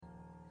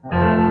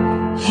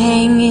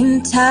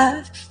hanging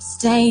tough,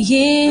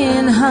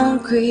 staying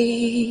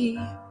hungry.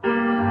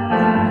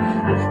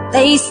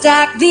 They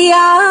stack the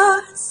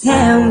odds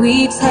and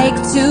we take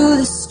to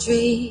the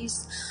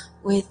streets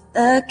with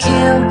the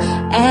kill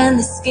and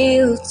the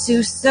skill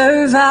to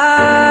survive.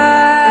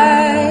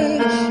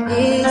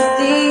 It's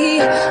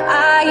the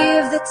eye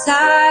of the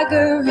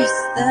tiger,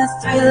 it's the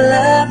thrill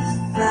of the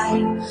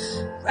fight,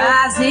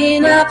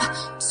 rising up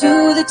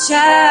to the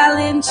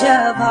challenge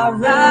of our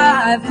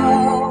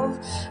rival.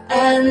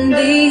 And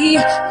the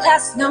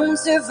last known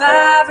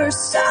survivor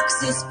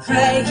stalks his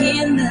prey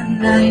in the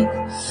night,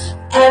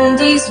 and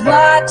he's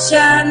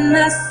watching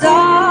us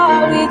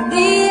all with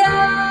the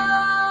eye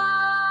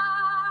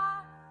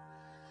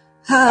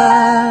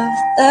of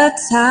the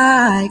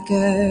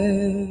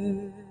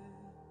tiger.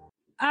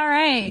 All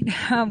right.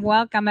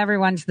 Welcome,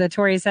 everyone, to the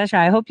Tori Session.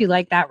 I hope you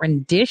like that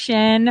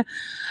rendition.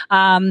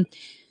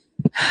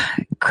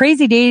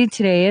 Crazy day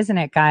today, isn't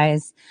it,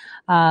 guys?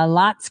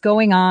 Lots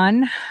going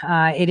on.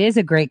 It is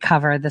a great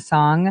cover of the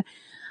song.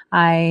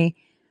 I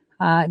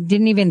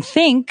didn't even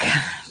think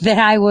that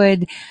I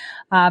would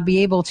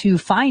be able to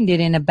find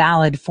it in a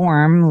ballad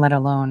form, let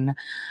alone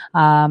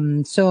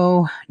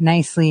so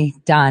nicely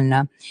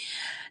done.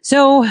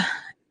 So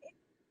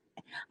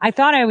I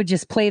thought I would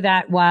just play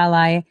that while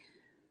I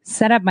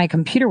set up my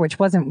computer, which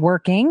wasn't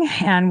working,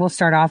 and we'll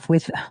start off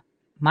with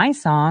my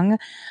song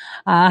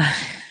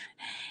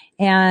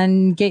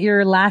and get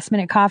your last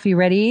minute coffee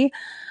ready.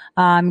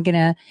 I'm going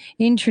to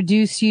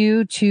introduce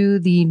you to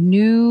the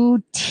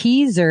new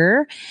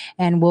teaser,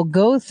 and we'll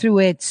go through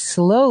it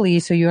slowly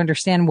so you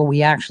understand what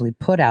we actually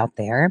put out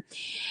there.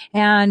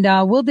 And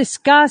we'll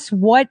discuss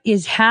what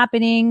is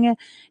happening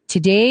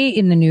today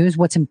in the news,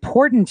 what's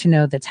important to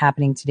know that's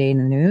happening today in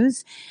the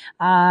news,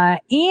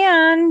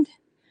 and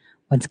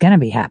what's going to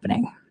be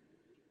happening.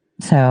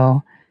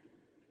 So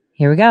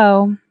here we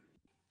go.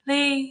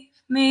 Leave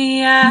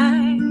me,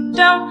 I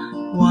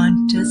don't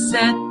want to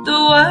set the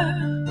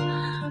world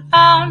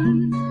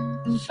on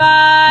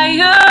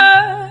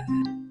fire.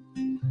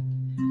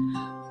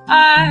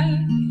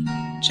 I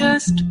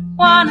just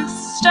wanna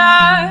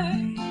start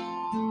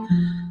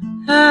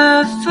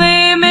a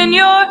flame in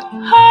your heart.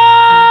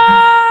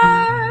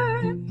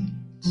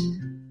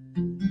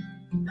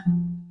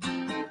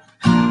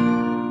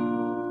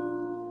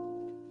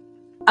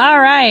 All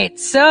right.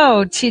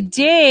 So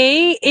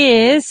today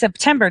is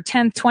September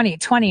 10th,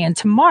 2020, and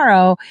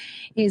tomorrow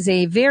is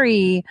a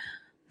day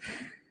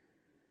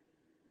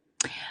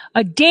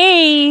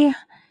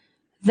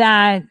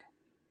that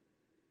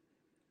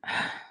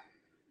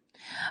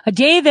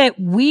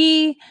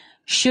we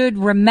should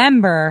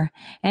remember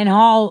and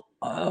hold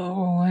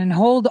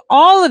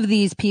all of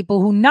these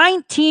people who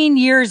 19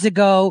 years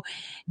ago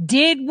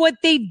did what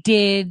they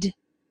did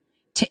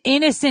to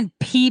innocent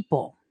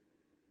people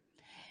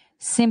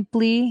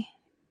simply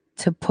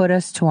to put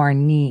us to our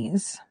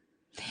knees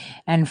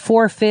and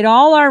forfeit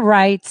all our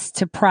rights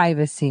to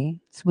privacy.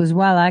 This was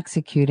well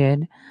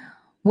executed,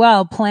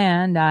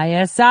 well-planned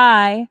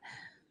ISI.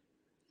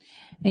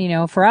 You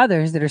know, for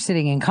others that are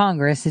sitting in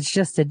Congress, it's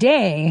just a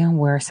day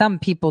where some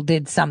people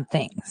did some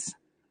things.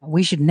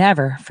 We should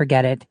never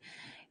forget it.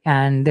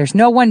 And there's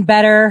no one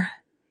better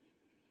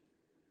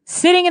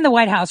sitting in the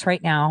White House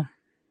right now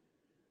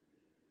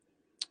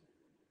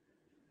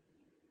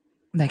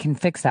that can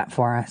fix that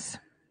for us.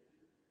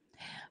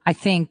 I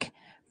think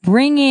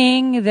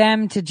bringing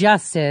them to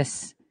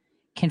justice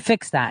can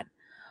fix that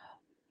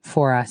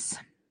for us.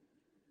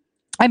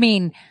 I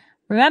mean,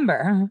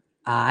 remember,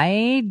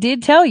 I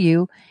did tell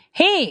you,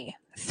 hey,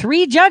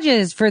 3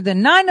 judges for the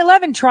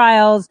 9/11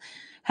 trials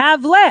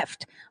have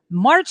left.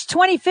 March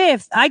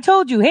 25th, I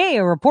told you, hey,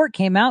 a report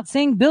came out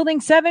saying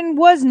Building 7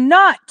 was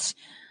not.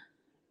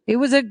 It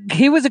was a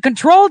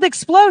controlled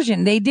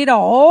explosion. They did a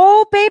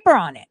whole paper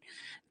on it.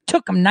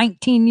 Took them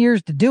 19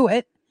 years to do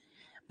it,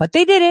 but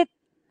they did it,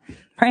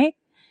 right?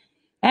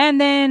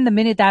 And then the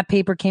minute that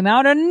paper came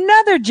out,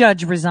 another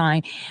judge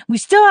resigned. We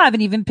still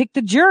haven't even picked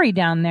the jury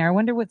down there. I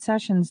wonder what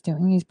Sessions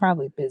doing. He's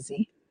probably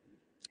busy.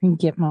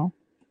 Gitmo.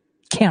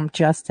 Camp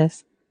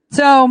Justice.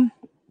 So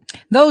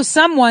those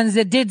someones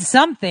that did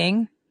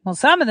something, well,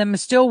 some of them are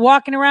still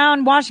walking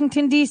around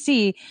Washington,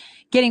 D.C.,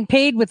 getting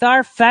paid with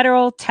our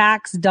federal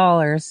tax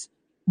dollars.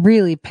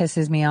 Really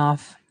pisses me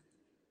off.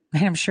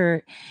 And I'm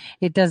sure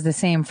it does the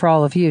same for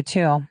all of you,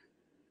 too.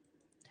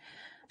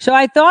 So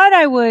I thought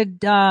I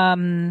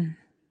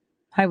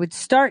would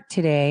start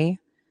today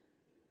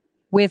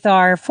with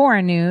our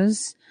foreign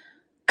news,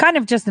 kind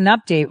of just an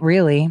update,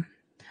 really,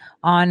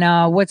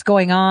 on what's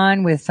going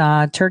on with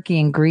Turkey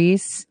and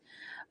Greece.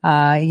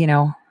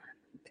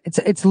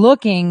 It's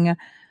looking,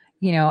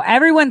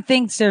 everyone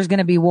thinks there's going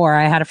to be war.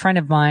 I had a friend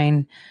of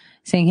mine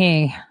saying,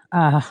 hey,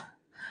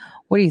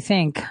 what do you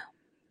think?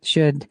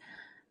 Should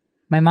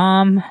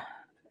I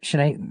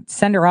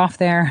send her off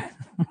there?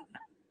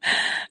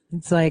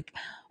 It's like,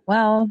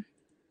 well,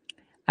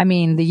 I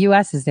mean, the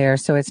U.S. is there,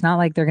 so it's not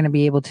like they're going to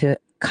be able to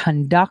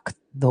conduct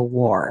the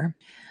war.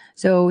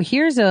 So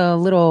here's a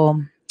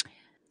little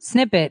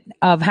snippet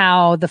of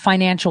how the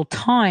Financial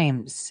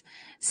Times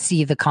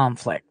see the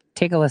conflict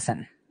Take a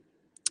listen.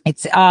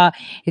 It's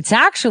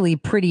actually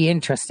pretty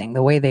interesting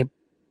the way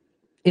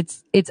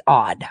it's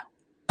odd.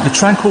 The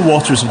tranquil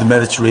waters of the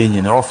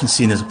Mediterranean are often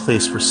seen as a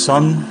place for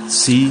sun,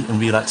 sea, and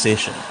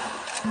relaxation.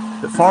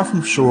 But far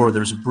from shore,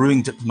 there is a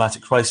brewing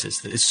diplomatic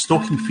crisis that is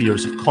stoking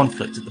fears of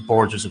conflict at the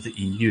borders of the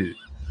EU.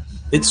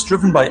 It's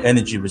driven by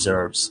energy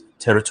reserves,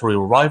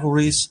 territorial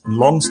rivalries, and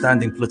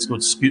long-standing political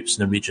disputes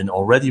in the region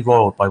already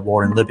roiled by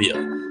war in Libya,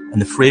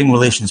 and the fraying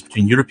relations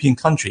between European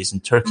countries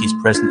and Turkey's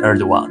President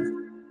Erdogan.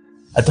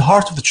 At the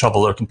heart of the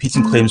trouble are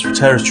competing claims for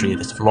territory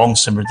that have long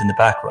simmered in the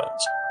background.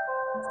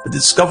 But the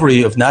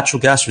discovery of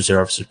natural gas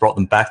reserves has brought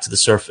them back to the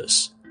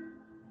surface.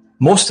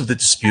 Most of the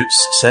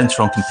disputes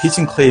centre on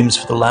competing claims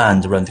for the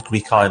land around the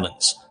Greek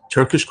islands,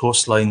 Turkish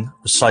coastline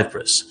or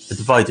Cyprus, a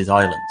divided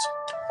island.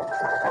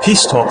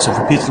 Peace talks have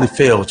repeatedly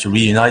failed to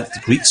reunite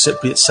the Greek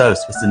Cypriot south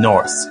with the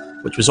north,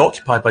 which was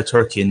occupied by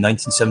Turkey in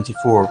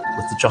 1974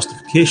 with the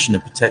justification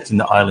of protecting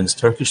the island's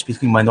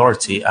Turkish-speaking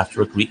minority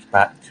after a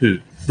Greek-backed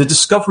coup. The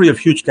discovery of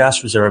huge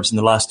gas reserves in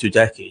the last 2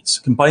 decades,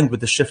 combined with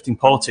the shifting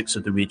politics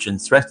of the region,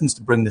 threatens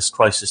to bring this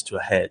crisis to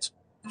a head.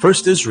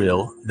 First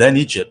Israel, then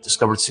Egypt,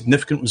 discovered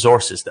significant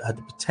resources that had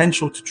the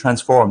potential to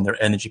transform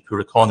their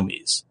energy-poor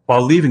economies,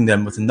 while leaving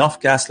them with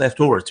enough gas left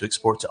over to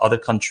export to other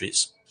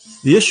countries.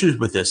 The issue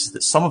with this is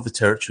that some of the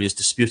territory is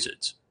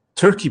disputed.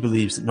 Turkey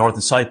believes that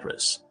Northern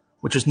Cyprus,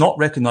 which is not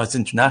recognised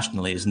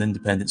internationally as an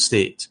independent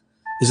state,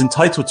 is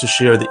entitled to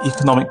share the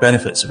economic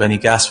benefits of any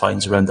gas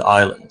finds around the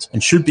island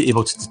and should be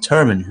able to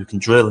determine who can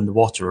drill in the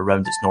water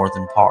around its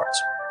northern part.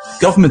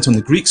 Government on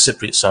the Greek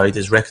Cypriot side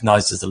is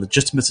recognised as the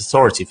legitimate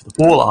authority for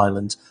the whole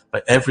island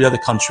by every other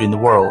country in the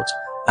world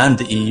and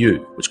the EU,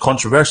 which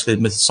controversially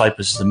admitted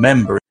Cyprus as a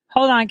member.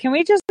 Hold on. Can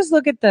we just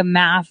look at the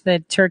math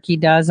that Turkey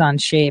does on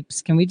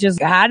shapes?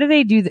 How do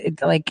they do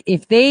that? Like,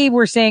 if they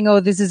were saying, oh,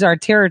 this is our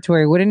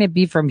territory, wouldn't it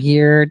be from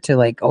here to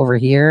like over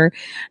here?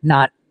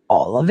 Not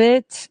all of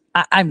it.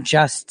 I'm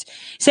just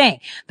saying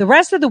the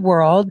rest of the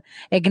world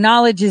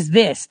acknowledges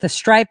this, the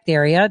striped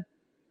area.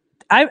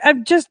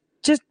 I'm just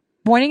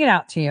pointing it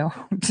out to you.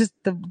 Just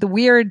the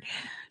weird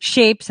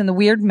shapes and the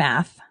weird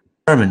math.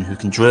 Determine who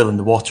can drill in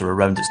the water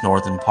around its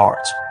northern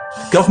part.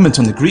 Government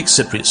on the Greek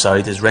Cypriot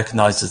side is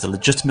recognised as the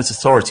legitimate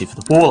authority for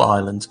the whole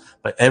island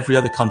by every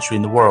other country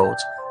in the world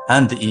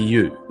and the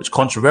EU, which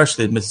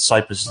controversially admitted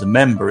Cyprus as a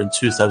member in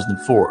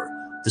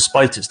 2004,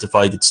 despite its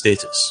divided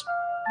status.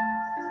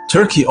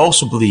 Turkey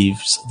also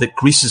believes that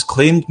Greece's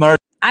claimed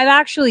maritime... I've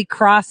actually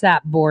crossed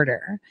that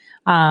border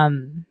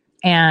and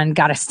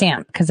got a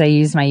stamp because I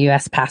used my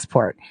U.S.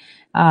 passport.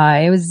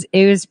 It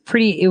was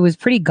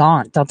pretty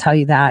gaunt, I'll tell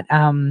you that.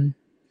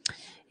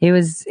 It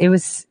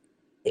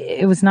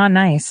was not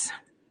nice.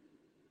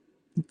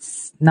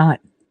 It's not.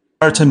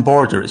 The maritime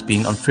border is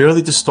being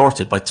unfairly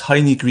distorted by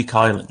tiny Greek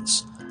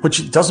islands,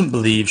 which it doesn't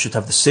believe should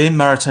have the same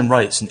maritime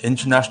rights in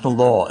international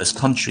law as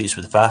countries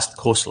with vast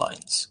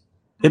coastlines.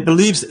 It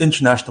believes that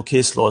international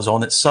case law is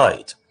on its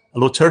side,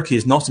 although Turkey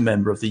is not a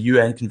member of the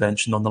UN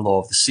Convention on the Law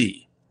of the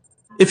Sea.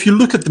 If you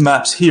look at the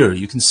maps here,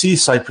 you can see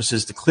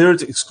Cyprus's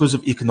declared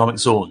exclusive economic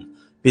zone,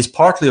 based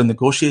partly on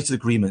negotiated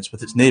agreements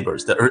with its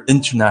neighbours that are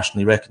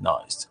internationally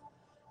recognised.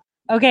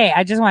 Okay,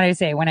 I just wanted to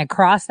say, when I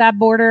crossed that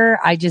border,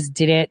 I just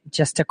did it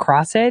just to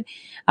cross it,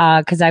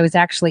 because I was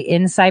actually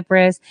in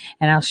Cyprus,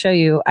 and I'll show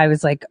you, I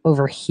was like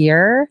over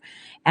here,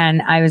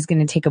 and I was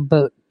going to take a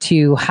boat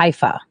to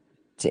Haifa,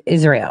 to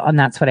Israel, and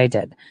that's what I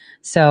did.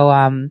 So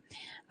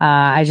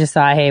I just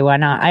thought, hey, why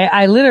not?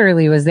 I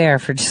literally was there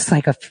for just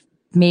like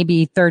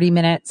maybe 30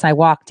 minutes. I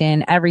walked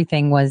in,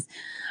 everything was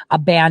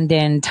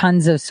abandoned,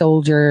 tons of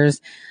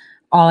soldiers.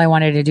 All I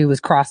wanted to do was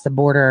cross the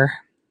border.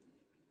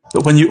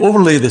 But when you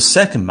overlay this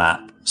second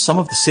map, some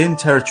of the same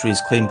territory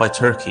is claimed by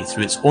Turkey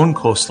through its own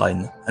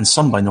coastline and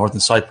some by northern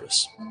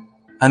Cyprus.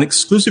 An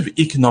exclusive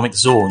economic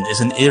zone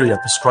is an area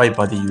prescribed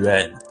by the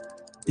UN.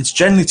 It's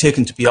generally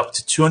taken to be up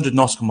to 200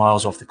 nautical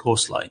miles off the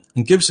coastline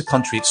and gives the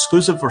country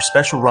exclusive or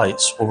special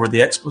rights over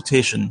the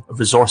exploitation of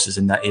resources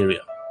in that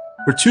area.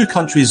 Where two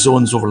countries'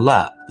 zones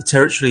overlap, the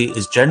territory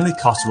is generally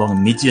cut along a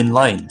median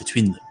line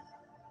between them.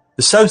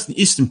 The south and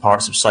eastern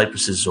parts of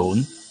Cyprus's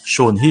zone,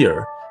 shown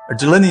here, are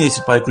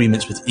delineated by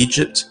agreements with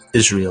Egypt,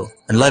 Israel,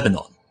 and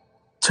Lebanon.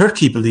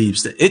 Turkey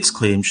believes that its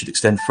claim should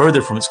extend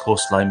further from its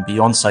coastline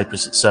beyond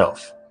Cyprus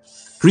itself.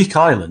 Greek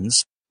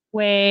islands...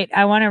 Wait,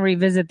 I want to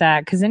revisit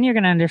that, because then you're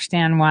going to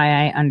understand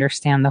why I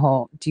understand the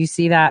whole... Do you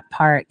see that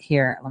part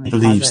here? Let me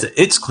believes that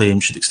its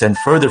claim should extend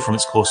further from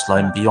its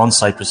coastline beyond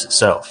Cyprus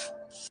itself.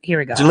 Here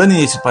we go.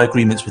 Delineated by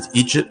agreements with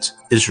Egypt,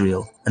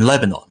 Israel, and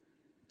Lebanon.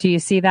 Do you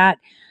see that?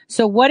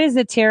 So what is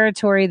the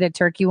territory that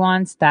Turkey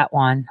wants? That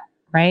one,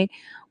 right?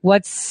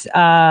 What's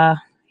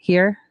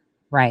here?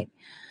 Right.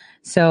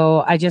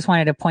 So I just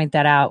wanted to point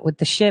that out with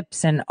the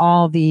ships and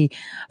all the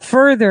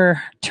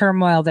further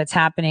turmoil that's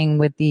happening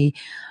with the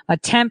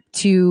attempt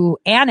to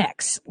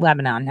annex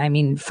Lebanon. I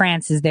mean,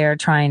 France is there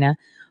trying to,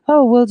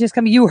 oh, we'll just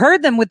come. You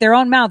heard them with their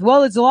own mouth.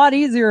 Well, it's a lot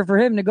easier for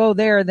him to go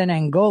there than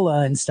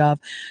Angola and stuff.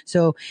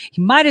 So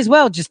he might as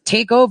well just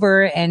take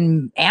over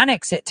and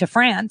annex it to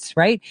France,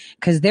 right?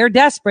 Because they're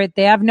desperate.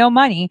 They have no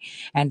money.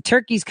 And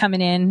Turkey's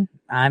coming in.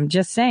 I'm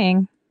just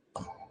saying.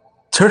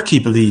 Turkey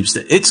believes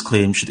that its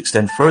claim should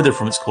extend further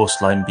from its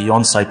coastline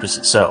beyond Cyprus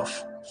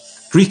itself.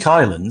 Greek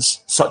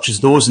islands, such as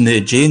those in the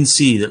Aegean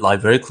Sea that lie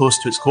very close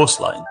to its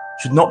coastline,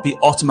 should not be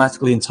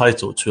automatically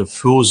entitled to a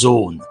full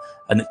zone,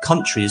 and that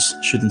countries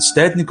should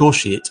instead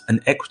negotiate an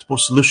equitable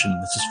solution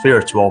that is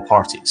fair to all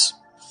parties.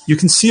 You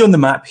can see on the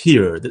map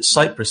here that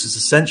Cyprus is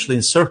essentially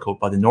encircled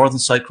by the northern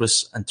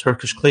Cyprus and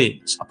Turkish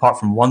claims, apart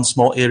from one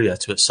small area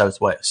to its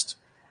southwest.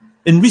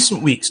 In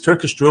recent weeks,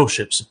 Turkish drill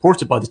ships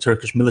supported by the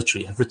Turkish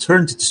military have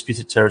returned to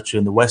disputed territory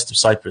in the west of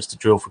Cyprus to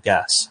drill for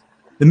gas.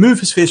 The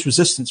move has faced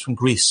resistance from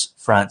Greece,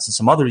 France, and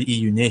some other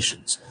EU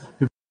nations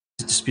who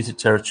disputed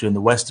territory in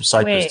the west of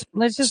Cyprus. Wait,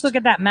 let's just look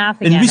at that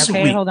math again. In recent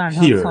okay, weeks, hold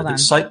on. that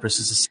Cyprus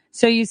is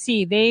So you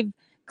see, they've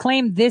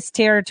claimed this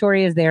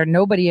territory is there.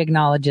 Nobody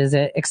acknowledges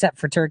it except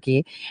for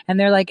Turkey. And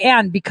they're like,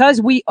 and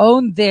because we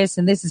own this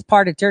and this is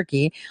part of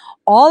Turkey,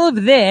 all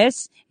of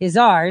this is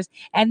ours.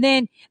 And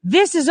then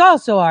this is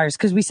also ours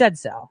because we said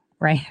so,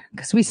 right?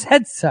 Because we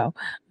said so.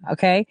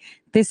 Okay.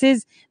 This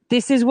is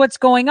what's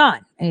going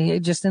on.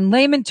 Just in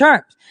layman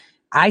terms.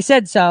 I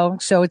said so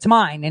it's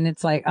mine. And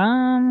it's like,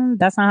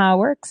 that's not how it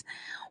works.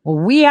 Well,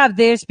 we have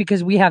this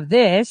because we have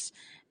this,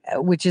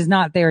 which is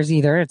not theirs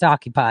either. It's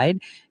occupied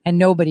and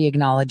nobody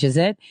acknowledges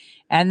it.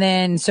 And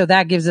then, so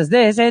that gives us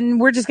this and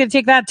we're just going to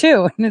take that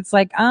too. And it's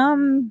like,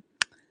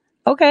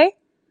 okay.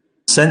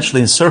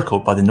 Essentially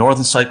encircled by the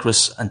northern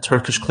Cyprus and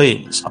Turkish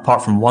claims,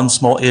 apart from one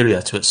small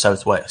area to its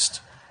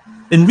southwest.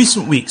 In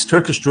recent weeks,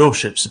 Turkish drill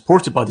ships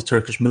supported by the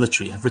Turkish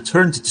military have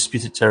returned to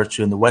disputed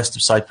territory in the west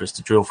of Cyprus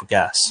to drill for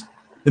gas.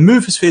 The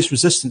move has faced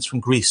resistance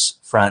from Greece,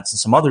 France, and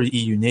some other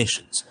EU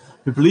nations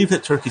who believe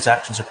that Turkey's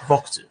actions are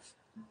provocative.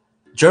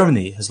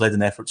 Germany has led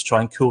an effort to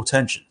try and cool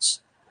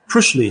tensions.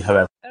 Crucially,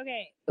 however,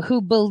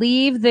 who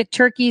believe that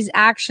Turkey's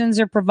actions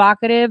are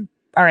provocative.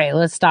 All right,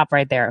 let's stop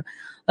right there.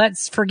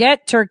 Let's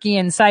forget Turkey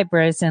and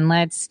Cyprus and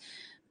let's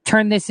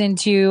turn this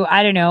into,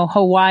 I don't know,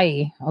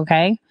 Hawaii.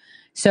 Okay.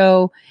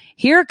 So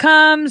here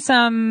comes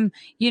some,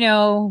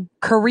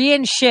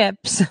 Korean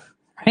ships,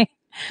 right?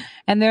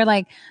 And they're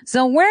like,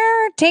 so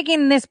we're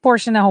taking this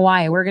portion of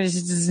Hawaii. We're going to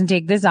just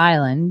take this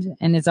island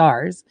and it's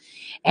ours.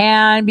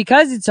 And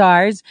because it's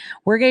ours,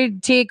 we're going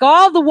to take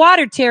all the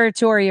water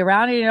territory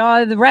around it and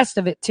all the rest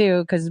of it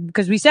too,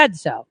 because we said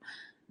so.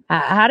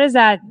 How is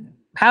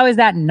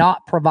that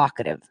not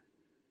provocative?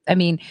 I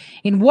mean,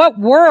 in what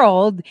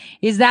world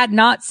is that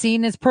not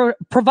seen as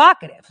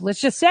provocative?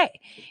 Let's just say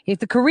if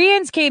the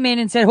Koreans came in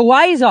and said,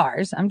 Hawaii's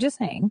ours, I'm just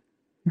saying,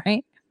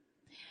 right?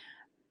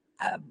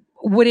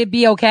 Would it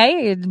be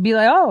okay? It'd be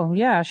like, oh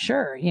yeah,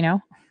 sure.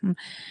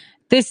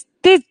 This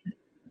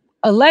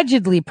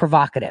allegedly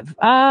provocative,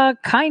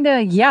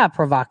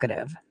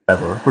 provocative.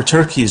 However, where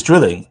Turkey is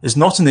drilling is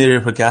not an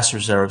area where gas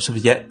reserves have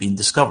yet been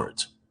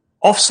discovered.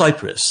 Off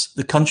Cyprus,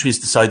 the country has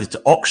decided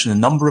to auction a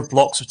number of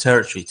blocks of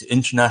territory to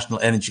international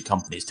energy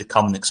companies to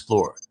come and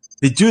explore.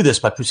 They do this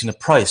by putting a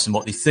price on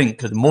what they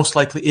think are the most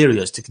likely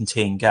areas to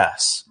contain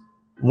gas.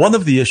 One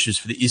of the issues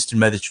for the Eastern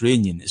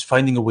Mediterranean is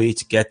finding a way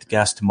to get the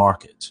gas to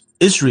market.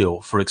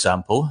 Israel, for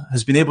example,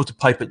 has been able to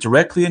pipe it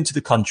directly into the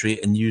country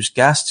and use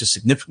gas to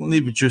significantly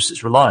reduce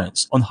its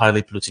reliance on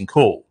highly polluting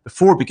coal,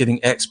 before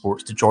beginning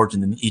exports to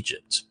Jordan and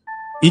Egypt.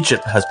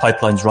 Egypt has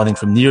pipelines running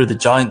from near the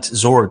giant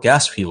Zohr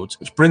gas field,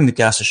 which bring the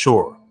gas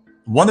ashore.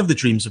 One of the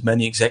dreams of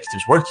many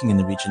executives working in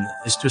the region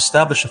is to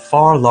establish a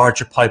far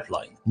larger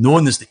pipeline,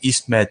 known as the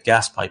East Med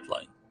gas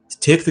pipeline, to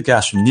take the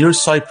gas from near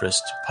Cyprus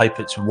to pipe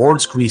it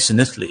towards Greece and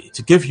Italy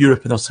to give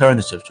Europe an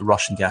alternative to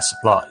Russian gas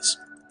supplies.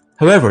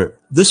 However,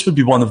 this would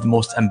be one of the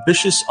most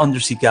ambitious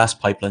undersea gas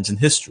pipelines in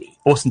history,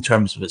 both in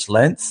terms of its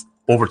length,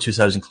 over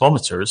 2,000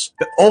 kilometers,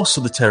 but also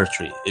the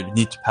territory it would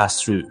need to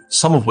pass through,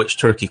 some of which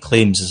Turkey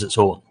claims as its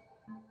own.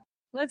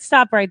 Let's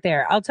stop right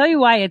there. I'll tell you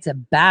why it's a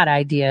bad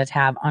idea to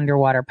have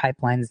underwater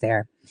pipelines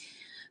there.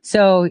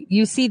 So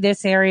you see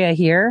this area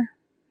here,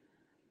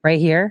 right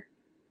here.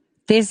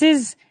 This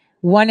is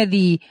one of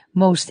the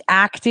most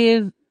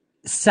active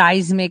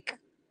seismic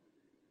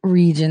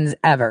regions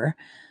ever.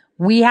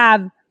 We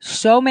have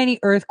so many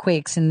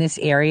earthquakes in this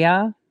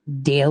area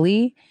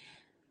daily.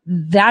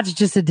 That's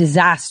just a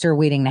disaster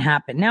waiting to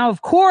happen. Now,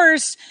 of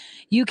course,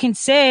 you can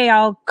say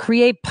I'll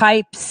create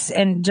pipes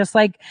and just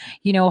like,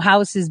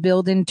 houses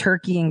built in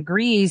Turkey and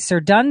Greece are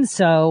done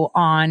so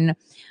on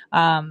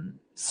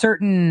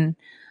certain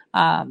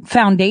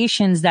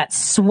foundations that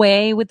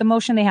sway with the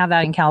motion. They have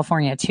that in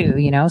California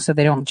too, so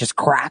they don't just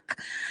crack.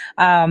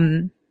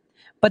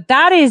 But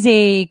that is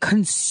a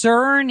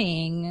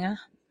concerning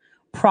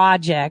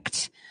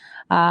project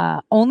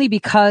only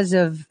because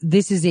of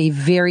this is a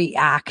very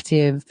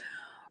active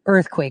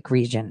earthquake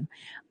region.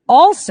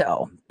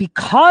 Also,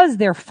 because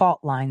there are fault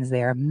lines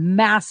there,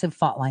 massive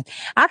fault lines.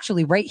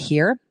 Actually, right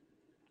here,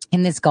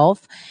 in this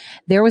Gulf,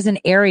 there was an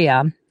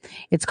area,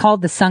 it's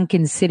called the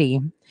Sunken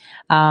City.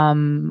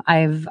 When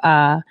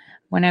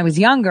I was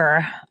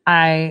younger,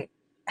 I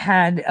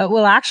had,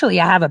 I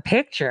have a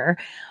picture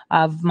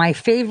of my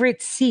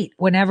favorite seat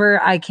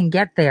whenever I can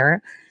get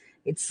there.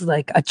 It's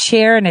like a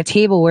chair and a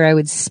table where I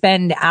would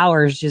spend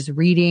hours just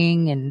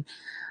reading and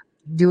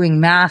doing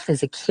math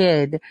as a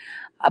kid.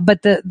 But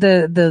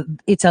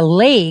it's a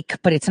lake,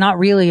 but it's not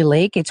really a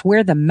lake. It's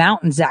where the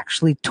mountains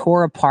actually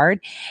tore apart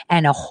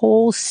and a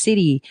whole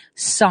city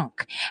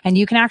sunk. And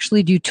you can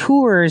actually do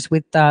tours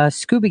with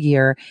scuba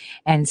gear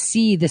and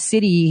see the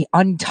city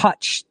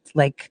untouched,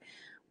 like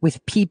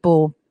with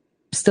people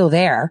still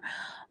there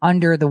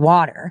under the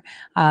water.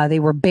 They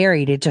were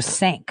buried. It just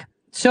sank.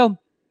 So,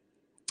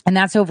 and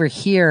that's over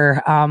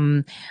here,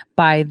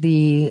 by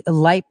the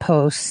light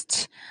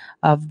post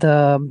of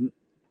the,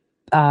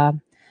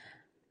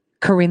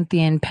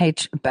 Corinthian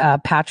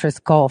Patras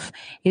Gulf.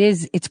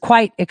 It's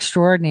quite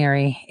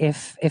extraordinary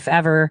if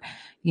ever,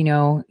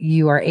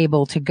 you are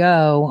able to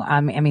go. I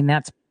mean,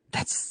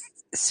 that's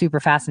super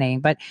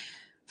fascinating. But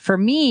for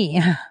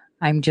me,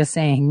 I'm just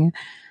saying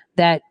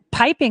that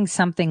piping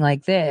something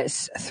like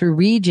this through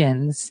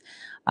regions,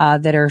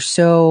 that are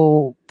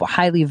so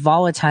highly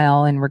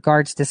volatile in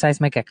regards to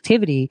seismic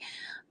activity,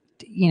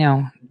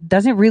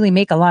 doesn't really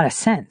make a lot of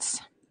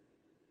sense.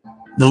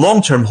 The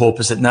long-term hope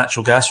is that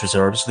natural gas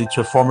reserves lead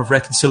to a form of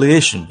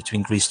reconciliation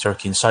between Greece,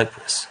 Turkey and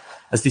Cyprus,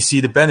 as they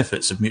see the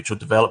benefits of mutual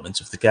development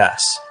of the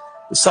gas.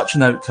 But such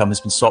an outcome has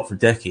been sought for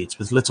decades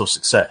with little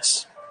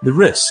success. The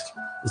risk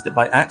is that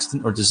by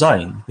accident or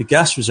design, the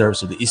gas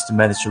reserves of the Eastern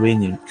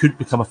Mediterranean could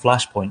become a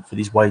flashpoint for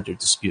these wider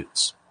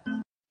disputes.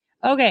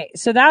 Okay,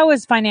 so that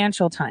was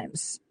Financial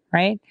Times,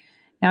 right?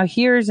 Now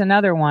here's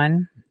another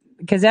one,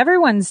 because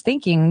everyone's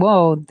thinking,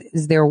 whoa,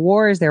 is there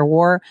war? Is there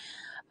war?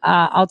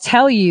 I'll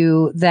tell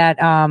you that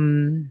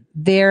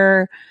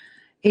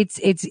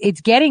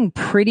it's getting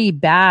pretty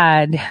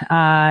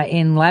bad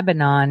in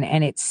Lebanon,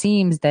 and it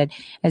seems that,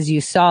 as you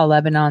saw,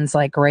 Lebanon's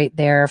like right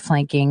there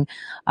flanking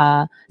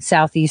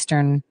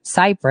southeastern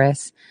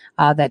Cyprus.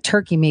 That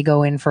Turkey may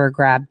go in for a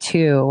grab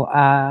too.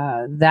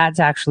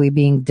 That's actually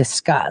being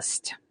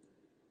discussed.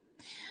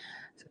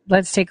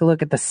 Let's take a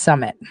look at the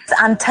summit.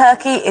 And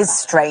Turkey is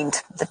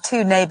strained. The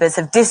two neighbours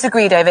have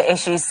disagreed over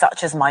issues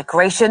such as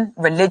migration,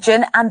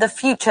 religion, and the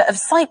future of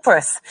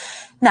Cyprus.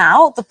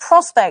 Now, the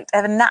prospect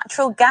of a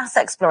natural gas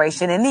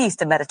exploration in the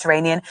Eastern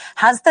Mediterranean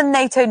has the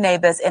NATO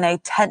neighbours in a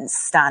tense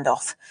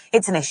standoff.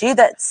 It's an issue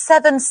that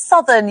 7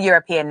 southern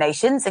European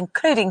nations,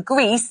 including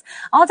Greece,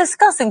 are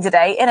discussing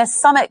today in a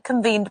summit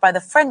convened by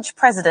the French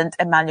President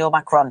Emmanuel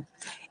Macron.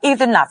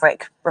 Evelyn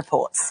Laverick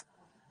reports.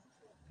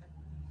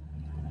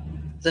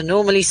 The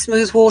normally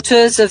smooth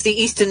waters of the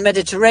Eastern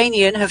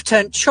Mediterranean have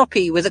turned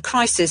choppy, with a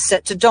crisis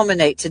set to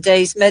dominate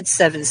today's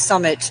Med7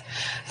 summit.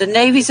 The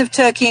navies of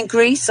Turkey and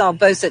Greece are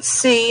both at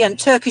sea, and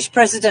Turkish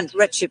President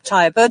Recep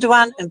Tayyip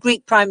Erdogan and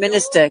Greek Prime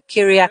Minister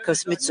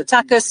Kyriakos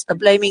Mitsotakis are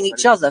blaming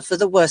each other for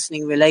the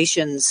worsening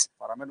relations.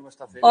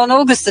 On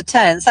August the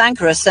 10th,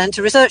 Ankara sent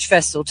a research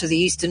vessel to the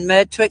Eastern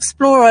Med to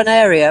explore an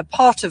area,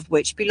 part of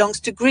which belongs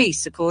to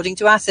Greece, according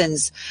to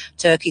Athens.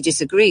 Turkey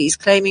disagrees,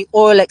 claiming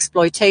oil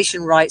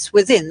exploitation rights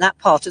within that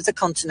part of the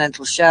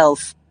continental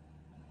shelf.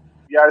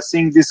 We are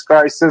seeing this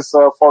crisis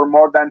for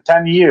more than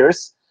 10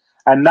 years,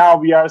 and now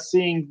we are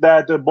seeing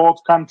that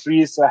both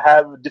countries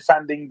have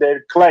defending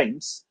their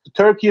claims.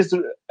 Turkey's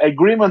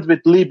agreement with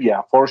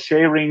Libya for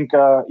sharing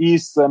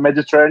East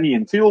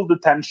Mediterranean fueled the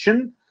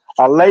tension.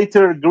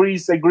 Later,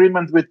 Greece's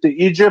agreement with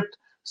Egypt.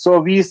 So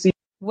we see.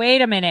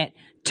 Wait a minute.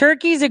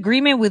 Turkey's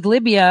agreement with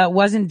Libya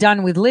wasn't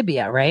done with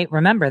Libya, right?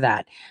 Remember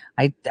that.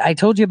 I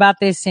told you about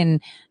this in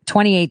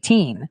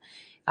 2018.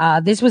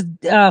 This was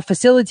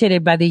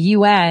facilitated by the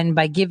UN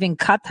by giving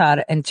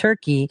Qatar and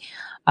Turkey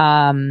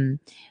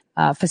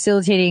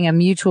facilitating a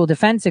mutual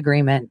defense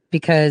agreement,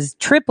 because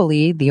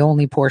Tripoli, the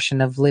only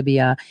portion of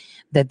Libya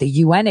that the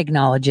UN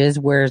acknowledges,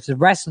 whereas the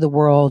rest of the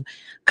world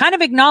kind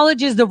of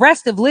acknowledges the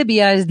rest of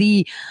Libya as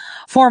the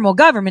formal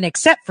government,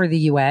 except for the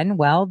UN.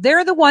 Well,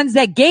 they're the ones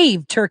that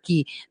gave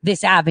Turkey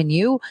this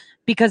avenue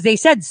because they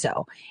said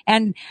so.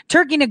 And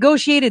Turkey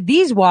negotiated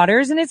these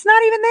waters, and it's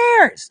not even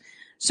theirs.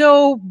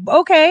 So,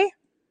 okay.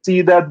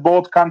 See that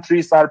both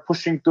countries are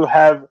pushing to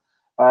have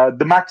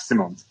the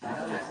maximum.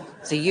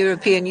 The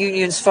European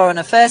Union's Foreign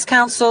Affairs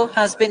Council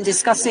has been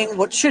discussing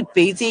what should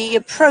be the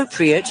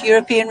appropriate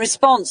European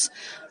response,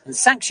 and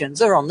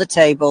sanctions are on the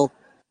table.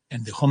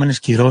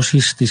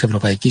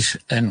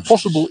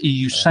 Possible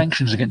EU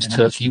sanctions against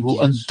Turkey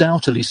will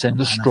undoubtedly send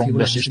a strong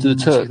message to the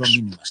Turks.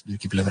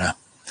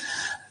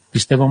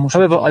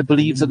 However, I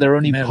believe that they're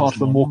only part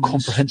of a more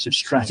comprehensive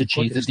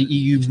strategy that the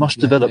EU must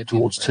develop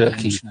towards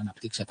Turkey.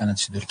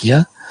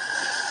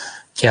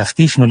 Και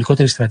αυτή η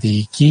συνολικότερη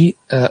στρατηγική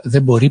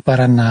δεν μπορεί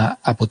παρά να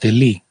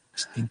αποτελεί.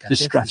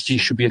 This strategy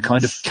should be a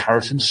kind of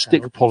carrot and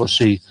stick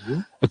policy,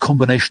 a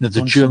combination of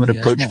the German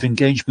approach of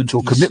engagement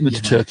or commitment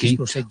to Turkey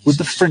with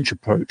the French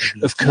approach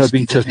of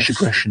curbing Turkish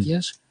aggression.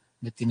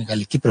 Με την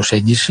γαλλική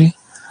προσέγγιση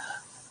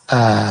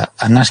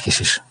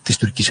ανάσχεσης της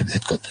τουρκικής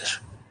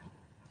επιθετικότητας.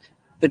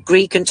 But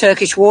Greek and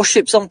Turkish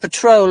warships on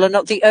patrol are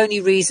not the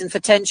only reason for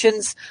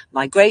tensions.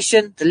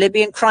 Migration, the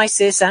Libyan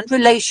crisis, and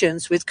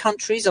relations with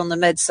countries on the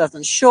Med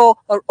southern shore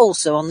are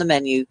also on the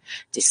menu.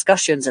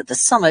 Discussions at the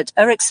summit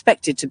are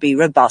expected to be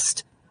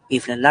robust.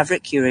 Evelyn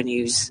Laverick,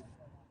 Euronews.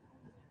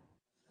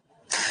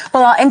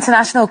 Well, our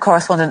international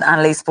correspondent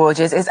Annalise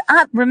Borges is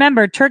at...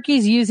 Remember,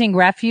 Turkey's using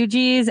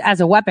refugees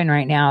as a weapon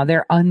right now.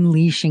 They're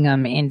unleashing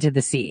them into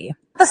the sea.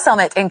 The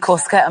summit in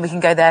Corsica, and we can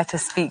go there to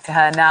speak to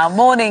her now.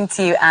 Morning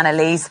to you,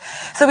 Annalise.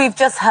 So we've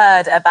just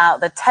heard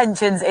about the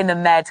tensions in the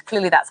Med.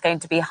 Clearly that's going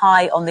to be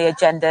high on the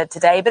agenda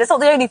today, but it's not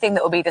the only thing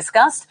that will be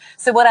discussed.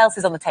 So what else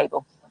is on the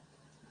table?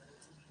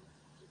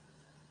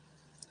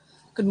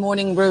 Good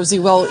morning, Rosie.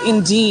 Well,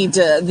 indeed,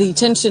 the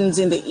tensions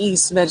in the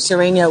East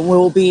Mediterranean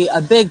will be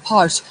a big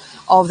part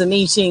of the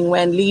meeting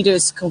when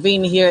leaders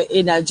convene here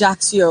in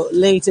Ajaccio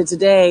later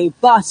today.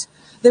 But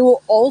they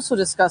will also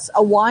discuss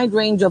a wide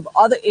range of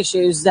other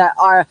issues that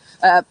are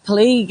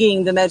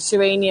plaguing the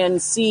Mediterranean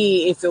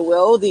Sea, if you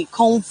will, the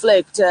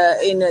conflict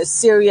in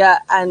Syria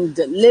and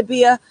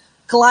Libya,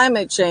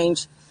 climate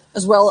change,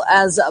 as well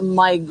as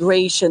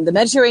migration. The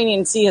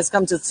Mediterranean Sea has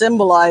come to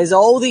symbolize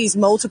all these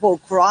multiple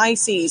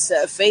crises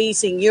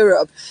facing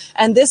Europe.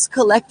 And this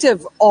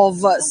collective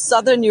of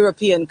southern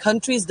European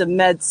countries, the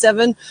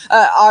Med7,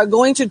 are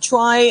going to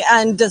try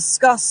and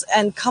discuss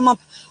and come up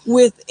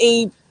with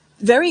a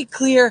very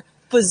clear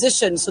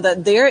position so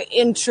that their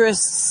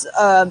interests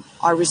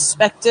are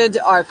respected,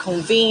 are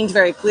convened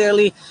very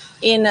clearly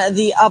in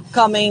the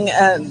upcoming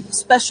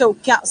special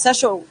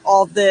session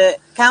of the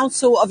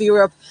Council of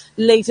Europe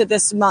later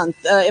this month.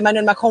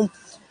 Emmanuel Macron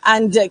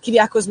and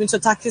Kyriakos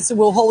Mitsotakis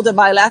will hold a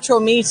bilateral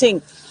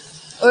meeting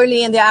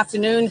early in the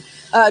afternoon,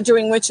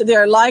 during which they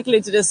are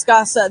likely to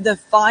discuss the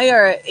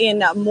fire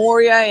in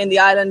Moria in the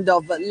island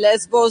of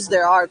Lesbos.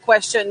 There are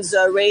questions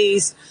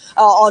raised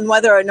on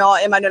whether or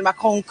not Emmanuel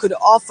Macron could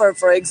offer,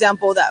 for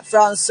example, that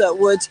France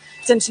would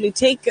potentially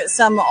take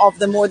some of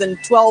the more than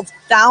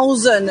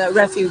 12,000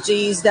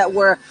 refugees that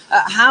were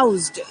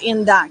housed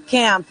in that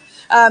camp.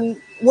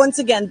 Once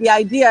again, the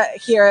idea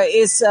here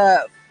is,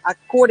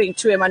 according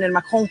to Emmanuel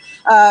Macron,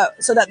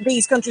 so that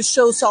these countries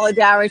show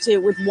solidarity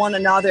with one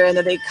another and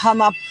that they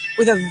come up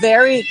with a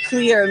very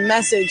clear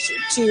message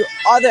to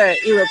other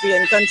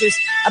European countries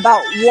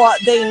about what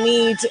they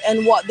need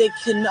and what they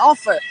can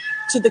offer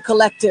to the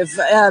collective.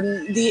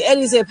 The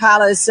Élysée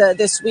Palace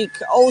this week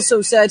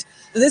also said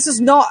this is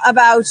not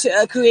about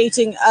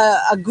creating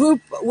a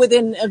group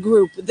within a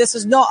group. This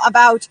is not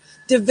about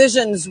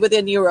divisions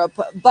within Europe,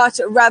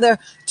 but rather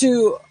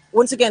to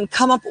once again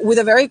come up with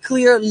a very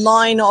clear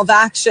line of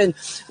action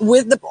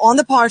on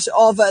the part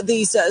of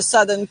these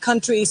southern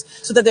countries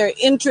so that their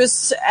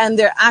interests and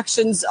their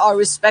actions are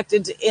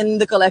respected in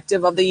the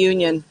collective of the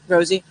Union.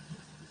 Rosie?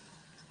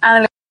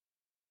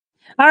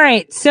 All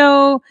right.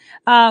 So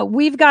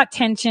we've got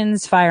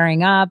tensions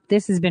firing up.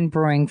 This has been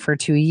brewing for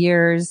 2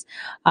 years.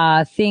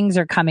 Things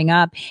are coming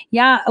up.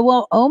 Yeah.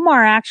 Well,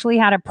 Omar actually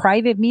had a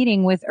private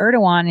meeting with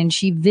Erdogan, and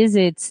she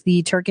visits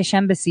the Turkish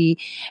embassy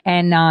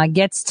and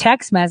gets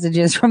text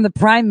messages from the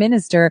prime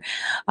minister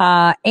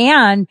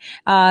and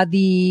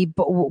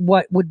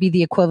what would be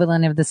the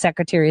equivalent of the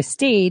Secretary of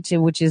State,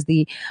 which is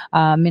the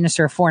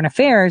Minister of Foreign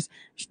Affairs.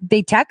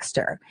 They text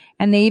her,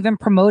 and they even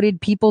promoted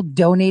people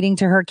donating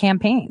to her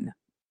campaign.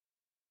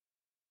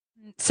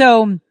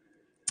 So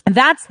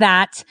that's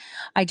that.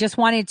 I just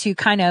wanted to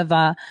kind of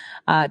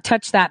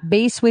touch that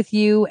base with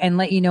you and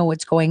let you know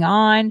what's going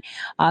on.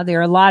 There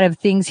are a lot of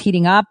things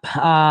heating up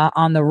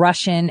on the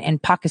Russian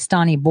and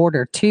Pakistani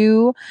border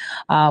too,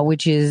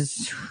 which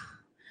is,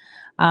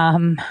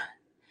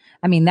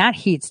 that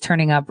heat's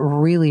turning up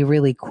really,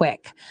 really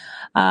quick.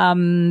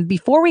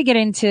 Before we get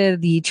into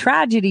the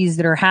tragedies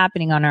that are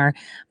happening on our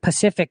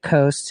Pacific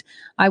coast,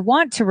 I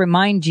want to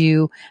remind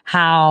you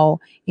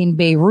how in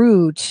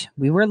Beirut,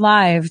 we were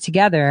live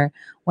together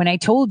when I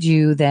told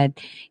you that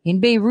in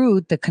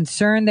Beirut, the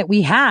concern that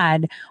we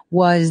had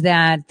was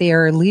that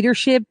their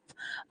leadership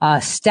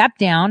stepped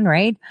down,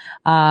 right?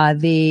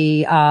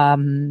 They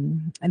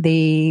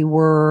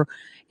were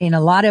in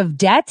a lot of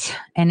debt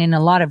and in a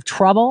lot of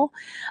trouble.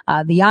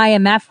 The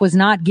IMF was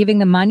not giving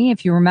the money.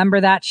 If you remember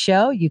that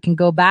show, you can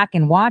go back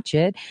and watch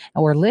it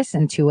or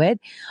listen to it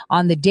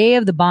on the day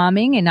of the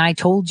bombing. And I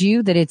told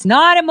you that it's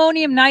not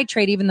ammonium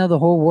nitrate, even though the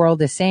whole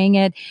world is saying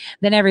it.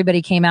 Then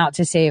everybody came out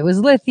to say it was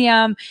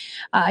lithium.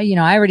 I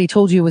already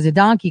told you it was a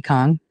Donkey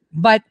Kong.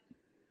 But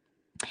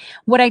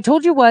what I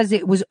told you was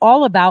it was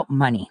all about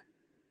money.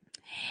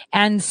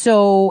 And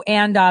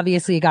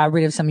obviously it got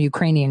rid of some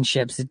Ukrainian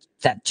ships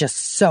that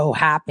just so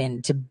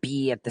happened to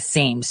be at the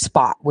same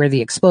spot where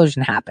the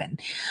explosion happened.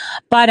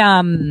 But,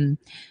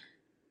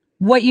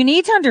 what you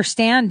need to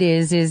understand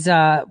is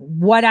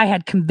what I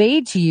had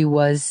conveyed to you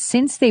was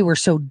since they were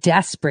so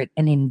desperate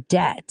and in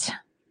debt,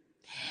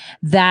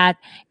 that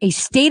a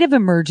state of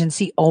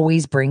emergency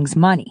always brings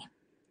money.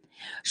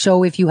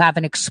 So if you have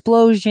an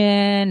explosion,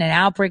 an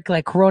outbreak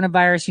like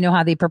coronavirus, you know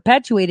how they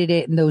perpetuated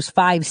it in those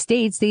 5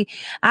 states. They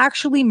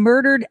actually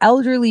murdered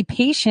elderly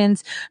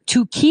patients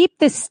to keep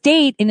the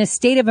state in a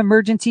state of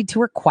emergency to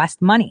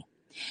request money.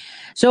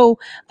 So,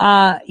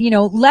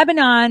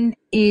 Lebanon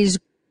is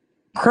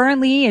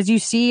currently, as you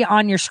see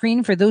on your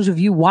screen, for those of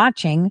you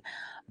watching,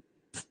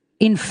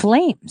 in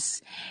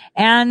flames.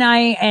 And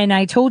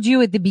I told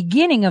you at the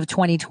beginning of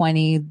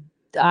 2020,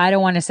 I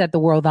don't want to set the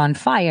world on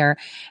fire,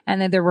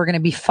 and that there were going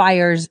to be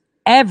fires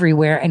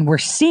everywhere. And we're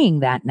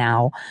seeing that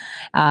now.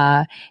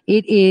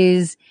 It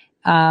is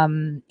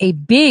a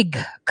big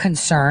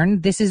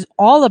concern. This is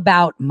all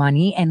about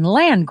money and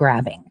land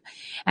grabbing.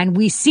 And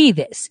we see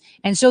this.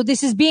 And so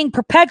this is being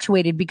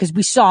perpetuated because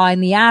we saw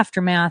in the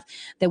aftermath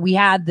that we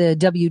had the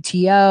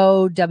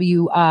WTO,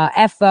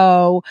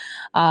 WFO,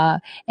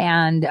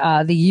 and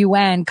the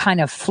UN kind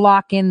of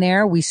flock in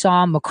there. We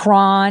saw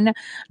Macron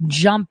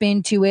jump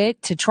into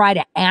it to try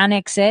to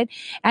annex it.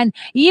 And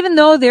even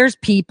though there's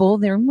people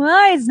there,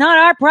 well, it's not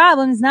our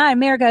problem, it's not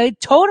America. It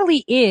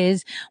totally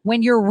is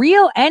when your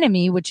real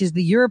enemy, which is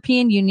the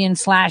European Union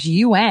 /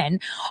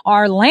 UN,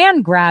 are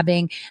land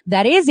grabbing.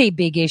 That is a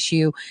big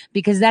issue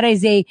because that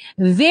is a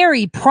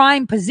very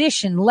prime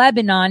position.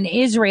 Lebanon,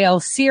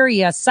 Israel,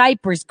 Syria,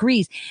 Cyprus,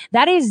 Greece.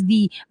 That is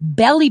the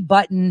belly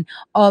button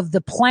of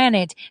the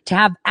planet to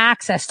have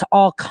access to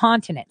all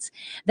continents.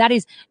 That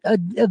is a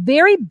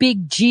very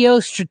big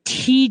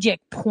geostrategic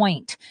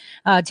point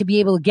to be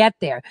able to get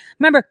there.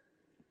 Remember,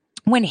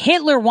 when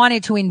Hitler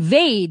wanted to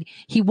invade,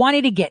 he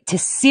wanted to get to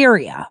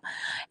Syria,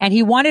 and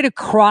he wanted to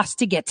cross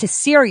to get to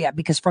Syria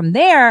because from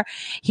there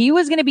he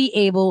was going to be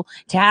able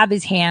to have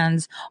his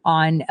hands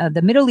on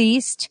the Middle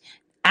East,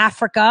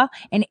 Africa,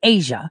 and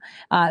Asia.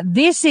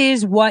 This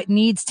is what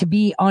needs to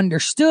be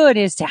understood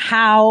as to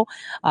how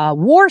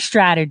war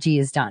strategy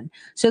is done.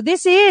 So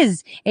this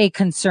is a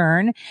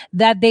concern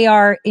that they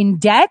are in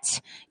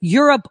debt.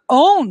 Europe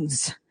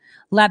owns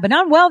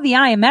Lebanon. Well, the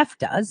IMF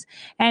does.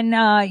 And,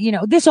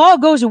 this all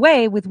goes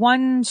away with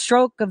one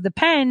stroke of the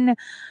pen,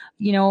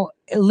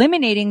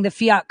 eliminating the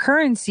fiat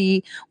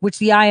currency, which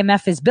the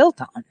IMF is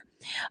built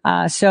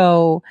on.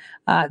 So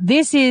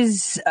this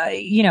is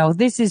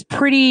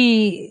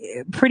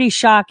pretty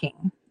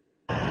shocking.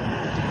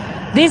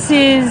 This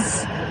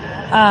is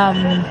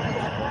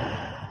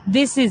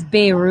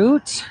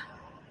Beirut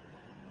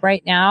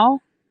right now.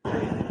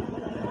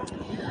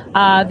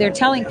 They're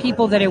telling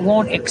people that it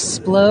won't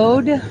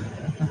explode.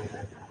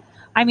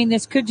 I mean,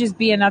 this could just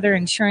be another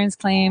insurance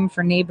claim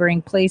for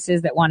neighboring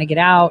places that want to get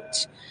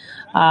out,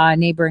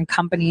 neighboring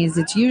companies.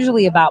 It's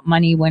usually about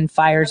money when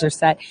fires are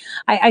set.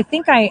 I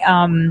think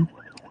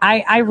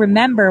I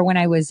remember when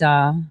I was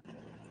a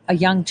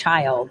young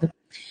child,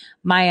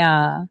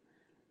 and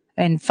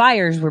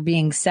fires were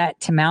being set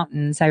to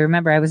mountains. I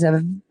remember I was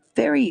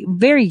very,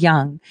 very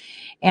young,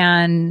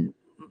 and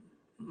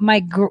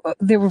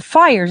there were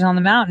fires on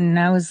the mountain. And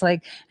I was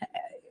like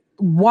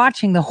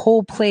watching the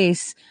whole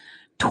place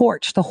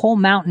torch, the whole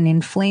mountain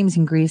in flames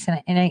in Greece.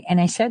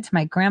 And I said to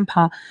my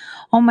grandpa,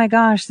 "Oh my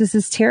gosh, this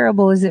is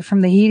terrible. Is it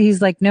from the heat?"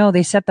 He's like, "No,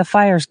 they set the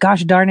fires.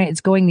 Gosh darn it.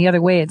 It's going the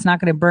other way. It's not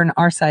going to burn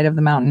our side of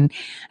the mountain."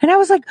 And I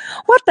was like,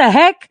 "What the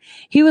heck?"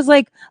 He was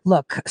like,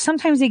 "Look,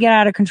 sometimes they get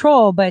out of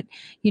control, but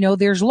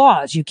there's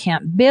laws. You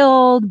can't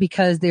build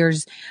because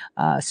there's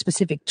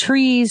specific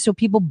trees. So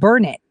people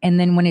burn it. And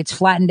then when it's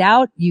flattened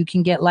out, you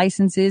can get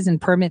licenses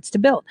and permits to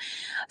build.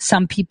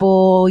 Some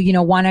people,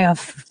 want to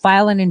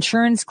file an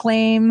insurance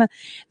claim.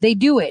 They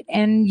do it.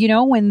 And,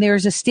 when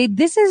there's a state,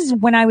 this is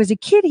when I was a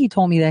kid, he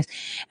told me this.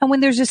 And when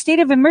there's a state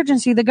of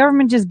emergency, the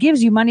government just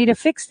gives you money to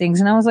fix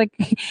things. And I was like,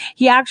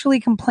 he actually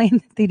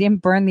complained that they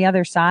didn't burn the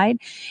other side.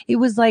 It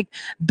was like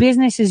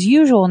business as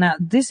usual. Now,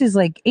 this is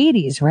like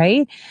 80s,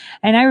 right?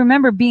 And I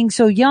remember being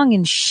so young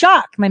and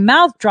shocked. My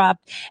mouth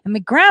dropped and my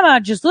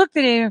grandma just looked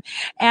at him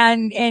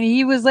and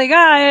he was like,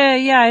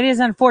 yeah, it is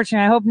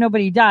unfortunate. I hope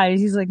nobody dies.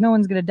 He's like, no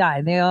one's going to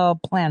die. They all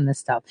plan this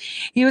stuff.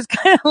 He was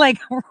kind of like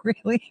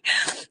really,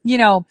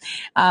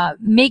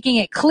 making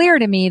it clear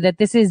to me that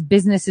this is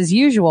business as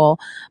usual.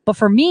 But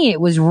for me, it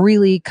was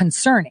really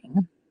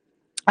concerning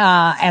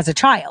as a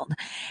child.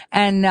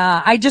 And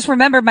I just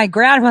remember my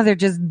grandmother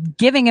just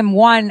giving him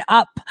one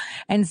up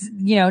and,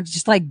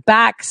 just like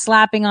back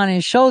slapping on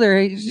his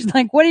shoulder. She's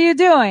like, "What are you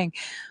doing?"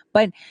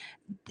 But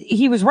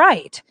he was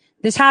right.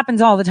 This happens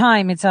all the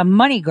time. It's a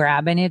money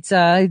grab, and it's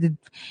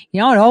it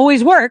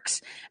always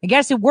works. I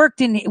guess it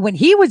worked when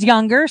he was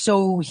younger.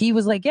 So he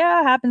was like,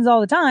 yeah, it happens all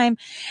the time.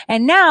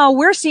 And now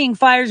we're seeing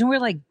fires and we're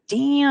like,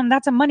 damn,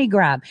 that's a money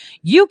grab.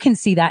 You can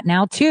see that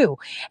now too.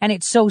 And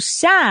it's so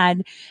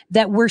sad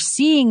that we're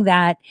seeing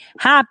that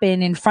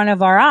happen in front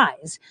of our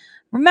eyes.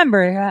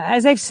 Remember,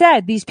 as I've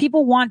said, these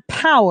people want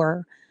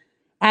power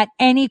at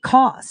any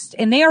cost,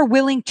 and they are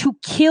willing to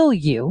kill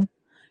you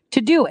to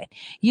do it.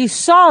 You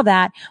saw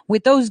that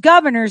with those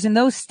governors in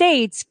those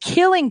states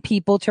killing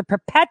people to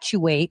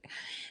perpetuate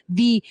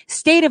the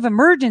state of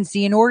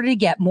emergency in order to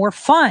get more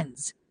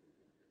funds.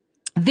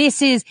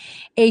 This is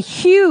a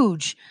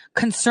huge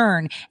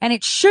concern, and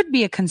it should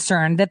be a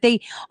concern that they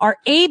are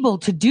able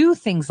to do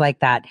things like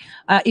that.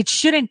 It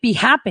shouldn't be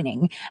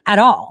happening at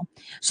all.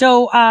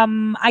 So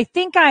I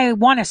think I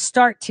want to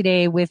start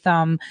today with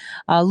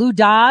Lou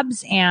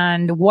Dobbs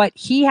and what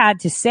he had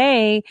to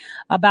say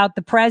about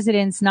the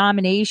president's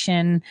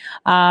nomination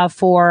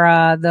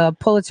for the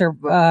Pulitzer,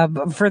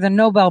 for the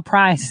Nobel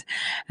Prize.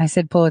 I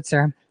said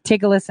Pulitzer.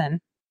 Take a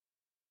listen.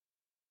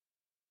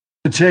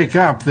 To take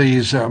up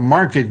these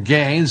market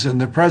gains and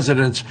the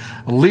president's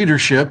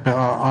leadership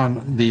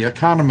on the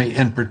economy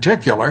in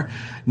particular,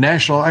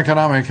 National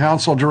Economic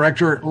Council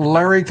Director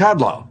Larry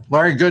Kudlow.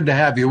 Larry, good to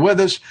have you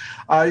with us.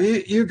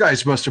 You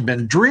guys must have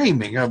been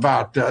dreaming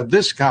about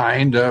this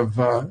kind of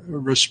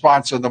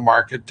response in the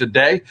market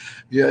today.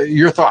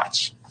 Your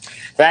thoughts?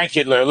 Thank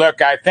you, Lou.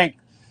 Look, I think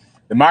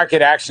the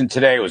market action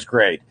today was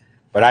great,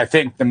 but I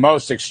think the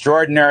most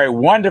extraordinary,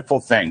 wonderful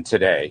thing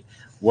today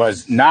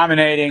was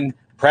nominating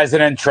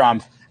President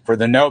Trump for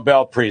the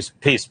Nobel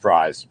Peace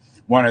Prize,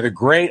 one of the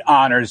great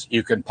honors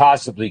you can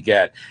possibly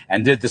get.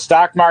 And did the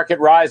stock market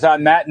rise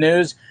on that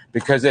news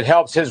because it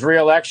helps his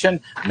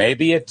reelection?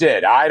 Maybe it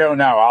did. I don't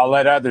know. I'll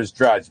let others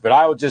judge. But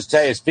I will just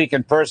tell you,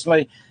 speaking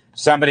personally,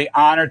 somebody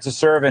honored to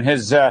serve in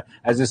his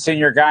as a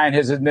senior guy in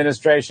his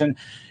administration,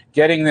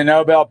 getting the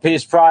Nobel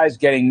Peace Prize,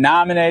 getting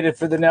nominated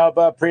for the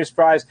Nobel Peace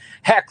Prize.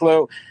 Heck,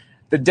 Lou,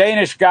 the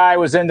Danish guy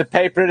was in the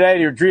paper today.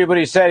 Do you agree with what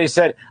he said? He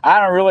said,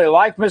 I don't really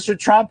like Mr.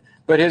 Trump,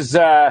 but his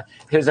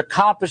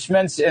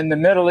accomplishments in the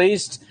Middle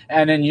East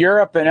and in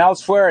Europe and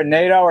elsewhere and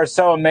NATO are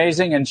so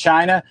amazing, in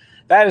China.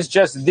 That is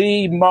just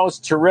the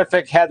most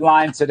terrific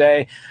headline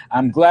today.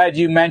 I'm glad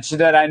you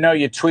mentioned it. I know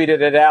you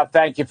tweeted it out.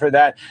 Thank you for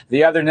that.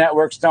 The other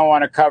networks don't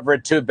want to cover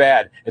it. Too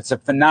bad. It's a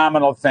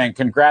phenomenal thing.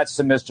 Congrats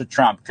to Mr.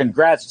 Trump.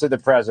 Congrats to the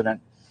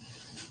president.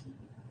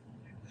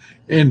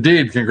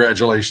 Indeed,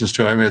 congratulations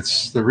to him.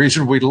 It's the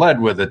reason we led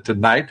with it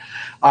tonight.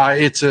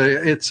 It's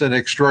an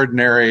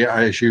extraordinary,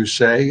 as you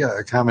say,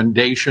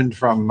 commendation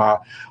from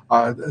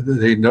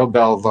the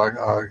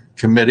Nobel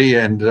Committee,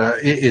 and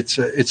it's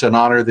an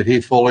honor that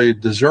he fully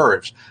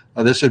deserves.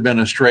 This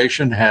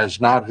administration has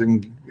not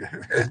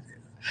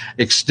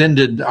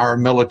extended our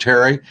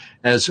military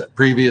as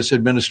previous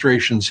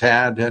administrations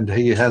had, and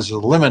he has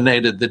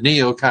eliminated the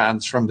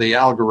neocons from the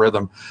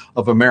algorithm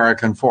of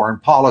American foreign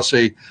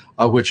policy,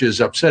 which is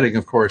upsetting,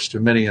 of course, to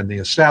many in the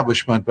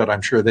establishment, but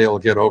I'm sure they'll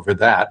get over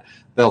that.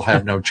 They'll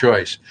have no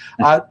choice.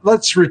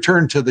 Let's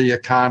return to the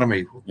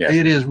economy.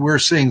 Yes. We're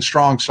seeing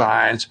strong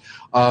signs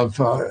of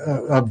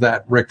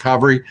that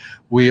recovery.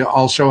 We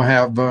also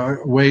have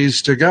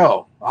ways to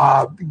go.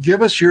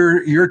 Give us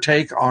your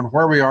take on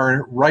where we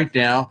are right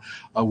now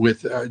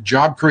with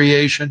job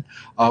creation,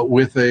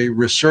 with a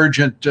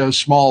resurgent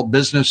small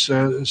business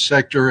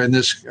sector in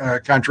this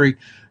country,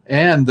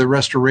 and the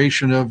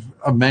restoration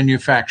of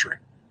manufacturing.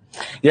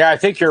 Yeah, I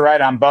think you're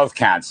right on both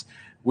counts.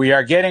 We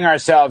are getting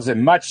ourselves a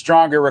much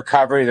stronger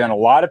recovery than a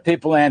lot of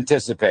people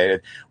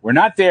anticipated. We're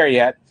not there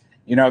yet.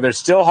 You know, there's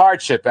still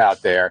hardship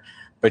out there,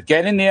 but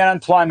getting the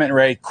unemployment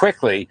rate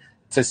quickly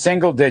to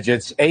single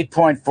digits,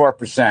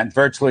 8.4%.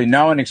 Virtually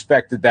no one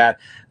expected that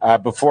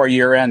before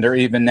year end or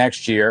even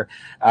next year.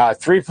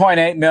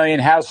 3.8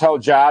 million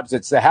household jobs.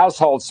 It's the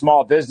household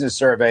small business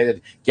survey that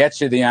gets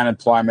you the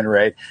unemployment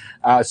rate.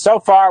 So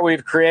far,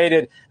 we've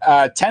created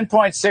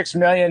 10.6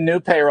 million new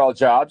payroll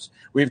jobs.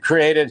 We've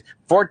created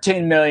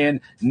 14 million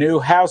new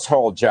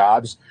household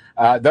jobs.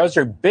 Those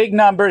are big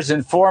numbers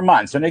in 4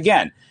 months. And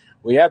again,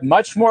 we have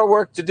much more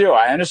work to do.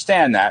 I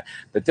understand that,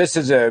 but this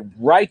is a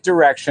right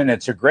direction.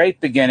 It's a great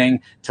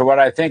beginning to what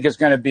I think is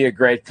going to be a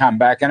great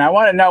comeback. And I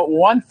want to note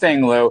one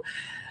thing, Lou.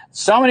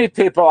 So many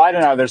people, I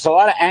don't know, there's a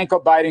lot of ankle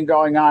biting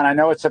going on. I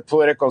know it's a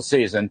political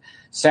season,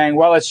 saying,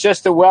 well, it's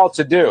just the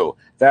well-to-do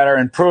that are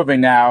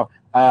improving now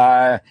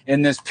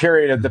in this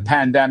period of the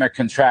pandemic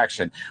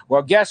contraction.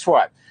 Well, guess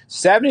what?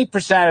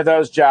 70% of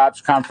those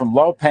jobs come from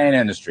low-paying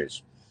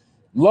industries.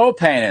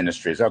 Low-paying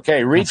industries,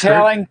 okay?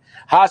 Retailing,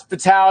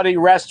 hospitality,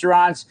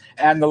 restaurants,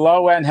 and the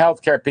low-end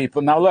healthcare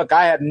people. Now, look,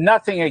 I have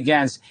nothing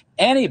against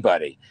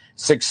anybody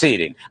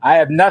succeeding. I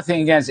have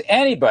nothing against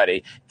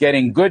anybody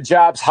getting good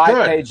jobs,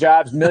 high-paid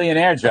jobs,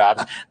 millionaire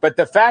jobs. But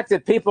the fact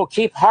that people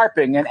keep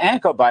harping and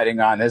ankle biting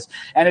on this,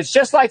 and it's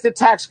just like the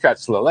tax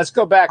cuts, Lou. Let's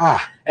go back.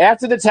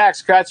 After the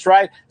tax cuts,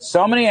 right,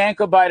 so many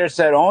ankle biters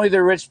said only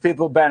the rich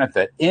people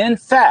benefit. In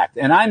fact,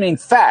 and I mean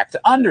fact,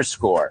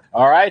 underscore,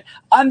 all right,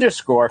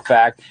 underscore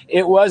fact,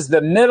 it was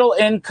the middle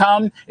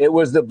income, it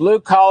was the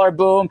blue-collar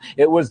boom,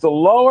 it was the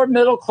lower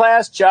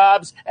middle-class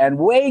jobs and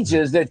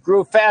wages that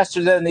grew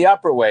faster than the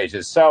upper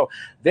wages. So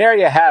there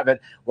you have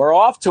it. We're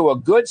off to a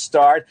good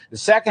start. The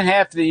second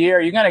half of the year,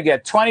 you're going to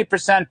get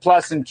 20%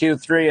 plus in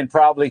Q3 and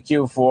probably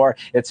Q4.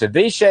 It's a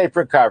V-shaped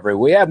recovery.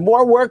 We have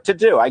more work to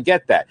do. I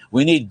get that.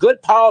 We need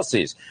good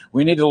policies.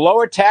 We need to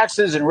lower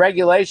taxes and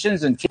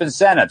regulations and keep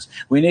incentives.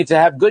 We need to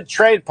have good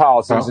trade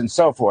policies and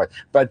so forth.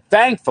 But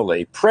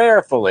thankfully,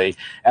 prayerfully,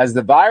 as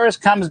the virus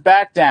comes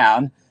back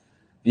down,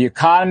 the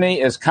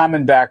economy is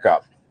coming back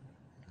up.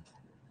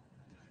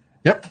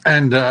 Yep.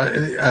 And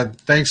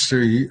thanks to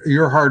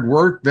your hard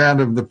work, that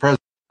of the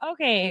president.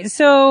 Okay,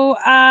 so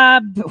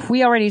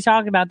we already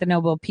talked about the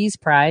Nobel Peace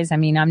Prize. I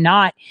mean, I'm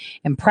not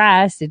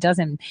impressed. It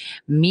doesn't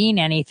mean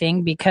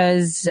anything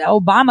because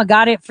Obama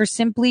got it for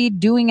simply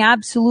doing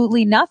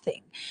absolutely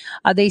nothing.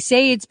 They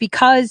say it's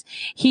because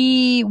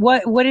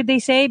what did they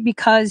say?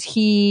 Because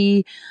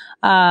he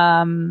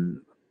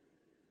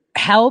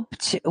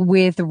helped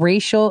with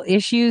racial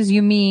issues?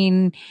 You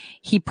mean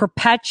he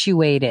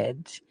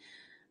perpetuated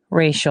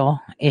racial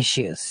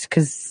issues?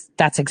 Because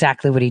that's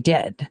exactly what he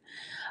did.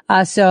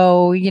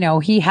 So,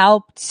 he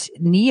helped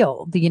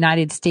kneel the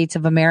United States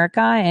of America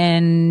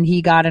and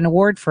he got an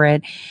award for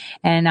it.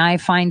 And I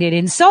find it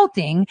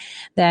insulting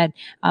that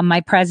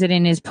my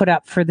president is put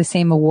up for the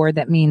same award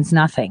that means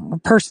nothing.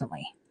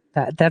 Personally,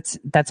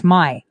 that's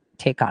my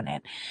take on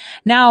it.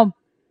 Now,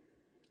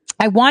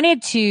 I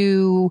wanted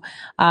to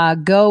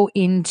go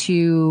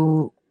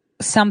into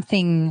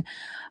something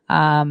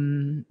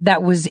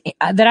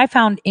that I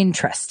found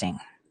interesting.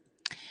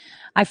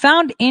 I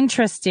found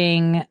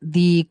interesting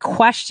the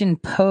question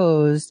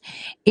posed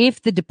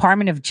if the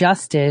Department of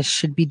Justice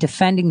should be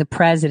defending the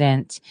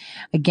president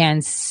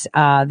against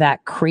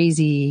that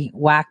crazy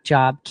whack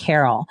job,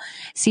 Carroll.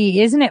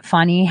 See, isn't it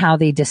funny how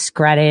they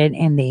discredit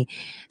and they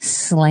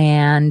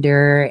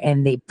slander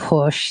and they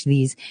push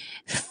these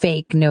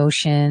fake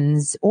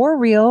notions or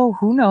real,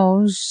 who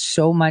knows,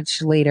 so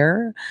much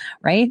later,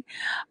 right?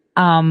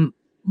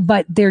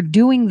 But they're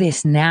doing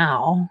this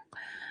now.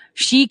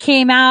 She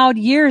came out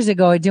years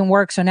ago. It didn't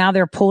work. So now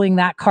they're pulling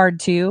that card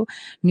too.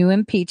 New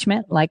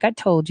impeachment, like I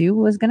told you,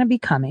 was going to be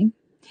coming.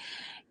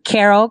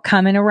 Carroll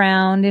coming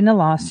around in a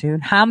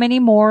lawsuit. How many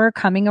more are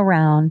coming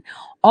around?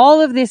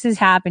 All of this is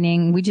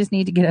happening. We just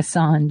need to get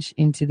Assange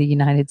into the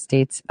United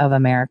States of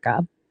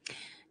America.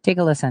 Take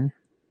a listen.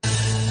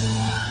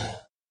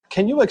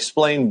 Can you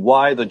explain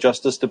why the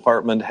Justice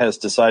Department has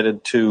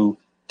decided to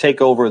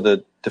take over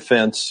the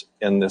defense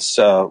in this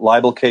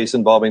libel case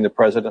involving the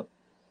president?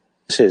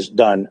 This is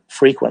done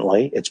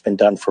frequently. It's been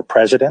done for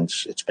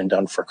presidents. It's been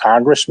done for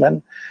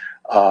congressmen.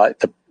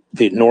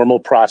 The normal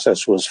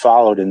process was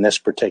followed in this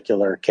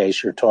particular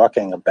case you're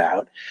talking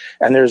about.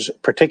 And there's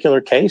particular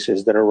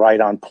cases that are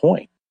right on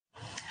point.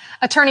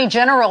 Attorney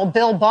General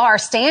Bill Barr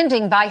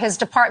standing by his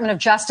Department of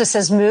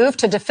Justice's move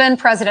to defend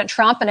President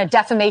Trump in a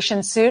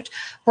defamation suit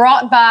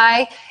brought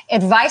by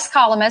advice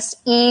columnist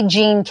E.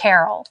 Jean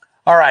Carroll.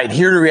 All right,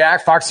 here to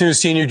react, Fox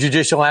News senior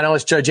judicial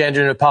analyst Judge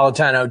Andrew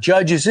Napolitano.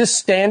 Judge, is this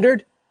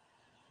standard?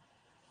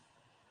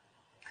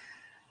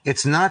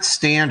 It's not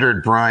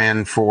standard,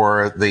 Brian,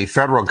 for the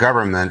federal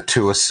government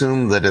to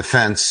assume the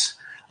defense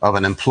of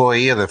an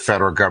employee of the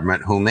federal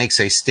government who makes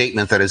a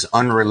statement that is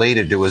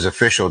unrelated to his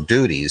official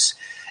duties.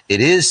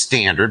 It is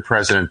standard.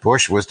 President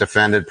Bush was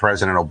defended.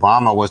 President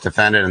Obama was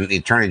defended. And the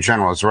Attorney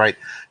General is right.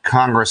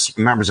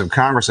 Members of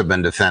Congress have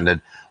been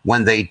defended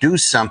when they do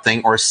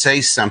something or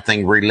say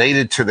something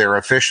related to their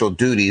official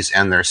duties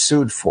and they're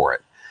sued for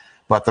it.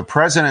 But the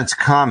president's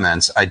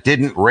comments, I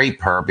didn't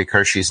rape her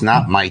because she's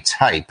not my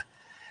type,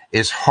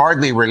 is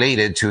hardly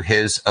related to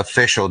his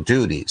official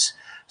duties.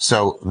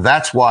 So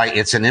that's why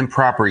it's an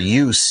improper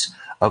use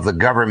of the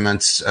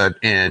government's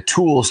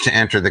tools to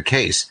enter the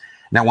case.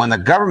 Now, when the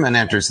government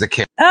enters the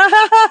case...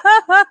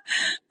 I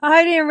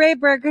didn't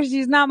rape her because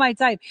she's not my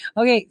type.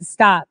 Okay,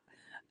 stop.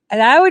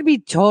 That would be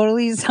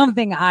totally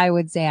something I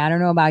would say. I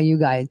don't know about you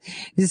guys.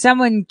 If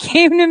someone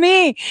came to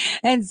me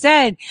and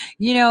said,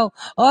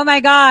 oh my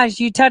gosh,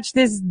 you touched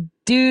this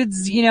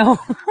dude's, I'm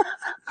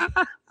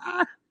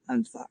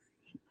sorry.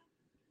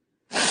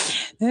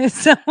 If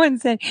someone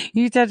said,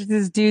 you touched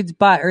this dude's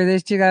butt or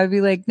this chick, I would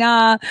be like,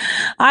 nah,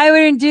 I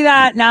wouldn't do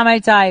that. Not my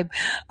type.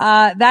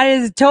 That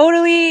is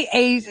totally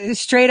a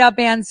straight up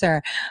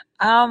answer.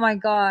 Oh my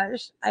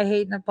gosh. I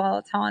hate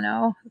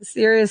Napolitano.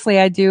 Seriously,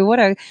 I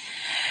do.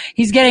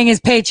 He's getting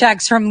his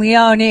paychecks from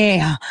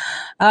Leone.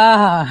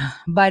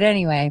 But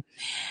anyway,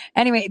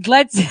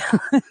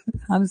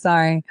 I'm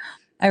sorry.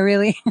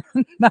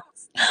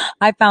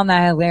 I found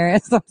that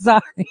hilarious. I'm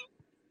sorry.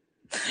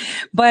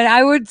 But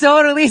I would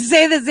totally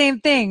say the same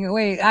thing.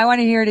 Wait, I want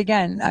to hear it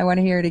again.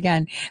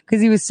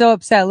 Because he was so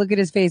upset. Look at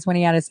his face when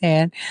he had his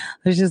hand.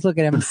 Let's just look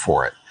at him.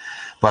 For it.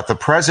 But the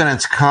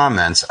president's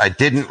comments, I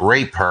didn't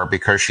rape her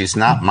because she's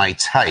not my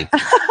type,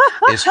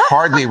 is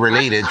hardly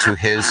related to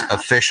his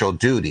official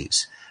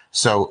duties.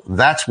 So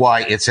that's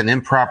why it's an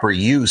improper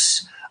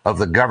use of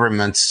the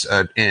government's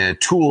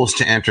tools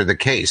to enter the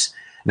case.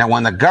 Now,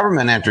 when the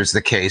government enters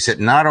the case,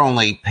 it not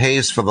only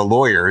pays for the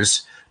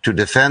lawyers to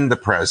defend the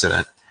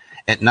president,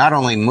 it not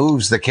only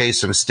moves the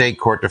case from state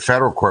court to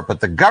federal court, but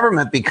the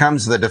government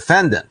becomes the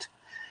defendant.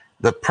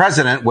 The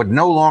president would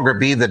no longer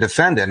be the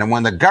defendant. And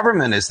when the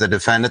government is the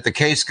defendant, the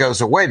case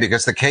goes away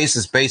because the case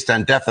is based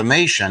on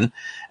defamation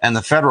and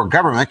the federal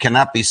government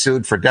cannot be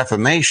sued for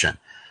defamation.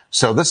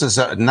 So this is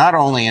not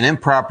only an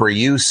improper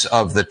use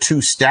of the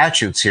two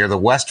statutes here, the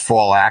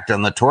Westfall Act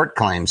and the Tort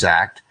Claims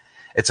Act,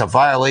 it's a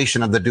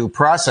violation of the due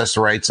process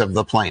rights of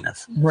the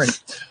plaintiff.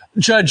 Right.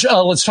 Judge,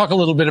 let's talk a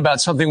little bit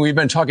about something we've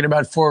been talking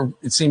about for,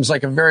 it seems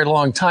like, a very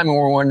long time, and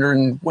we're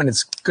wondering when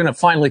it's going to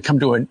finally come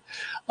to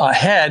a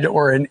head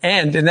or an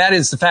end, and that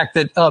is the fact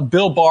that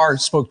Bill Barr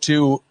spoke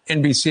to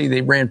NBC.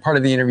 They ran part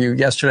of the interview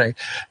yesterday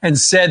and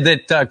said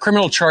that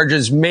criminal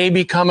charges may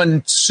be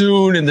coming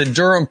soon in the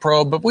Durham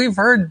probe, but we've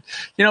heard,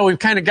 we've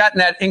kind of gotten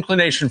that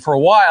inclination for a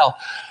while.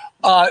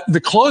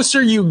 The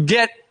closer you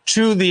get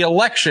to the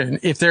election,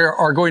 if there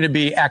are going to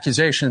be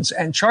accusations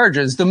and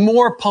charges, the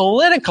more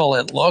political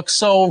it looks.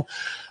 So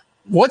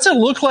what's it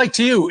look like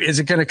to you? Is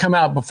it going to come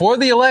out before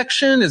the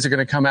election? Is it going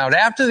to come out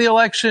after the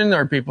election?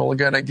 Are people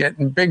going to get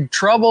in big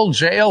trouble,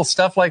 jail,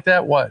 stuff like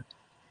that? What?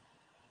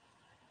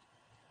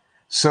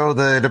 So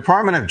the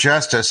Department of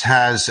Justice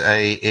has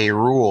a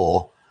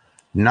rule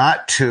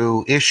not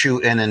to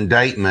issue an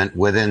indictment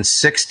within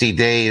 60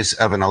 days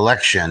of an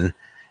election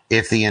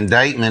if the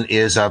indictment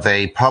is of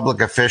a public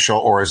official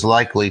or is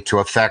likely to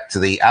affect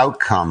the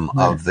outcome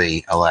of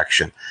the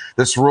election.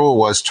 This rule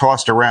was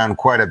tossed around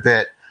quite a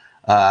bit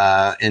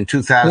in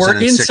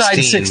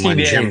 2016 when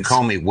Jim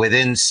Comey,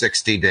 within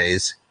 60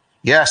 days.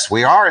 Yes,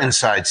 we are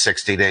inside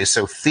 60 days.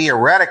 So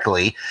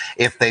theoretically,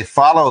 if they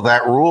follow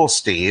that rule,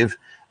 Steve,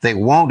 they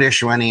won't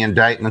issue any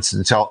indictments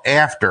until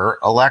after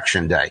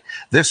Election Day.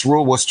 This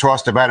rule was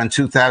tossed about in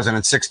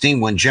 2016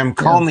 when Jim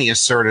Comey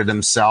asserted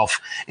himself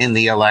in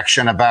the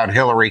election about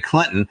Hillary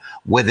Clinton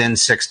within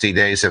 60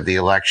 days of the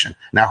election.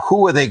 Now,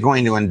 who are they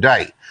going to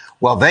indict?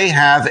 Well, they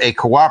have a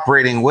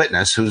cooperating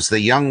witness who's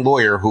the young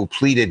lawyer who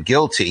pleaded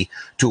guilty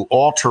to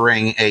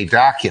altering a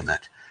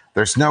document.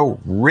 There's no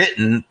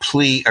written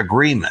plea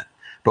agreement,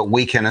 but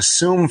we can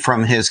assume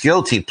from his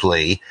guilty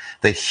plea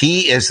that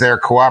he is their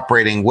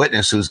cooperating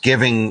witness who's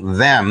giving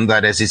them,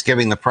 that is, he's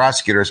giving the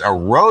prosecutors, a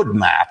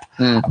roadmap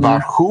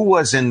about who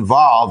was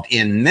involved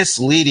in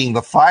misleading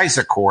the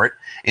FISA court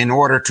in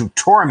order to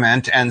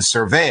torment and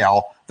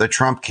surveil the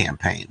Trump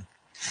campaign.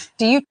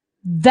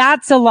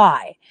 That's a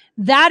lie.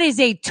 That is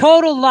a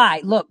total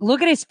lie.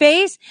 Look at his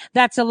face.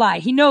 That's a lie.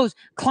 He knows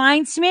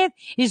Kleinsmith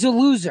is a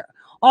loser.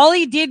 All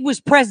he did was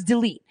press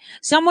delete.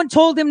 Someone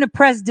told him to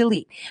press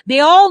delete. They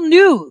all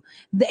knew.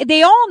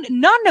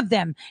 None of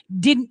them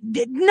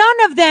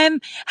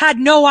had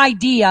no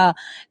idea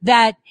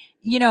that,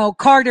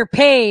 Carter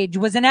Page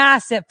was an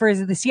asset for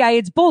the CIA.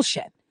 It's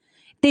bullshit.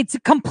 It's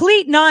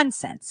complete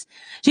nonsense.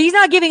 So he's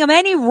not giving them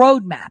any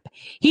roadmap.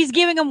 He's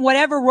giving them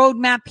whatever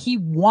roadmap he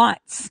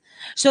wants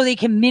so they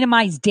can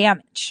minimize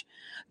damage.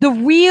 The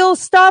real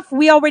stuff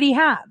we already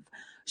have.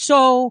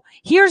 So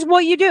here's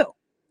what you do.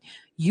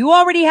 You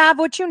already have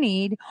what you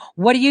need.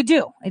 What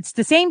do? It's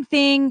the same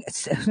thing.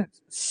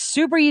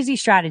 Super easy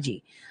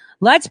strategy.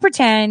 Let's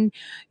pretend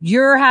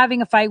you're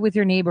having a fight with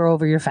your neighbor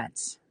over your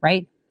fence,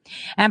 right?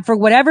 And for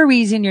whatever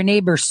reason, your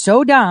neighbor's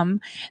so dumb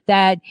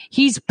that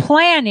he's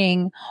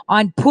planning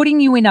on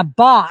putting you in a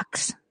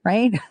box,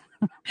 right?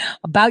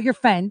 About your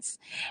fence.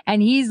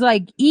 And he's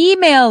like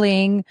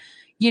emailing,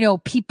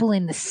 people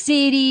in the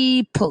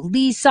city,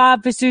 police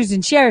officers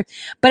and sheriffs,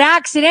 but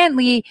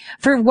accidentally,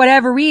 for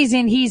whatever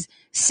reason, he's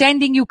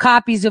sending you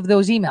copies of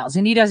those emails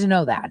and he doesn't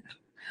know that.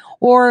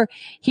 Or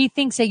he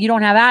thinks that you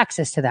don't have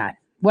access to that,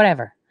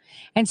 whatever.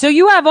 And so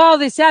you have all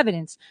this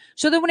evidence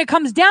so that when it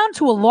comes down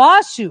to a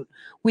lawsuit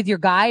with your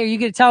guy, are you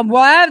going to tell him,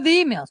 well, I have the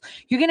emails?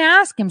 You're going to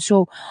ask him,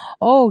 so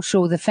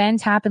the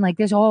fence happened like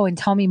this. Oh, and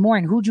tell me more.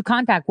 And who'd you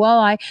contact? Well,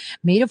 I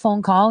made a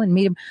phone call and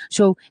made him.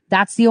 So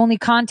that's the only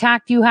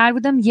contact you had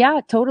with them?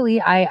 Yeah,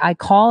 totally. I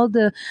called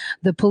the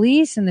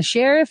police and the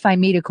sheriff. I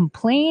made a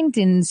complaint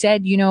and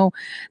said,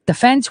 the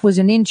fence was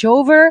an inch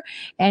over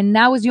and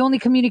that was the only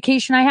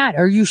communication I had.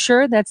 Are you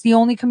sure that's the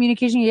only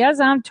communication? Yes,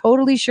 I'm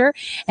totally sure.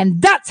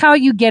 And that's how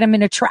you get him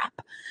in a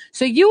trap.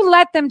 So you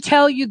let them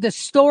tell you the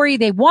story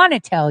they want to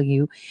tell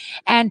you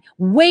and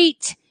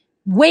wait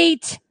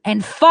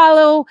and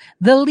follow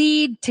the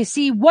lead to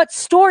see what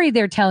story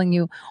they're telling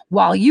you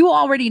while you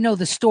already know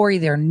the story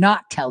they're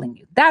not telling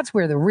you. That's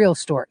where the real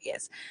story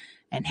is.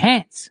 And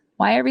hence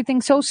why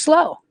everything's so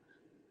slow.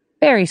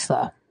 Very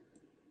slow.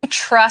 You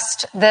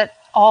trust that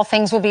all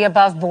things will be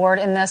above board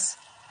in this?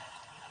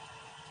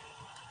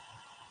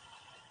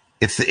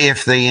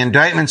 If the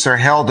indictments are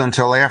held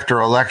until after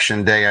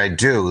Election Day, I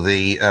do.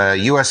 The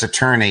U.S.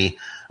 Attorney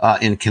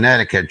in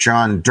Connecticut,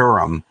 John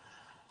Durham,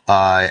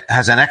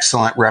 has an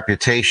excellent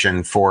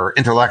reputation for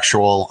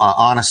intellectual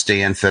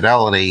honesty and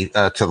fidelity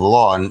to the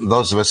law. And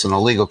those of us in the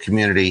legal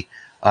community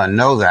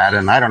know that.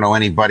 And I don't know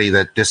anybody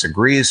that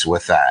disagrees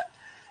with that.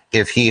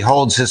 If he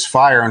holds his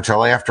fire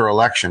until after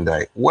Election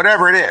Day,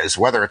 whatever it is,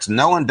 whether it's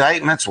no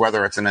indictments,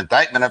 whether it's an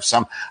indictment of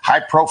some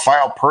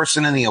high-profile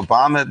person in the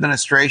Obama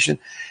administration,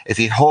 if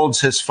he holds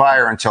his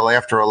fire until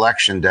after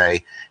Election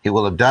Day, he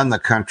will have done the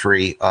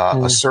country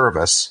a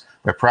service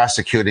by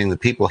prosecuting the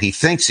people he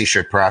thinks he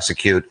should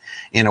prosecute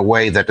in a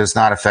way that does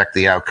not affect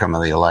the outcome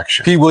of the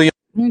election.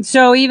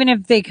 So even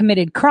if they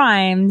committed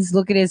crimes,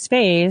 look at his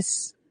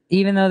face,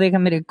 even though they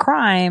committed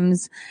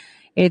crimes,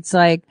 it's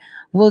like,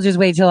 we'll just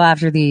wait till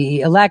after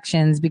the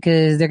elections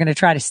because they're going to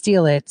try to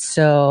steal it.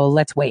 So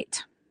let's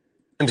wait.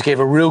 Gave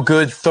a real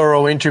good,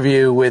 thorough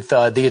interview with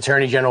the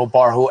Attorney General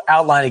Barr, who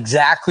outlined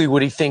exactly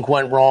what he think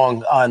went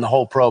wrong in the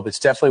whole probe. It's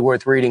definitely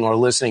worth reading or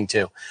listening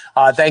to.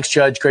 Thanks,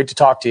 Judge. Great to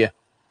talk to you.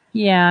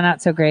 Yeah,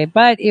 not so great,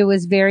 but it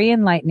was very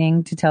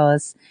enlightening to tell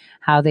us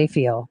how they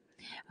feel.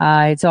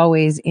 It's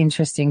always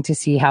interesting to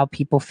see how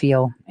people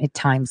feel at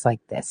times like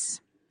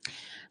this.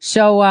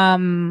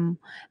 So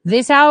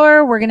this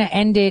hour, we're going to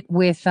end it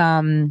with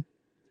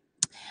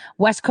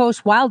West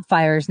Coast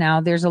wildfires.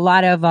 Now, there's a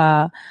lot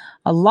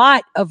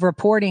of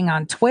reporting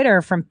on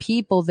Twitter from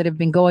people that have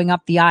been going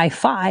up the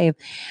I-5,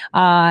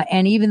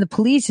 and even the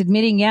police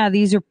admitting, yeah,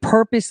 these are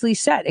purposely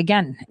set.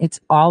 Again, it's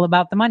all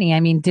about the money. I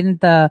mean,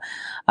 didn't the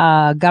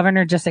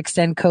governor just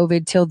extend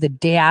COVID till the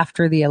day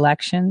after the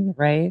election,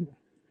 right?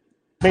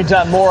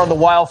 Meantime, more on the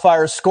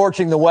wildfires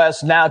scorching the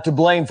West, now to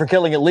blame for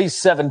killing at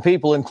least 7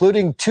 people,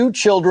 including 2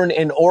 children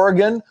in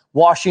Oregon,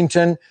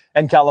 Washington,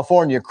 and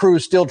California.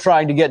 Crews still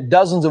trying to get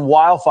dozens of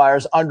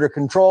wildfires under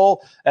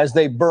control as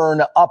they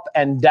burn up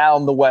and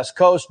down the West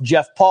Coast.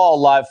 Jeff Paul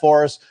live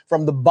for us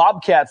from the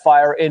Bobcat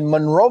fire in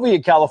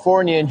Monrovia,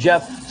 California. And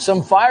Jeff,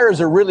 some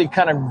fires are really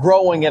kind of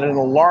growing at an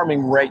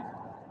alarming rate.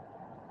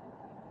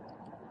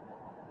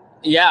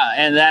 Yeah,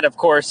 and that, of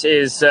course,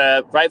 is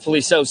rightfully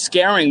so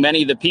scaring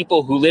many of the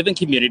people who live in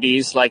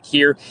communities like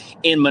here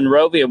in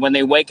Monrovia when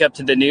they wake up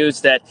to the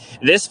news that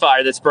this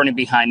fire that's burning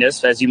behind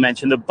us, as you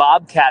mentioned, the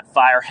Bobcat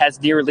fire,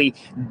 has nearly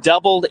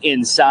doubled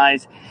in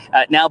size,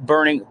 now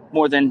burning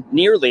more than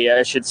nearly,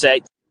 I should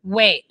say.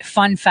 Wait,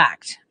 fun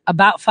fact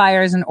about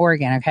fires in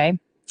Oregon, okay?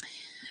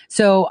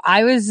 So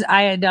I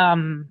had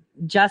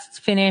just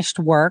finished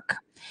work.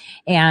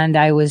 And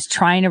I was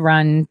trying to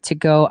run to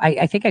go.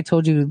 I think I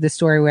told you the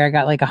story where I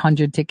got like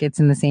 100 tickets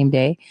in the same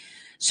day.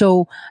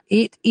 So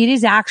it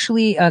is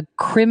actually a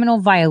criminal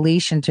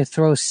violation to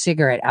throw a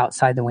cigarette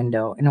outside the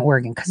window in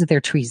Oregon because of their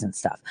trees and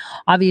stuff.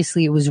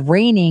 Obviously, it was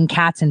raining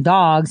cats and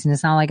dogs, and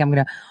it's not like I'm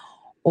going to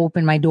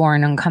open my door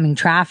in oncoming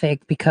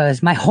traffic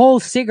because my whole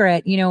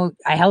cigarette,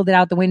 I held it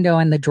out the window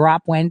and the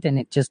drop went and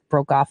it just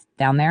broke off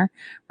down there,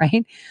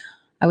 right?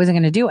 I wasn't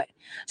going to do it.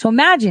 So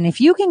imagine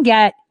if you can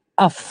get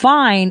a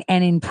fine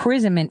and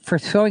imprisonment for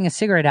throwing a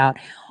cigarette out.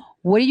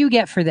 What do you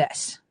get for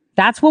this?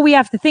 That's what we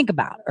have to think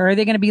about. Or are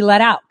they going to be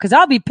let out? Because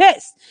I'll be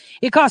pissed.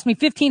 It cost me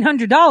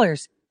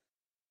 $1,500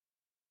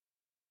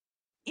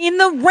 in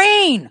the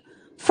rain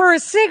for a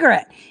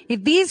cigarette.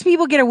 If these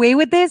people get away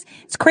with this,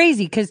 it's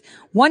crazy. Because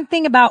one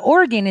thing about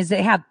Oregon is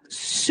they have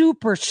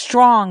super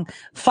strong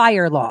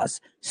fire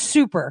laws,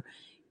 super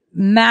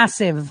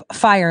massive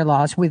fire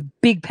laws with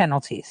big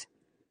penalties.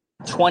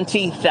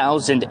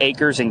 20,000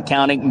 acres and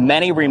counting.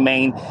 Many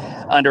remain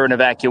under an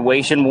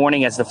evacuation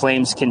warning as the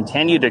flames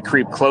continue to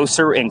creep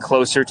closer and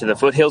closer to the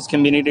foothills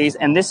communities.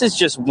 And this is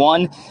just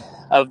one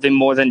of the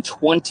more than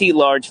 20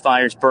 large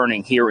fires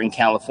burning here in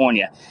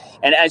California.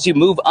 And as you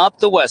move up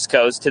the West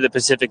Coast to the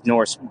Pacific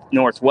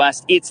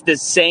Northwest, it's the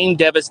same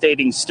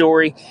devastating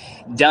story.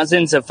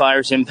 Dozens of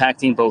fires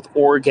impacting both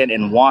Oregon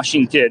and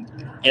Washington.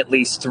 At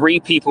least 3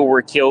 people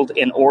were killed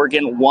in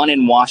Oregon, 1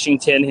 in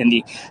Washington in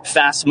the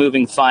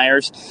fast-moving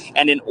fires.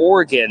 And in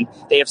Oregon,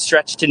 they have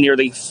stretched to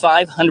nearly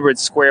 500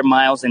 square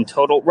miles in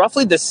total,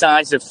 roughly the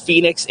size of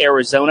Phoenix,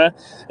 Arizona.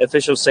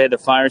 Officials say the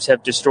fires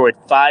have destroyed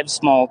 5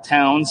 small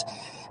towns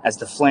as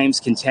the flames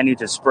continue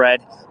to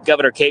spread.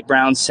 Governor Kate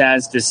Brown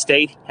says the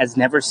state has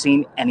never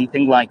seen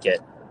anything like it.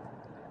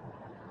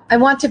 I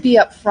want to be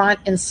upfront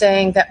in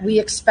saying that we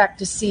expect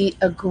to see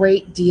a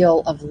great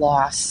deal of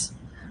loss,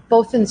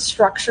 both in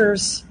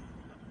structures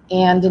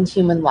and in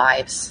human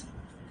lives.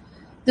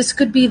 This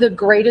could be the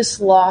greatest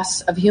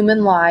loss of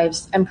human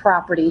lives and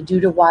property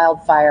due to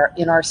wildfire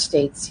in our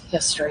state's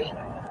history.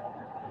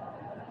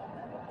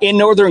 In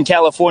Northern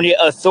California,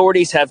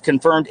 authorities have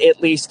confirmed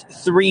at least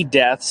 3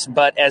 deaths,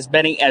 but as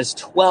many as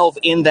 12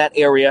 in that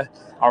area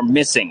are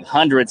missing.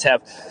 Hundreds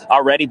have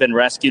already been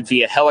rescued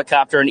via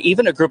helicopter, and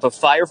even a group of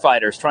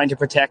firefighters trying to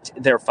protect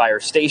their fire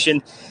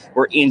station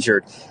were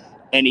injured.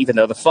 And even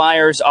though the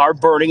fires are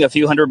burning a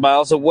few hundred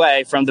miles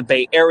away from the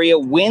Bay Area,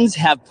 winds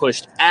have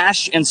pushed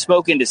ash and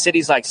smoke into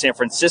cities like San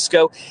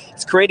Francisco.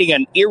 It's creating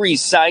an eerie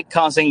sight,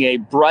 causing a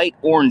bright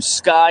orange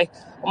sky,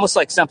 almost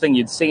like something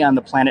you'd see on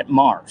the planet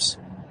Mars.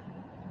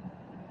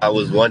 I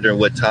was wondering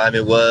what time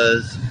it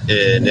was,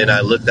 and then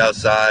I looked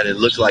outside and it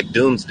looked like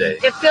doomsday.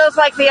 It feels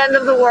like the end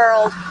of the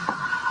world.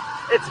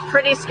 It's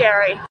pretty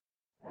scary.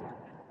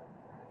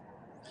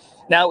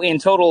 Now, in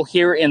total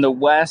here in the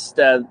West,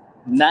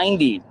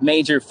 90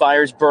 major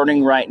fires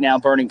burning right now,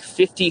 burning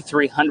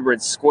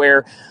 5,300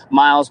 square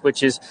miles,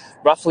 which is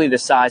roughly the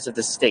size of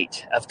the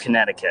state of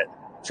Connecticut.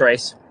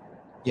 Trace?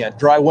 Yeah,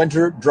 dry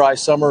winter, dry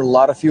summer, a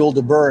lot of fuel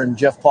to burn.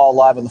 Jeff Paul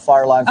live on the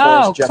fire line for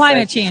us. Jeff,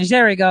 climate change.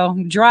 There we go.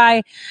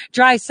 Dry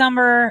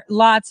summer,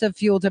 lots of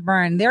fuel to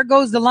burn. There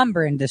goes the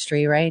lumber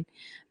industry, right?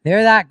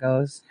 There that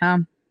goes. Huh?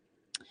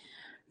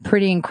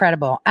 Pretty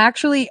incredible.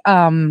 Actually,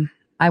 we'll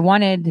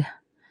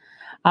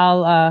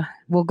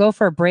go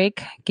for a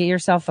break. Get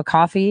yourself a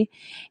coffee,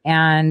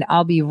 and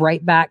I'll be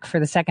right back for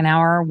the second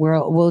hour.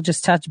 We'll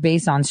just touch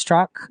base on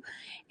Strzok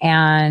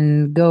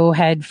and go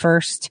head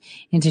first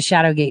into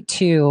Shadowgate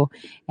 2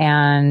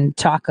 and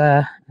talk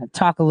a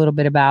little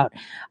bit about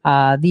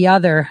the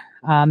other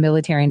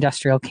military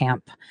industrial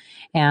camp.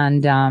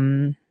 And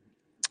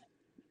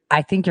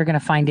I think you're going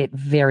to find it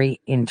very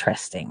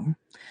interesting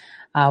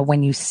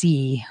when you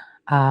see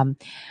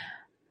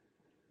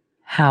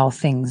how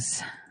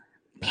things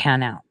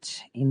pan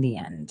out in the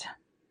end.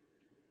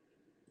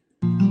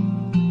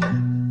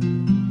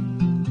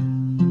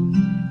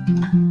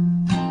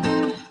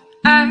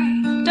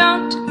 I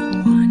don't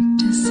want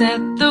to set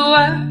the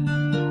world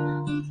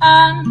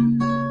on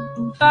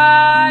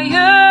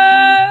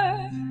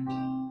fire.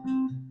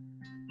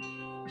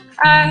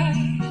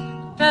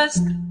 I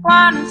just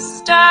want to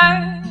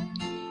start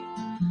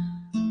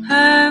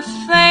a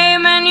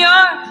flame in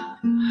your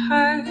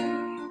heart.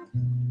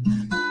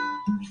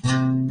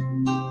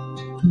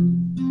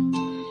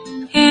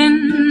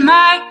 In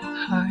my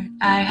heart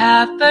I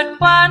have but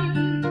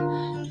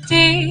one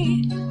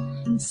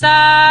desire,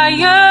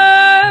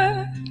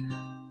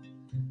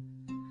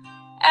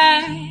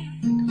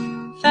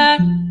 and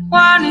that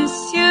one is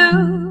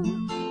you.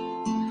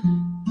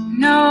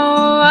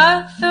 No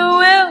other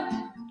will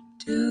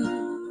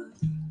do.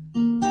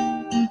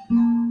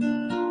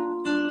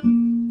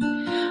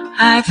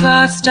 I've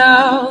lost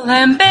all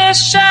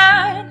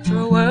ambition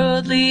for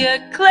worldly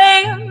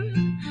acclaim.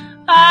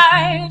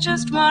 I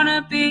just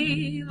wanna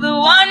be the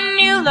one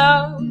you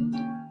love.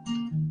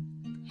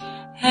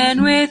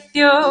 And with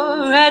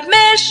your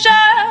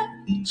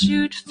admission,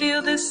 you'd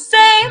feel the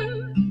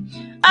same.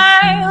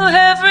 I'll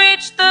have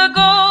reached the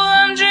goal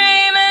I'm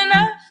dreaming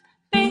of.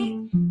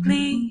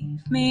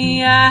 Believe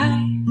me,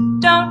 I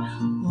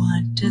don't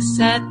want to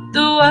set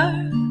the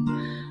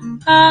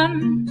world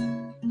on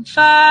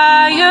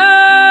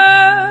fire.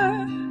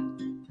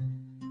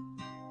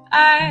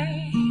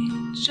 I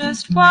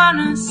just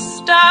wanna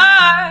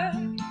start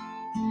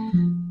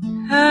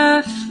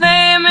a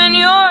flame in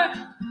your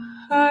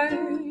heart.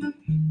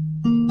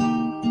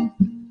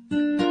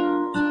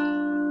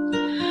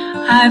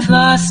 I've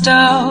lost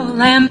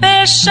all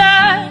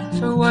ambition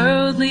for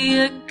worldly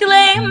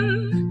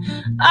acclaim.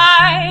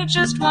 I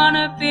just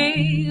wanna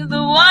be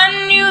the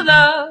one you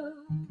love.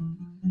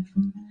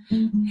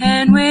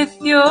 And with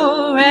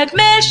your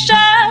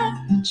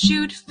admission,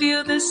 you'd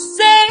feel the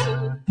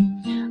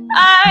same.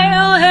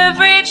 I'll have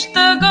reached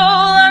the goal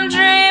I'm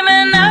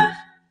dreaming of.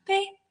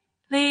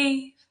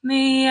 Believe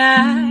me,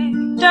 I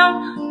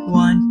don't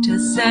want to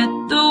set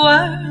the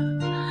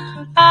world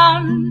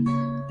on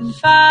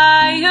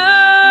fire.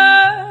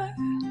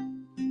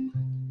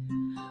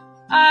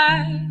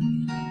 I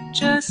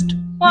just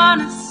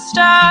wanna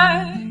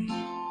start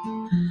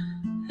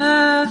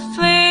a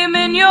flame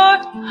in your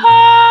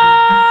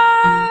heart.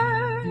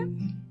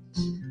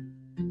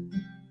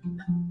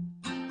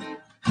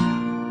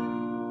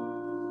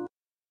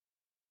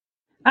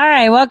 All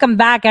right, welcome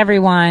back,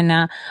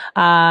 everyone.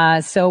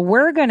 So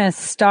we're going to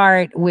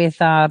start with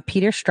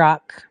Peter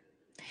Strzok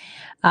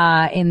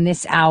in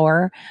this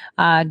hour.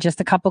 Just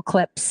a couple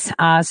clips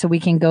so we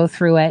can go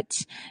through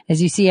it.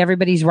 As you see,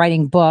 everybody's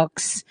writing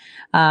books.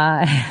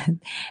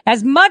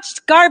 As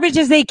much garbage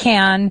as they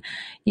can,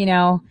 you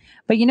know.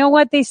 But you know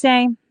what they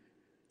say?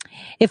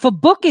 If a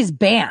book is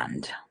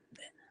banned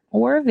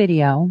or a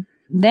video,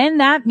 then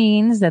that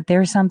means that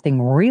there's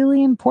something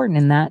really important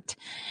in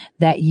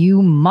that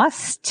you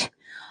must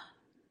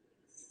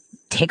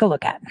take a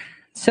look at.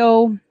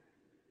 So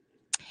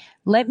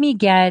let me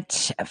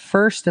get,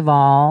 first of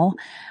all,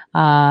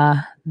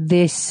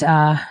 this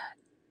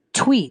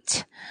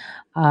tweet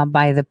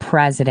by the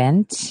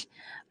president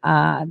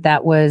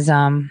that was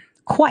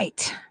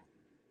quite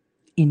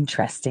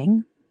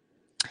interesting.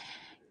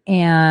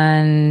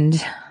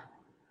 And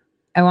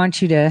I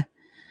want you to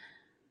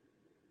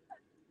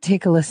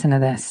take a listen to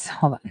this.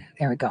 Hold on.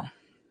 There we go.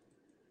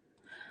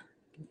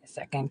 Give me a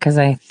second, because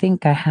I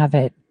think I have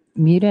it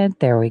muted.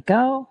 There we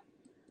go.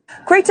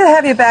 Great to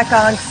have you back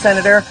on,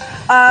 Senator.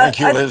 Thank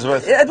you,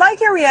 Elizabeth. I'd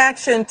like your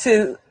reaction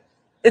to,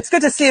 it's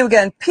good to see you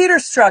again, Peter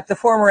Strzok, the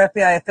former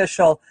FBI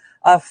official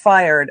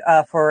fired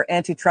for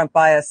anti-Trump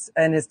bias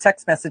in his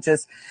text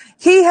messages.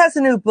 He has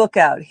a new book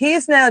out.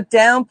 He's now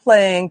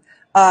downplaying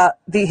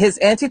his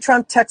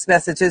anti-Trump text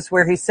messages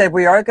where he said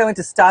we are going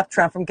to stop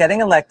Trump from getting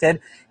elected.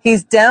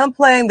 He's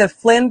downplaying the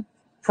Flynn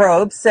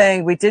probe,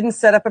 saying we didn't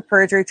set up a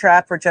perjury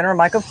trap for General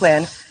Michael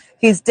Flynn.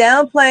 He's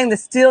downplaying the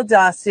Steele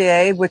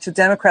dossier, which the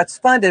Democrats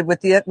funded,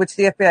 which the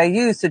FBI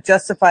used to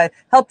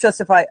help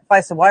justify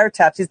FISA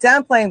wiretaps. He's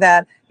downplaying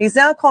that. He's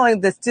now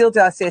calling the Steele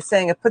dossier,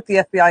 saying it put the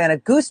FBI on a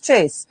goose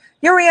chase.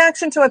 Your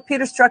reaction to what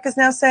Peter Strzok is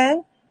now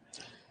saying?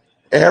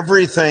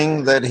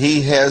 Everything that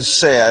he has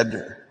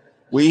said,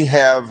 we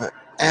have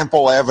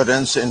ample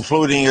evidence,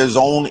 including his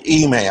own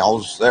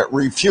emails, that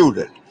refute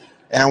it.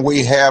 And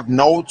we have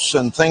notes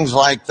and things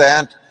like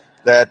that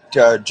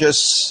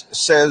just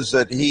says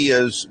that he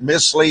is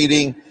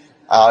misleading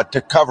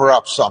to cover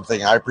up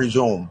something, I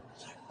presume.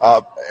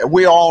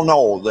 We all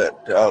know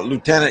that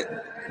Lieutenant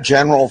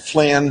General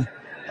Flynn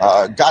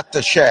got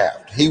the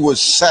shaft. He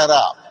was set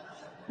up.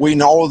 We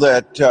know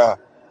that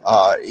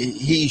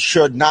he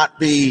should not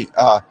be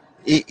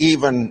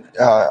even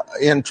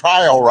in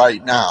trial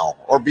right now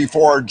or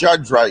before a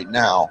judge right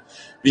now,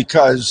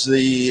 because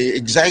the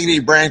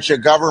executive branch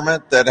of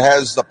government that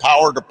has the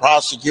power to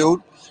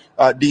prosecute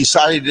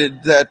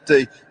decided that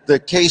the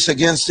case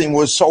against him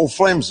was so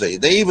flimsy.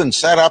 They even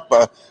set up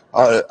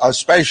a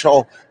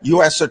special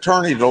U.S.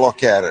 attorney to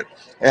look at it.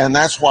 And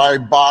that's why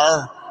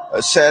Barr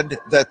said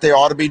that they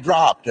ought to be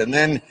dropped. And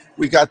then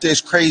we got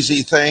this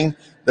crazy thing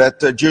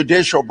that the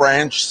judicial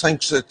branch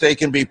thinks that they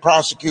can be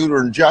prosecutor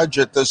and judge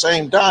at the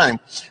same time.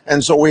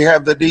 And so we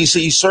have the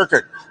D.C.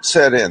 Circuit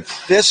set in.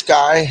 This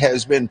guy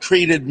has been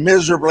treated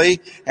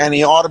miserably, and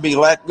he ought to be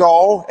let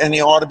go, and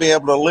he ought to be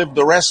able to live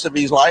the rest of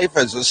his life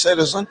as a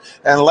citizen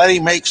and let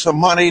him make some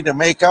money to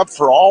make up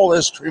for all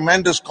this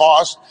tremendous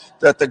cost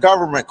that the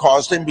government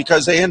caused him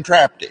because they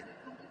entrapped him.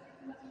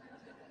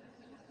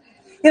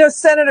 You know,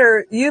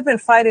 Senator, you've been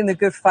fighting the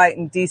good fight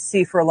in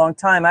D.C. for a long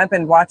time. I've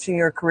been watching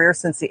your career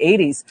since the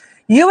 80s.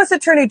 U.S.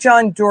 Attorney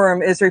John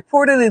Durham is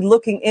reportedly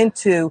looking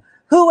into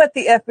who at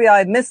the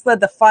FBI misled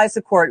the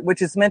FISA court,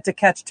 which is meant to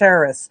catch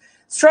terrorists.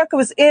 Strzok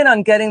was in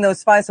on getting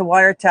those FISA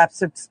wiretaps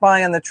to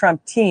spy on the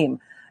Trump team.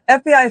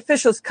 FBI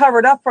officials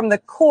covered up from the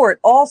court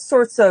all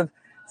sorts of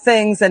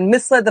things and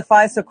misled the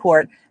FISA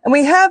court. And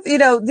we have, you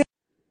know...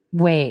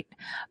 Wait,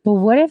 but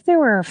what if there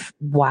were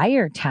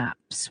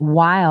wiretaps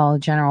while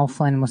General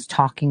Flynn was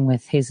talking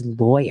with his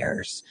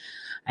lawyers?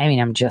 I mean,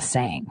 I'm just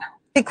saying.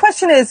 The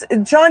question is,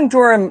 John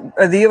Durham,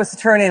 the U.S.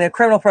 attorney in a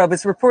criminal probe,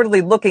 is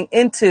reportedly looking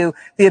into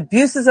the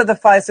abuses of the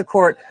FISA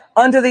court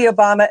under the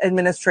Obama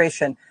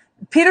administration.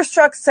 Peter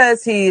Strzok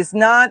says he's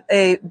not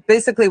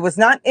basically was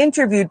not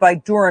interviewed by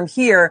Durham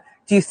here.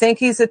 Do you think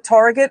he's a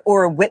target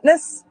or a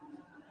witness?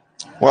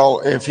 Well,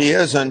 if he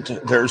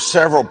isn't, there's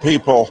several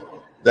people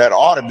that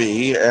ought to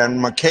be, and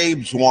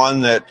McCabe's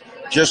one that,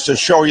 just to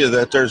show you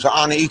that there's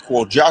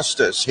unequal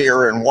justice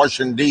here in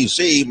Washington,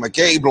 D.C.,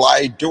 McCabe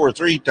lied 2 or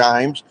 3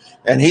 times,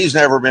 and he's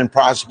never been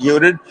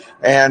prosecuted.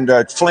 And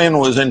Flynn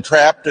was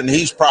entrapped, and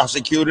he's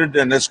prosecuted,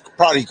 and it's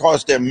probably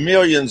cost him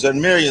millions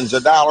and millions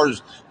of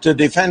dollars to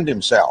defend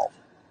himself.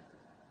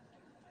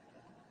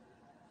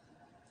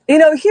 You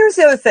know, here's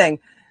the other thing.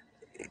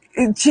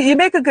 You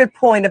make a good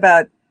point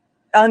about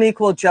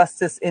unequal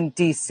justice in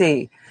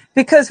D.C.,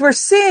 because we're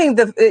seeing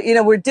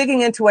we're digging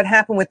into what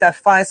happened with that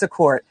FISA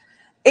court.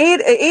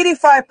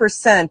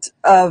 85%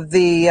 of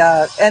the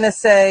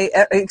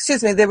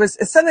NSA, there was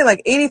something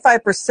like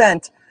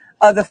 85%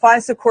 of the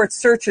FISA court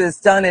searches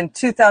done in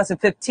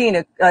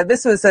 2015.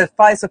 This was a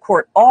FISA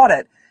court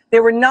audit.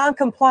 They were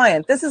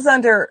non-compliant. This is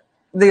under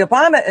the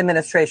Obama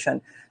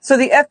administration. So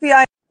the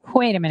FBI...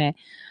 Wait a minute.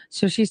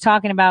 So she's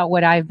talking about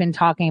what I've been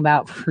talking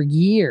about for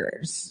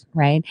years,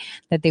 right?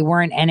 That they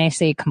weren't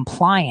NSA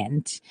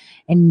compliant,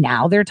 and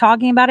now they're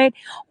talking about it.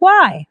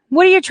 Why?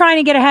 What are you trying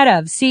to get ahead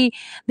of? See,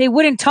 they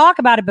wouldn't talk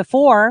about it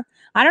before.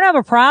 I don't have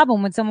a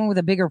problem with someone with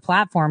a bigger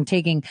platform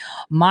taking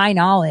my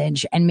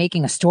knowledge and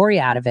making a story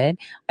out of it.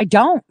 I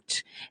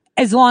don't.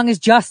 As long as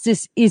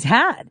justice is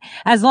had,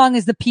 as long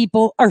as the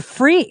people are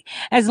free,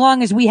 as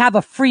long as we have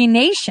a free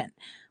nation.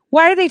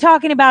 Why are they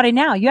talking about it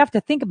now? You have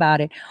to think about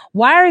it.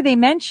 Why are they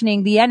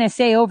mentioning the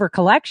NSA over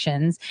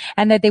collections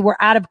and that they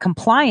were out of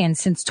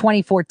compliance since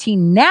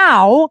 2014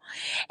 now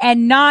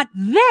and not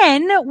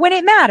then when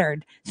it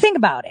mattered? Think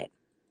about it.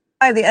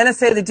 The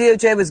NSA, the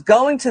DOJ was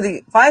going to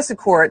the FISA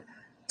court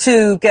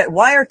to get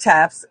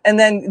wiretaps, and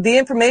then the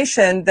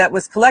information that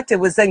was collected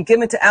was then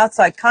given to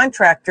outside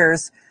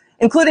contractors,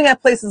 including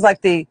at places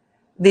like the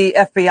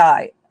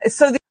FBI.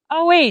 So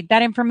oh, wait,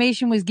 that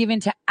information was given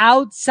to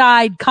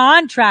outside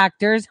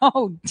contractors.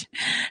 Oh,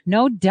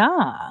 no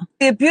duh.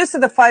 The abuse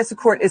of the FISA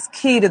court is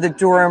key to the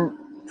Durham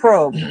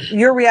probe.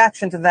 Your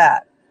reaction to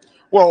that?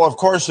 Well, of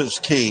course it's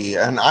key.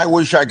 And I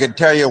wish I could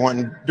tell you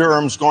when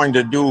Durham's going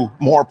to do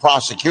more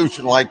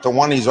prosecution like the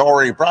one he's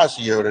already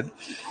prosecuted.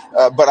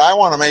 But I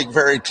want to make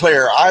very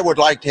clear, I would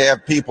like to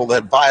have people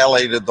that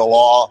violated the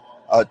law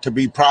to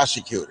be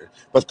prosecuted.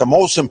 But the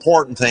most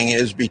important thing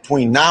is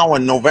between now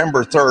and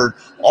November 3rd,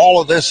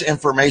 all of this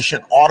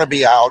information ought to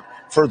be out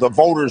for the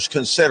voters'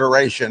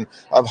 consideration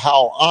of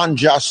how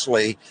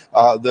unjustly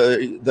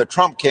the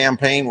Trump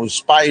campaign was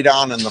spied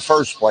on in the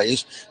first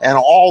place, and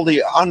all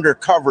the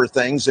undercover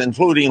things,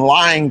 including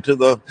lying to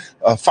the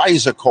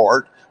FISA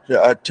court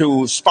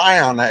to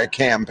spy on that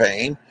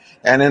campaign,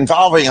 and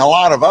involving a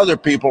lot of other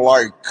people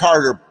like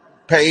Carter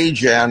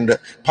Page and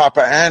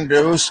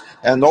Papadopoulos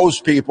and those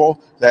people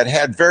that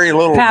had very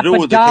little to do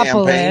with the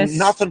campaign,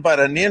 nothing but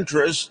an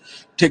interest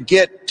to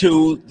get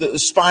to the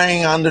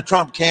spying on the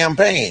Trump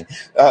campaign.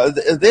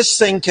 This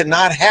thing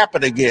cannot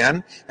happen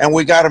again, and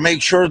we got to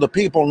make sure the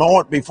people know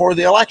it before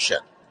the election.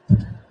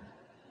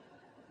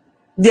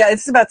 Yeah,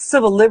 it's about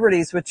civil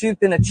liberties, which you've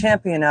been a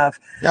champion of.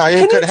 Yeah,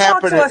 it could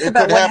happen. It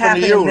could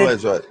happen to you,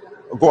 Elizabeth.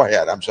 Go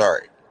ahead. I'm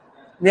sorry.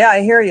 Yeah,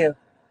 I hear you.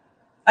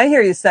 I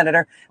hear you,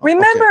 Senator.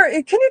 Remember,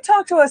 Can you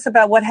talk to us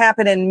about what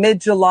happened in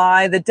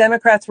mid-July? The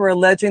Democrats were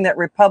alleging that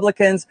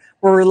Republicans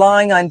were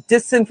relying on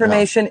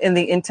disinformation in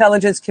the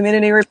intelligence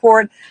community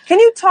report. Can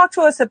you talk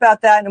to us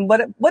about that and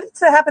what's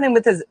happening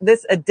with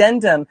this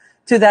addendum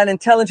to that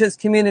intelligence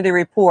community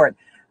report?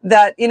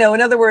 That, in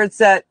other words,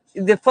 that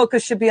the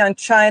focus should be on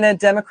China.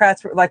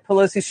 Democrats like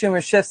Pelosi,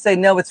 Schumer, Schiff say,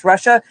 no, it's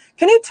Russia.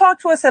 Can you talk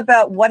to us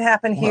about what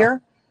happened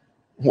here?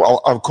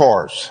 Well, of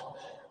course.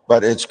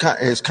 But it's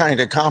kind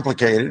of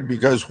complicated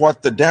because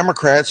what the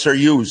Democrats are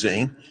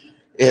using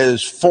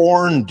is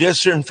foreign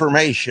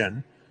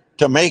disinformation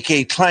to make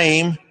a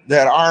claim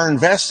that our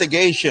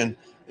investigation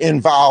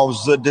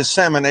involves the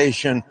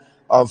dissemination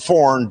of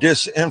foreign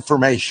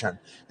disinformation.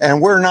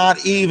 And we're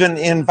not even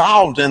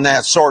involved in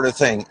that sort of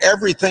thing.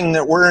 Everything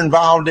that we're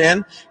involved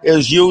in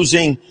is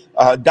using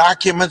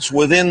documents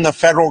within the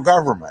federal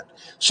government.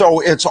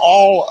 So it's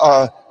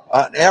all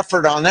an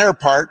effort on their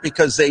part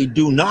because they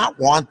do not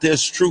want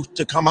this truth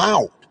to come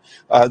out.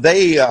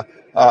 They're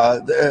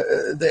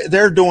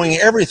doing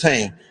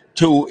everything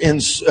to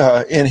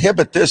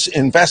inhibit this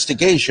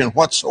investigation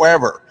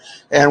whatsoever,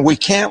 and we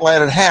can't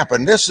let it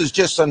happen. This is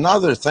just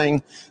another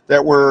thing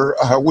that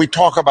we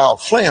talk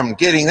about Flynn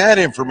getting that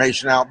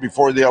information out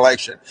before the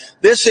election.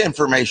 This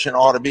information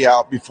ought to be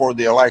out before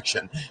the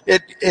election.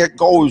 It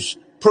goes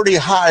pretty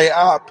high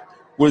up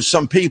with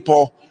some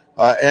people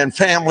and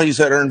families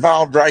that are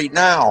involved right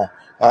now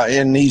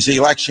in these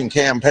election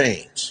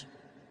campaigns.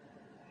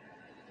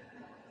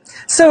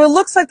 So it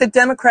looks like the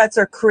Democrats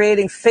are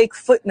creating fake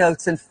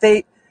footnotes and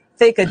fake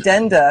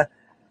addenda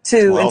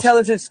to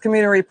intelligence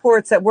community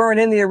reports that weren't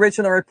in the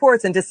original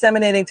reports and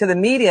disseminating to the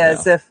media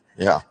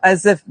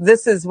as if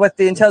this is what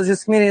the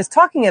intelligence community is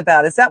talking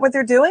about. Is that what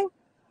they're doing?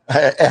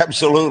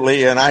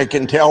 Absolutely, and I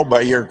can tell by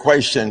your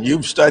question,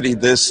 you've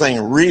studied this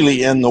thing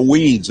really in the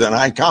weeds, and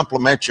I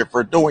compliment you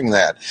for doing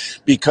that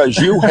because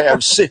you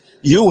have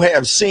you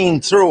have seen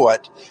through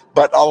it.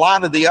 But a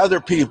lot of the other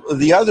people,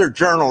 the other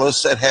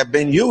journalists that have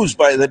been used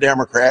by the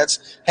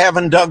Democrats,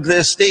 haven't dug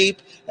this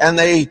deep, and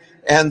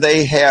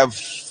they have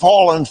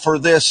fallen for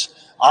this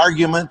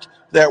argument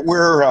that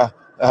we're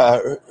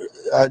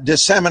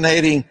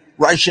disseminating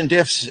Russian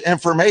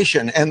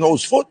disinformation. And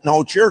those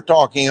footnotes you're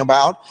talking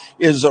about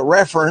is a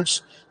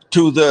reference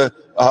to the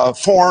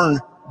foreign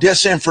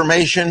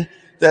disinformation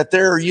that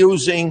they're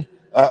using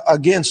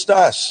against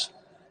us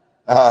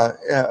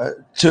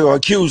to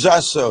accuse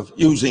us of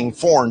using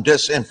foreign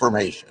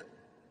disinformation.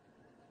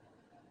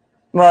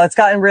 Well, it's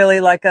gotten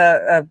really like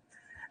a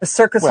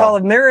circus hall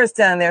of mirrors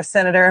down there,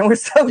 Senator, and we're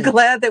so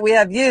glad that we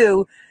have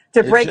you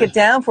to break it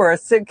down for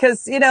us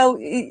because,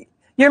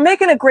 you're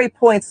making a great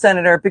point,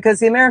 Senator, because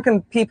the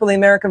American people, the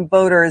American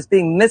voter is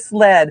being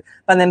misled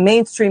by the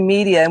mainstream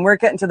media, and we're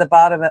getting to the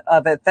bottom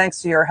of it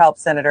thanks to your help,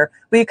 Senator.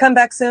 Will you come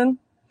back soon?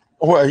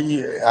 Well,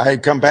 I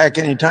come back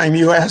anytime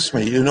you ask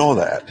me. You know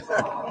that.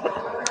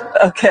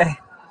 Okay,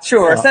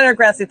 sure. Senator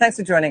Grassley, thanks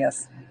for joining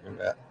us.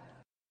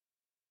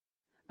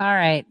 All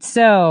right,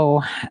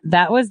 so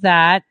that was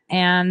that,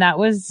 and that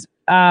was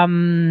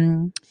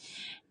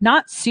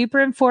not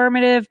super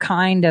informative,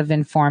 kind of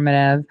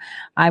informative.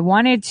 I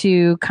wanted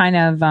to kind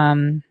of,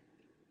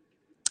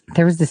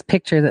 there was this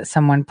picture that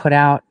someone put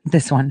out,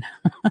 this one.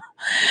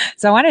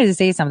 So I wanted to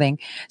say something.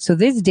 So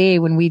this day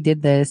when we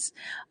did this,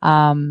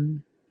 I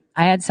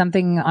had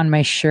something on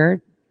my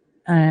shirt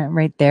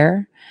right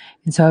there.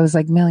 And so I was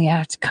like, Millie, I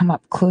have to come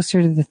up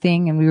closer to the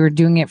thing. And we were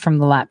doing it from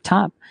the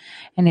laptop.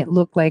 And it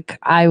looked like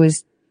I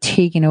was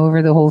taking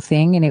over the whole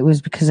thing. And it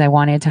was because I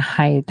wanted to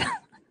hide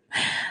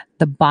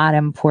the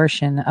bottom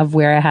portion of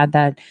where I had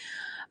that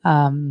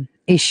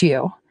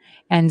issue.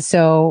 And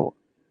so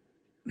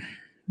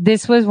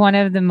this was one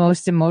of the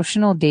most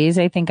emotional days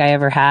I think I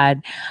ever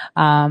had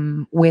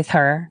with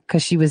her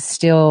because she was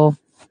still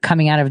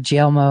coming out of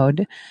jail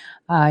mode,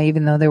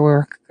 even though there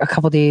were a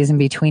couple days in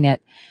between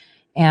it.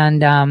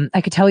 And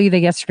I could tell you that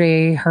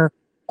yesterday her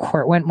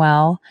court went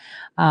well.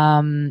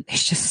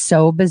 It's just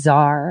so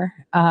bizarre.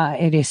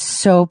 It is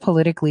so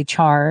politically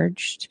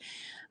charged.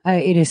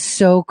 It is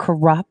so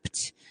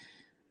corrupt.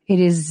 It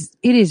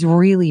is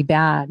really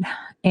bad.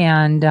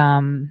 And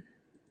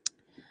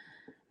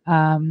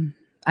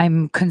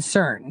I'm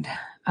concerned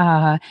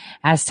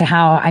as to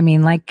how,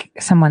 like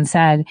someone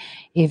said,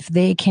 if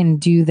they can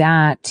do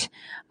that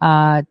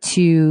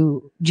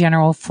to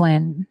General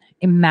Flynn,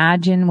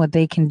 imagine what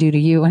they can do to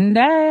you. And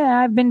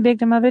I've been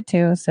victim of it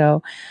too.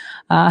 So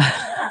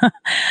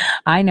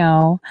I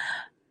know.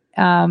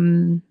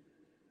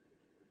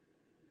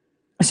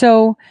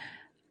 So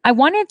I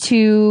wanted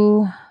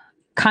to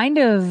kind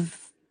of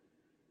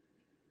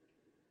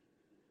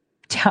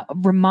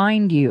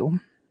remind you,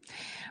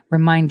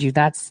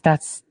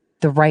 that's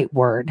the right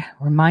word,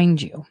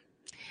 remind you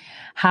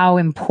how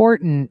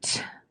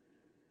important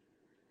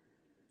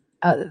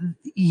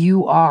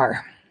you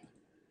are.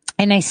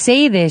 And I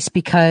say this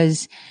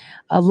because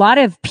a lot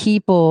of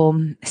people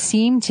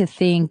seem to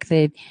think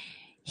that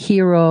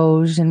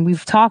heroes, and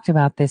we've talked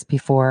about this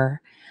before,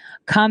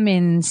 come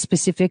in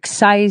specific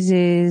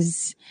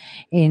sizes,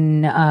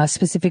 in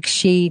specific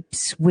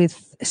shapes,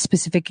 with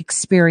specific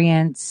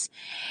experience.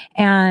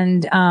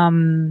 And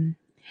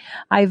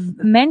I've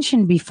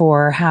mentioned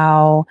before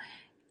how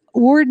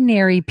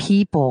ordinary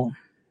people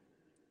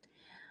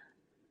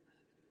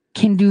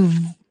can do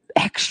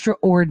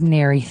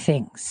extraordinary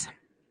things.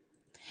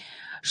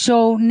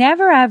 So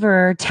never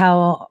ever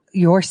tell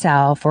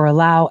yourself or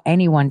allow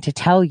anyone to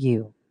tell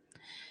you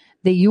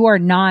that you are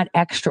not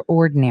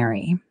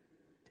extraordinary.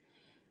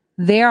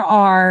 There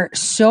are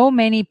so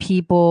many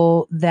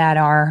people that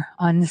are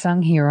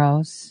unsung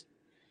heroes,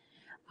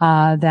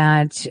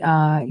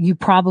 that you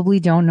probably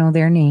don't know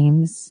their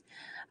names.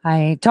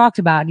 I talked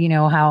about,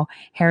 how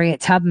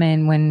Harriet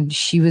Tubman, when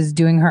she was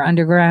doing her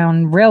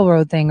Underground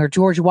Railroad thing, or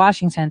George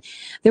Washington,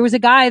 there was a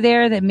guy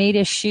there that made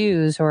his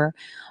shoes or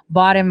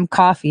bought him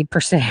coffee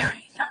per se.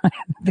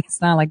 It's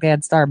not like they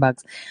had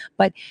Starbucks,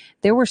 but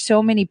there were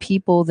so many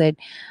people that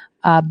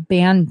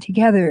band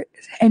together,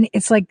 and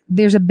it's like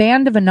there's a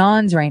band of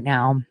Anons right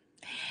now.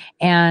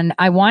 And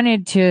I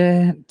wanted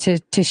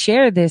to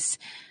share this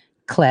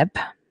clip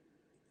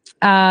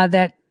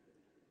that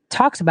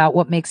talks about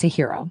what makes a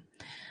hero.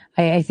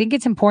 I think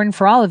it's important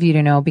for all of you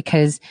to know,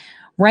 because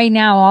right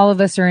now all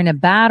of us are in a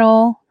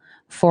battle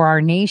for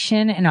our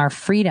nation and our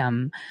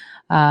freedom.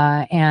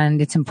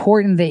 And it's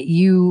important that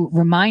you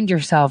remind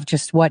yourself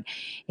just what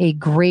a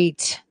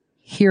great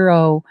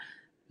hero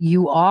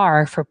you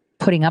are for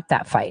putting up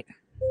that fight.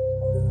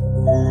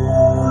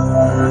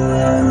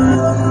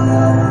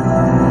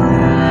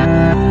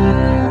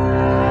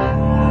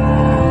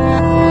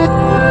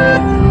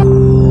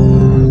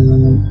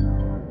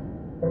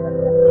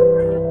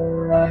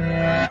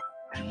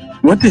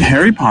 What do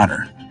Harry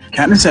Potter,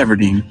 Katniss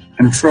Everdeen,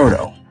 and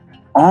Frodo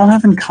all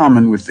have in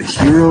common with the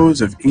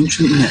heroes of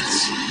ancient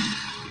myths?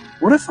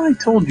 What if I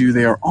told you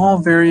they are all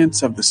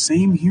variants of the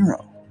same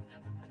hero?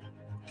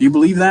 Do you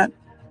believe that?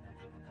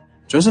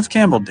 Joseph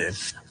Campbell did.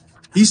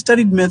 He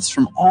studied myths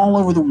from all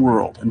over the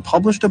world and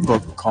published a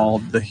book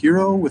called The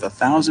Hero with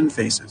 1,000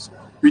 Faces,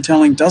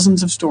 retelling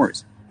dozens of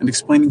stories and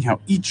explaining how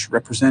each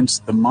represents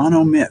the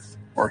monomyth,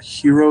 or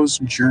hero's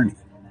journey.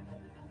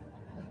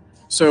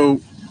 So,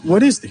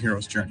 what is the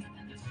hero's journey?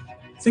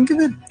 Think of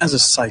it as a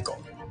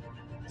cycle.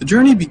 The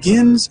journey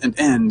begins and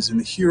ends in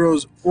the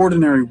hero's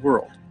ordinary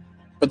world,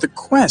 but the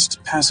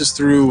quest passes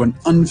through an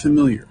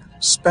unfamiliar,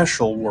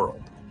 special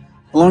world.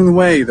 Along the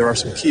way, there are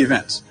some key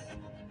events.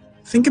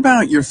 Think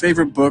about your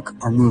favorite book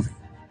or movie.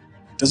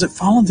 Does it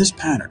follow this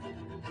pattern?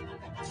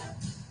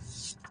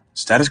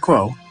 Status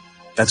quo,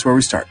 that's where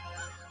we start.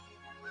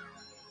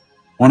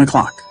 1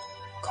 o'clock,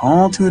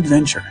 call to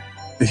adventure.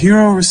 The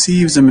hero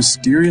receives a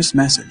mysterious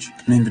message,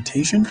 an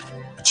invitation,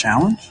 a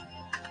challenge.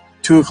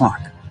 2 o'clock,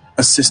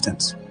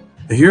 assistance.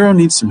 The hero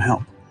needs some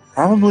help,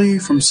 probably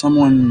from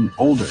someone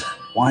older,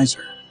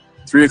 wiser.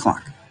 3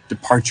 o'clock,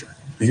 departure.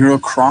 The hero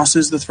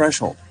crosses the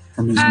threshold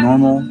from his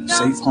normal,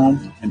 safe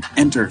home and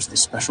enters the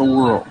special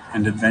world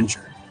and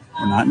adventure.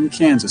 We're not in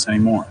Kansas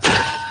anymore.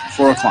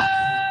 4 o'clock,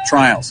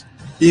 trials.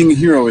 Being a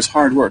hero is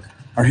hard work.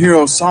 Our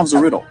hero solves a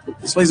riddle,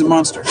 slays a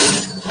monster,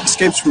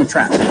 escapes from a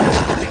trap.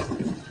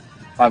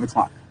 5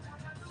 o'clock,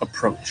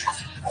 approach.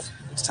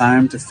 It's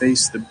time to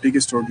face the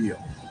biggest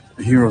ordeal,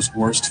 the hero's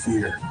worst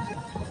fear.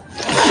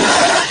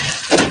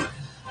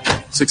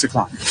 6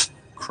 o'clock,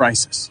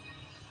 crisis.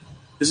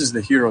 This is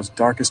the hero's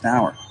darkest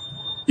hour.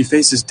 He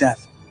faces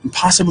death and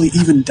possibly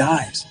even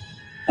dies,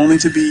 only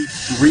to be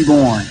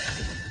reborn.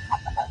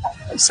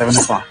 7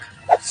 o'clock,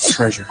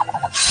 treasure.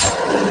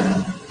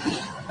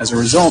 As a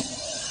result,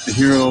 the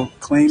hero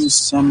claims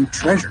some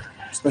treasure,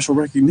 special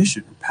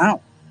recognition, or power.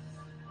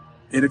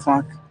 8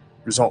 o'clock,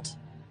 result.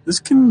 This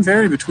can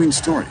vary between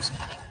stories.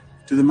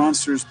 Do the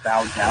monsters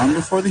bow down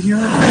before the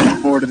hero,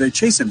 or do they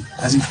chase him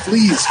as he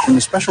flees from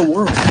the special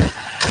world?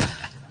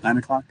 9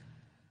 o'clock,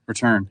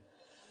 return.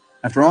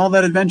 After all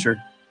that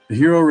adventure, the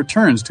hero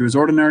returns to his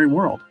ordinary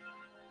world.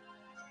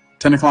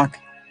 10 o'clock,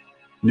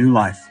 new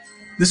life.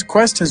 This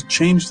quest has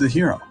changed the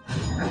hero.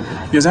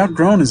 He has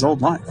outgrown his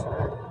old life.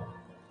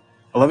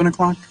 11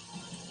 o'clock,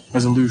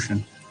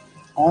 resolution.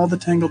 All the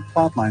tangled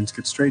plot lines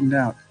get straightened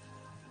out.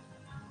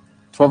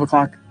 12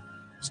 o'clock,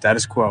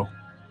 status quo,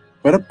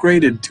 but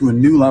upgraded to a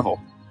new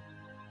level.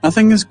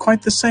 Nothing is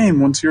quite the same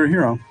once you're a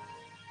hero.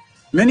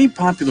 Many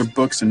popular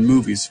books and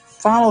movies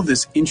follow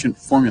this ancient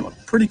formula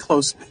pretty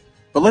closely,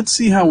 but let's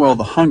see how well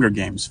The Hunger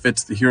Games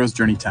fits the hero's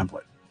journey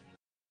template.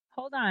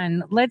 Hold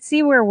on, let's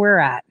see where we're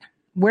at.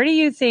 Where do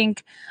you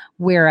think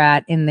we're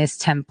at in this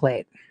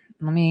template?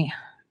 Let me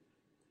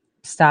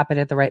stop it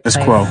at the right place.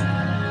 Status quo,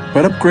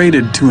 but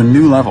upgraded to a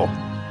new level.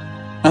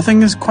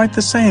 Nothing is quite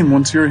the same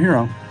once you're a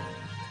hero.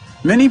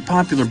 Many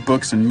popular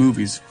books and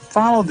movies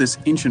follow this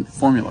ancient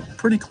formula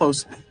pretty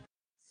closely.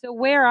 So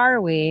where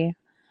are we?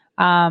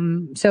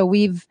 So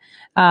we've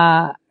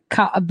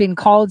been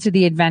called to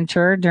the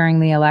adventure during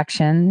the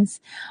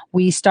elections.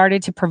 We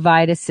started to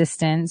provide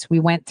assistance. We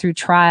went through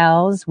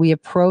trials. We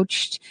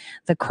approached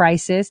the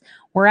crisis.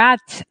 We're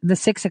at the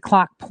 6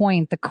 o'clock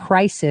point, the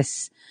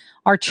crisis.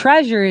 Our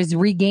treasure is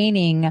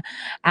regaining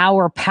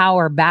our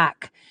power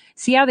back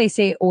See how they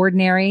say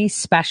ordinary,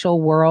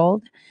 special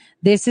world?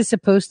 This is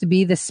supposed to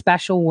be the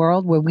special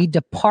world where we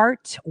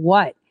depart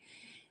what?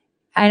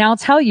 And I'll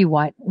tell you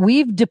what,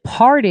 we've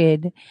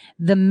departed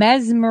the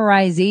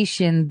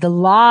mesmerization, the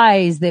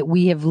lies that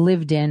we have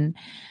lived in.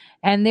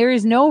 And there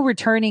is no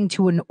returning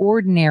to an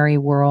ordinary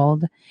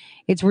world.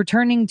 It's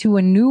returning to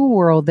a new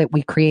world that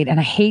we create. And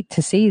I hate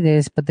to say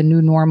this, but the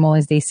new normal,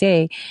 as they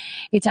say,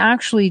 it's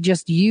actually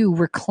just you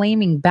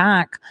reclaiming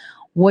back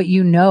what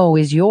you know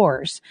is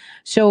yours.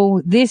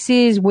 So this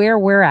is where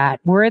we're at.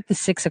 We're at the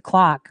 6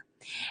 o'clock.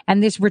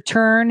 And this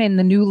return in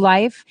the new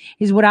life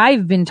is what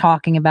I've been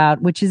talking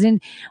about, which is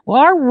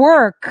our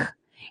work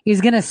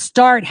is going to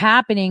start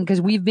happening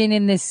because we've been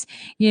in this,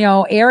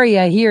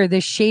 area here,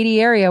 this shady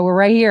area. We're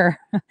right here,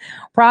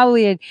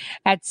 probably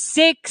at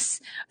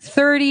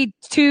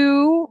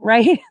 6:32,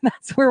 right?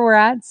 That's where we're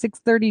at,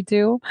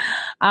 6:32.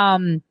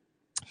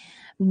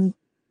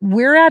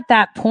 We're at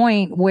that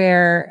point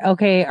where,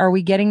 okay, are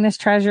we getting this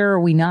treasure or are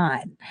we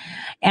not?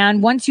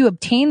 And once you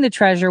obtain the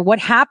treasure, what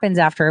happens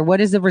after? What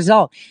is the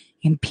result?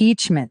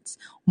 Impeachments,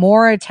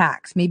 more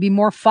attacks, maybe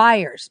more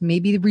fires,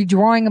 maybe the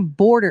redrawing of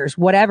borders,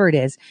 whatever it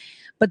is.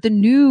 But the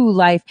new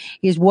life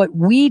is what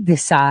we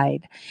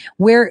decide.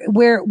 Where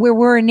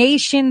we're a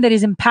nation that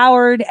is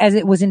empowered as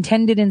it was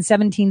intended in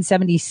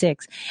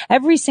 1776.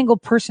 Every single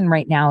person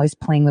right now is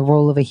playing the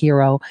role of a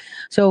hero.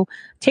 So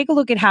take a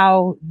look at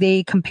how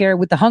they compare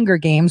with the Hunger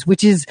Games,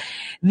 which is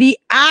the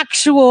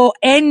actual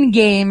end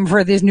game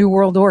for this new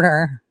world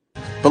order.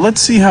 But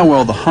let's see how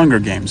well the Hunger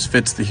Games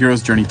fits the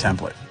hero's journey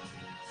template.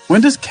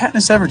 When does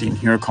Katniss Everdeen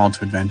hear a call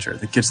to adventure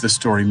that gets the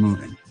story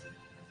moving?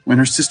 When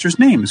her sister's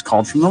name is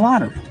called from the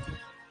lottery.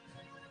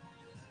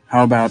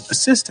 How about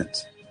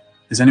assistance?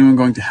 Is anyone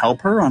going to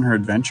help her on her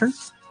adventure?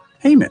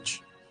 Hey, Mitch.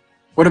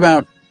 What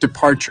about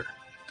departure?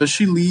 Does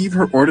she leave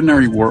her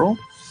ordinary world?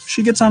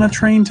 She gets on a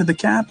train to the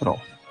capital.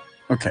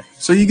 Okay,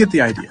 so you get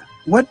the idea.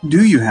 What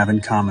do you have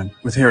in common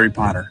with Harry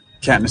Potter,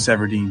 Katniss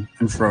Everdeen,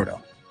 and Frodo?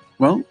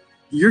 Well,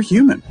 you're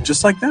human,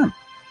 just like them.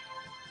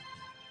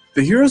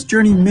 The hero's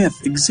journey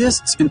myth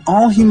exists in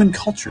all human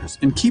cultures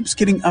and keeps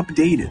getting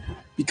updated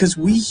because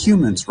we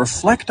humans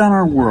reflect on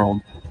our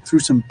world through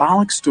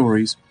symbolic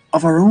stories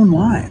of our own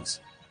lives.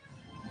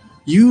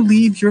 You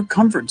leave your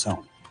comfort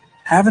zone,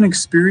 have an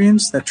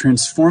experience that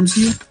transforms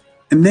you,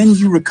 and then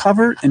you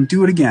recover and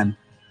do it again.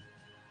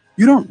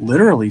 You don't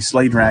literally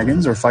slay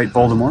dragons or fight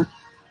Voldemort,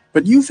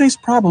 but you face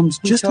problems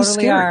just as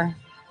scary.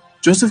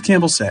 Joseph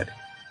Campbell said,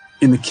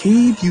 "In the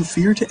cave you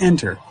fear to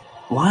enter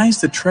lies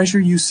the treasure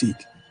you seek."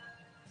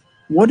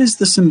 What is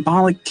the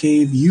symbolic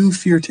cave you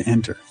fear to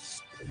enter?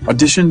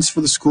 Auditions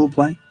for the school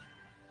play?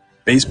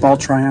 Baseball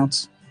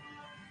tryouts?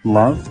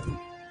 Love?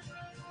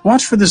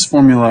 Watch for this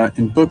formula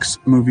in books,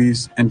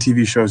 movies, and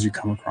TV shows you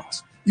come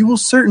across. You will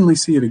certainly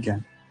see it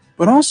again.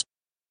 But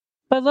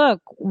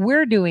look,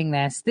 we're doing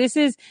this. This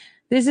is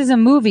a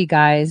movie,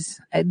 guys.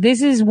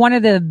 This is one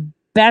of the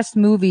best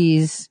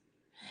movies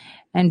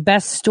and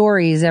best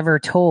stories ever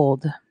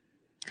told.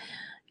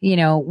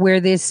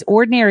 Where this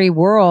ordinary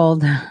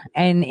world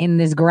and in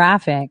this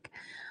graphic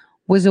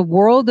was a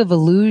world of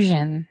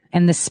illusion,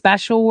 and the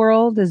special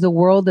world is a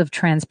world of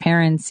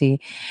transparency.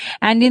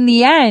 And in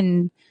the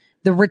end,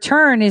 the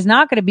return is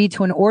not going to be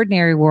to an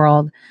ordinary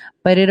world,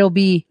 but it'll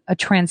be a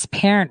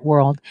transparent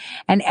world.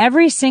 And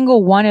every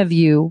single one of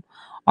you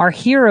are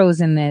heroes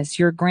in this.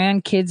 Your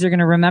grandkids are going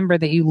to remember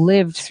that you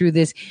lived through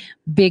this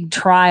big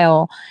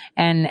trial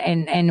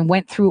and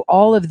went through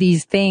all of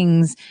these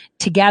things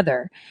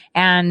together.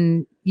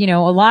 And a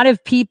lot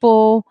of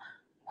people,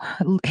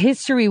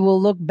 history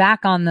will look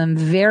back on them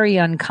very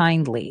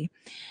unkindly.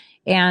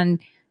 And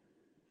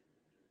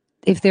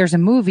if there's a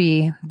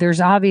movie, there's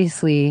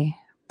obviously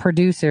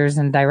producers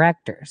and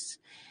directors.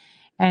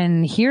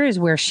 And here is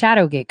where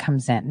Shadowgate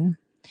comes in,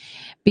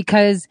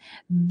 because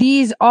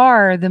these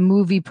are the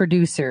movie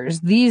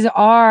producers. These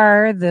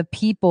are the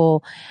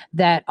people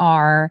that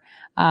are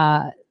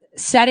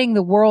setting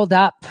the world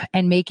up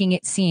and making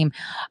it seem.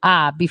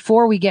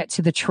 Before we get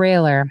to the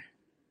trailer,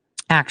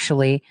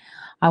 actually,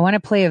 I want to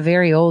play a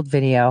very old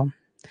video.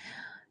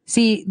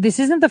 See, this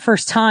isn't the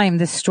first time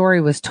this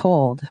story was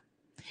told.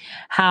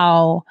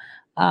 How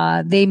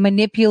they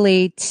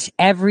manipulate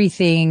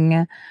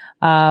everything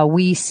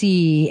we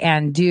see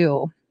and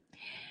do.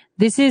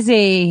 This is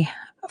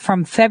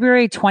from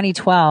February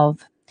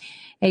 2012.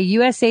 A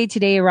USA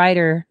Today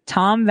writer,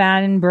 Tom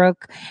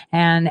Vandenbroek,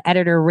 and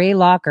editor Ray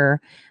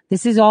Locker.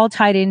 This is all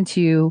tied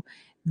into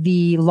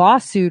the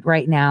lawsuit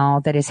right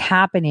now that is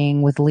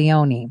happening with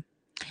Leone.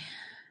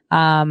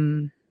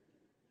 I'm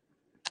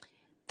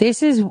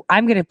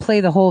going to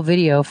play the whole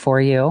video for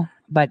you,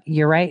 but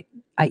you're right.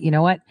 You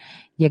know what?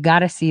 You got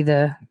to see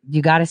the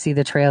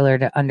trailer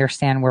to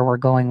understand where we're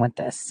going with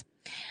this.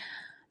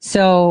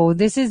 So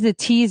this is the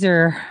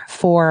teaser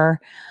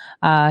for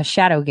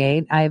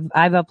Shadowgate.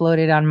 I've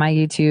uploaded on my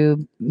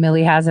YouTube.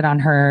 Millie has it on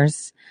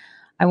hers.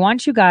 I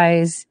want you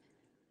guys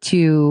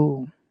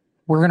we're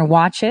going to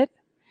watch it.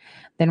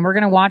 Then we're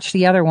going to watch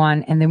the other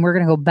one. And then we're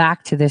going to go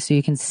back to this so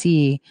you can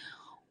see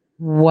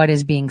what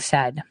is being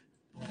said.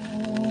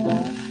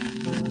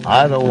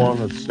 I don't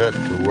want to set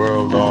the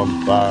world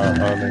on fire,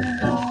 honey.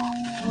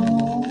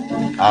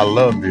 I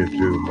love you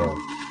too much.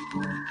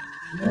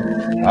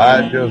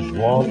 I just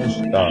want to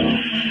start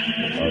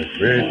a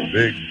great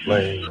big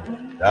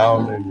flame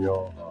down in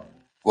your heart.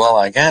 Well,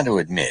 I got to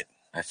admit,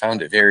 I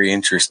found it very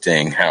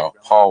interesting how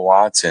Paul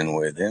Watson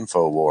with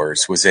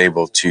InfoWars was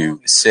able to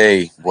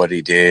say what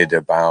he did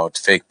about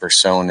fake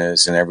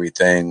personas and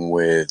everything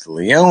with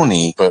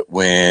Leone, but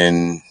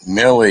when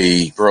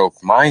Milley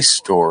broke my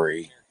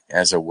story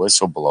as a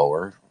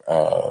whistleblower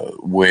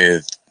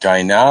with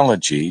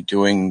Dynology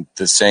doing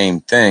the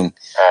same thing,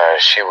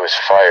 she was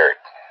fired.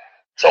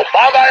 So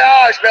bon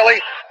voyage, Billy.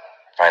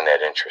 Find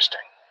that interesting.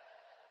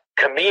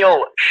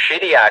 Camille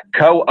Shidiak,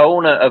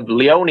 co-owner of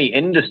Leone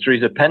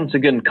Industries, a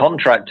Pentagon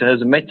contractor,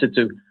 has admitted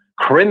to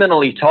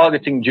criminally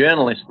targeting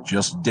journalists.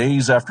 Just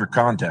days after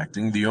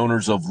contacting the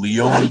owners of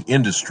Leone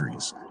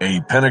Industries,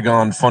 a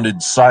Pentagon-funded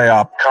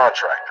PSYOP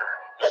contractor.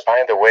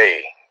 By the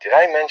way, did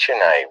I mention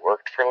I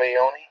worked for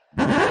Leone?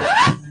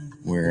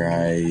 Where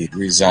I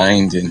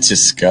resigned in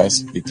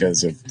disgust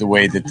because of the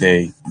way that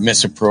they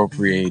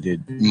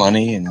misappropriated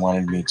money and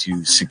wanted me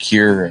to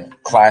secure a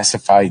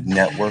classified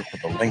network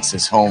with a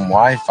Linksys home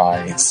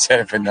Wi-Fi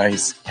instead of a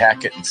nice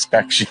packet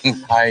inspection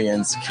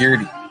high-end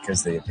security,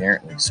 because they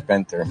apparently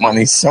spent their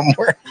money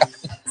somewhere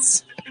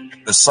else.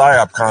 The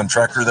PSYOP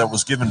contractor that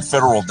was given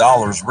federal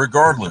dollars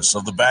regardless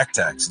of the back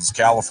taxes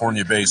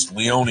California-based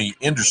Leone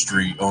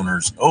Industry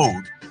owners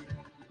owed.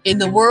 In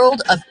the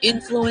world of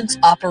influence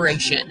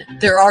operation,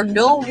 there are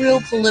no real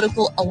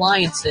political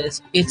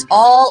alliances. It's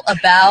all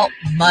about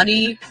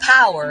money,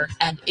 power,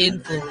 and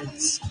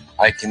influence.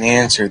 I can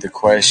answer the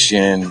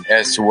question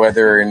as to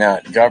whether or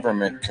not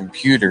government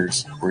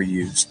computers were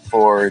used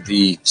for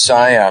the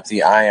PSYOP, the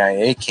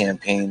IIA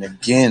campaign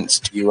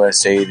against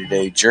USA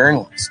Today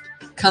journalists.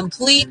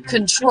 Complete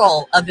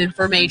control of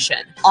information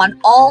on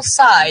all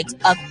sides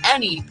of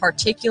any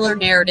particular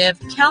narrative,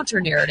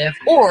 counter-narrative,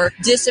 or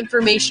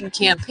disinformation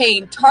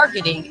campaign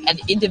targeting an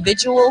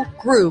individual,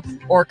 group,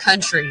 or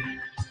country.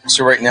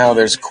 So right now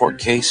there's a court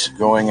case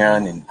going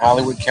on in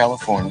Hollywood,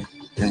 California,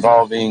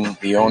 involving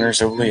the owners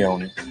of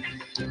Leone.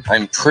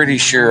 I'm pretty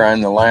sure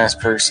I'm the last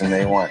person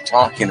they want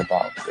talking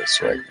about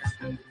this right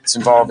now. It's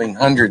involving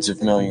hundreds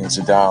of millions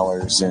of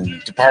dollars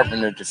in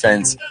Department of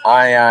Defense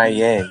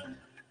IIA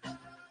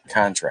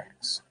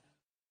contracts.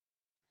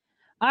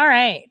 All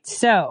right.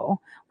 So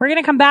we're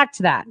going to come back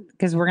to that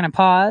because we're going to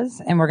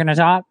pause and we're going to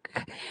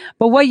talk.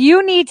 But what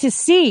you need to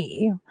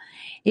see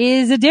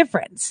is a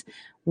difference.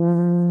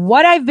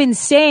 What I've been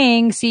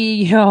saying,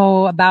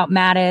 CEO, about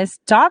Mattis,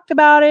 talked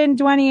about it in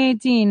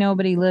 2018.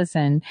 Nobody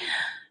listened.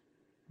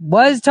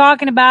 Was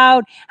talking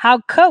about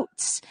how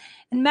Coates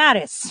and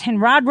Mattis and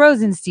Rod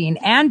Rosenstein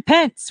and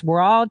Pence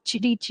were all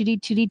chitty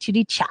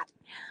chat.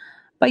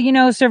 But,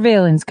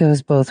 surveillance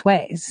goes both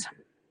ways.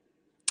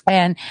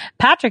 And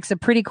Patrick's a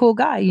pretty cool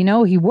guy.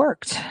 He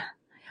worked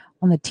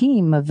on the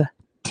team of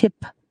Tip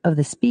of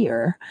the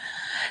Spear.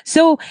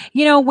 So,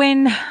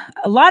 when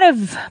a lot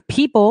of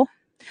people,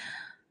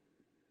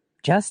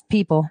 just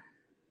people,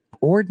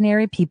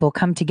 ordinary people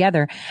come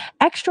together,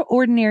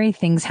 extraordinary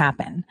things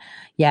happen.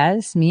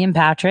 Yes, me and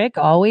Patrick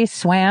always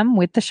swam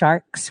with the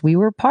sharks. We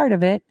were part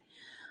of it.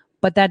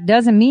 But that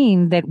doesn't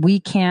mean that we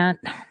can't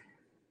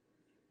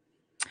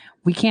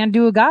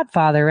do a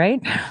Godfather,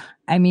 right?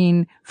 I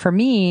mean, for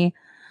me,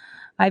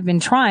 I've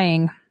been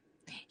trying.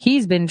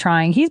 He's been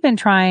trying. He's been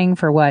trying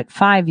for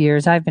 5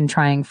 years? I've been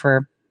trying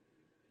for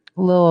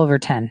a little over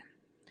 10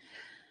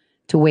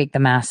 to wake the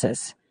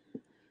masses.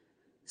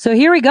 So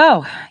here we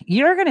go.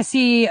 You're going to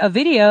see a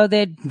video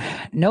that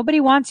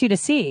nobody wants you to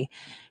see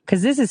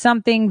because this is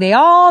something they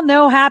all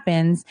know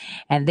happens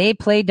and they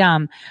play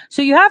dumb.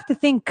 So you have to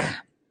think,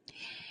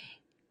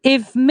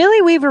 if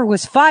Millie Weaver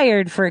was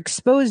fired for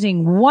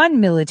exposing one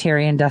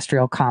military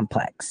industrial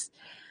complex,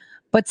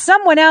 but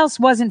someone else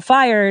wasn't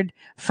fired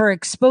for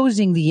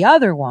exposing the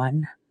other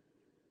one,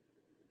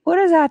 what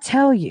does that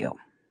tell you?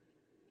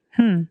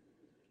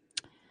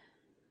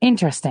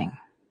 Interesting.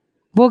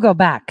 We'll go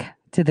back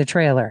to the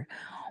trailer.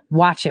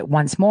 Watch it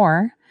once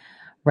more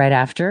right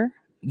after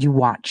you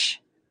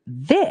watch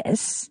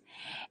this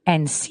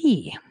and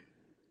see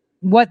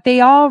what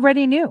they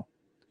already knew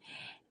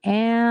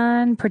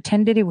and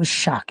pretended it was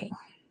shocking.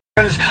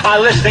 Are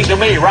listening to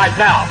me right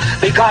now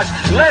because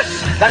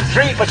less than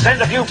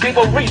 3% of you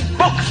people read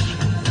books.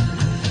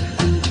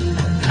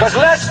 Because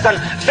less than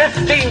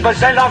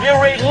 15% of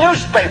you read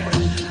newspapers.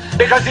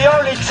 Because the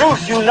only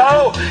truth you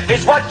know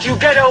is what you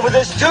get over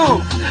this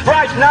tube.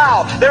 Right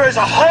now, there is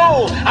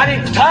an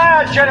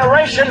entire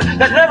generation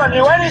that never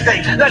knew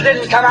anything that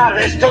didn't come out of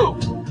this tube.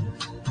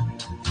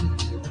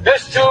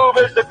 This tube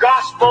is the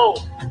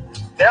gospel,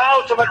 the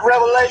ultimate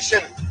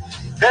revelation.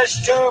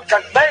 This tube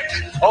can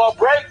make or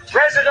break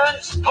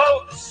presidents,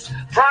 popes,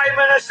 Prime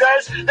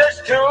Ministers,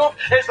 this tube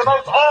is the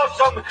most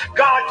awesome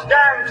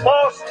goddamn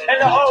force in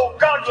the whole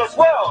godless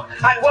world.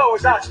 And woe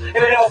is us if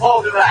it all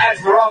falls into the hands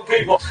of the wrong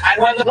people.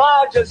 And when the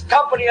largest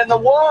company in the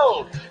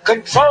world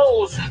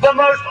controls the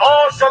most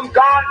awesome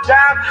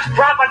goddamn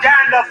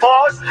propaganda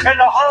force in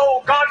the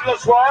whole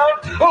godless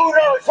world, who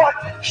knows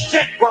what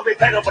shit will be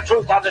peddled for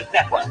truth on this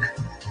network.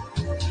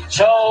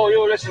 So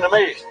you listen to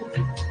me.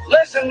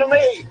 Listen to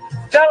me.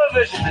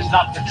 Television is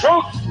not the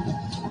truth.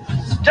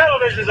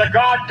 Television is a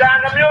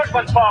goddamn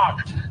amusement park.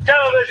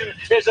 Television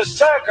is a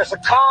circus, a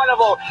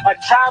carnival, a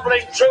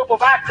traveling troupe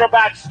of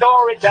acrobats,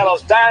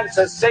 storytellers,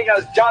 dancers,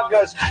 singers,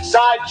 jugglers,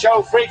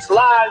 sideshow freaks,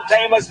 lion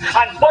tamers,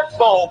 and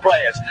football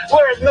players.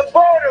 We're in the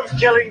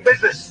boredom-killing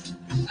business.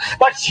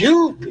 But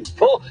you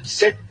people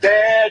sit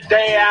there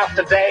day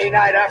after day,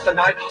 night after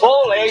night,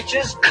 all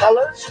ages,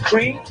 colors,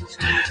 creeds.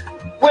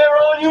 We're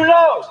all you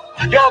know.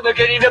 You're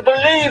beginning to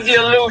believe the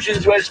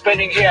illusions we're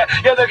spinning here.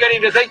 You're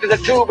beginning to think that the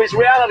tube is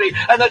reality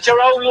and that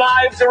your own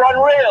lives are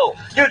unreal.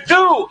 You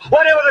do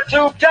whatever the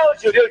tube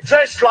tells you. You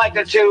dress like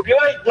the tube. You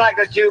eat like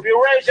the tube.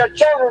 You raise your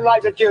children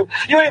like the tube.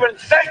 You even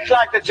think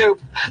like the tube.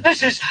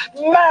 This is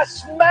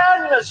mass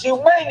madness, you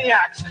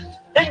maniacs.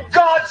 In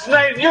God's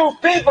name, you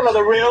people are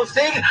the real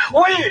thing.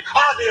 We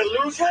are the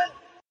illusion.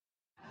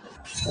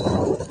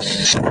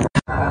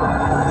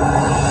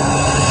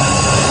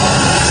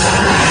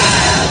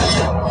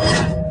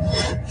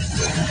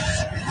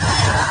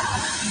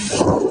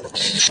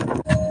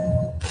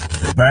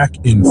 Back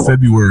in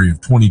February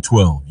of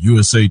 2012,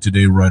 USA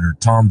Today writer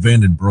Tom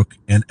Vandenbroek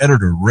and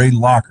editor Ray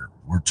Locker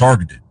were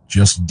targeted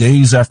just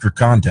days after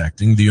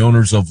contacting the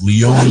owners of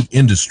Leone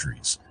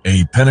Industries,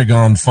 a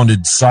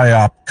Pentagon-funded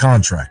PSYOP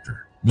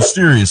contractor.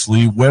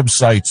 Mysteriously,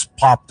 websites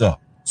popped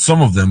up,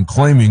 some of them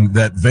claiming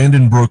that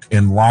Vandenbroek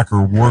and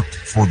Locker worked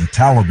for the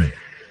Taliban.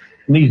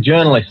 These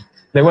journalists,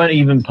 they weren't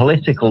even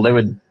political.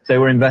 They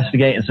were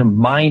investigating some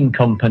mine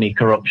company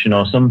corruption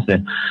or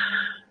something.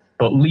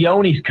 But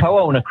Leone's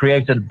co-owner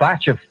created a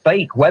batch of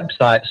fake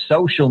websites,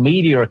 social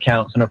media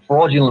accounts, and a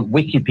fraudulent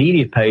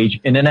Wikipedia page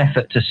in an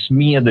effort to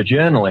smear the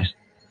journalist.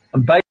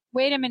 And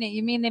Wait a minute.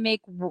 You mean they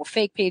make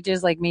fake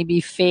pages, like maybe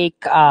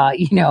fake,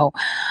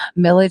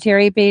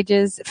 military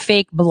pages,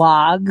 fake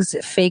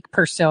blogs, fake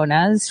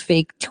personas,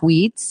 fake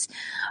tweets?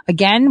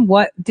 Again,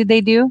 what did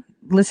they do?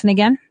 Listen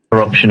again.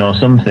 Corruption or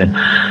something.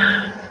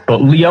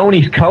 But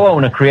Leone's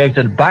co-owner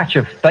created a batch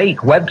of fake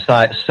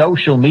websites,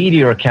 social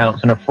media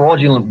accounts, and a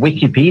fraudulent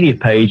Wikipedia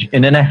page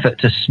in an effort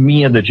to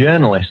smear the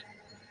journalist.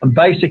 And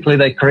basically,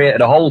 they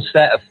created a whole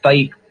set of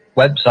fake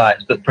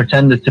websites that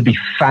pretended to be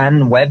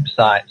fan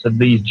websites of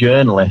these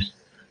journalists,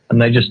 and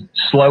they just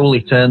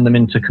slowly turned them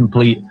into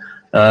complete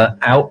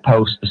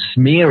outposts for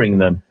smearing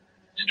them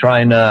to try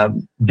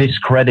and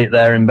discredit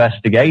their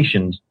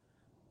investigations.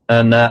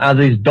 And as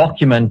is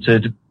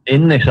documented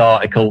in this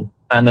article,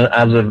 and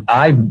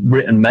I've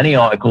written many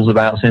articles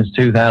about since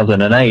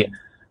 2008,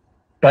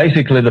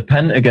 basically the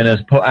Pentagon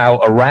has put out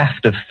a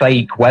raft of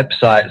fake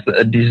websites that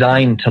are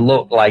designed to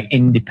look like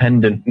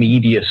independent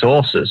media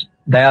sources.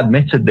 They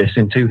admitted this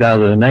in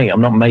 2008.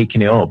 I'm not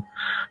making it up.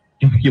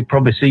 You'll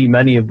probably see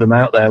many of them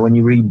out there when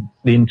you read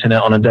the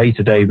internet on a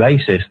day-to-day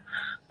basis.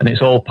 And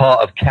it's all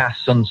part of Cass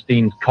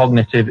Sunstein's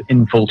cognitive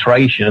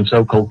infiltration of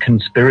so-called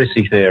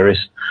conspiracy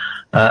theorists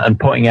and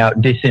putting out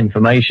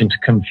disinformation to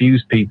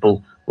confuse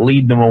people,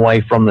 lead them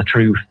away from the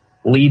truth,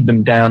 lead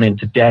them down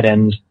into dead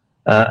ends,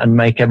 and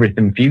make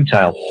everything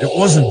futile. It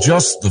wasn't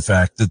just the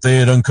fact that they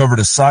had uncovered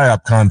a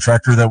PSYOP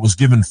contractor that was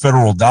given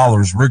federal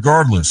dollars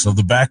regardless of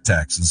the back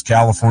taxes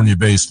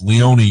California-based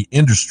Leone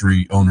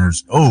Industry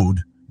owners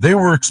owed. They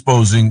were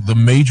exposing the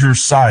major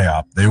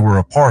PSYOP they were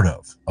a part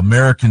of,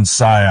 American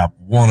PSYOP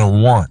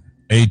 101.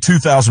 A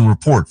 2000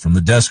 report from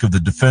the desk of the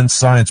Defense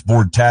Science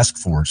Board Task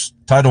Force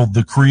titled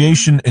The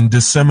Creation and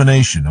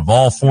Dissemination of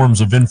All Forms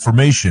of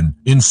Information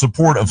in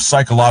Support of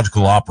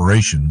Psychological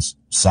Operations,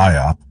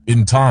 PSYOP,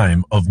 in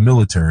Time of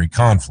Military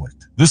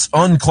Conflict. This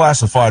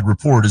unclassified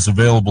report is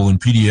available in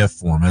PDF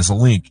form as a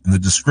link in the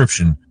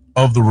description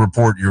of the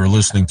report you're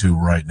listening to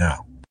right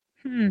now.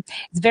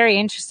 It's very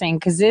interesting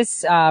because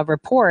this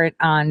report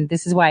on,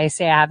 this is why I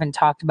say I haven't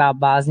talked about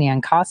Bosnia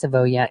and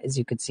Kosovo yet, as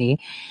you could see,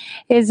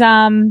 is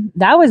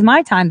that was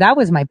my time. That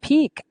was my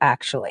peak,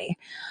 actually.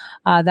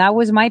 That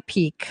was my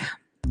peak.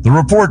 The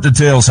report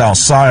details how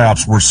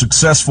PSYOPs were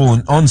successful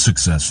and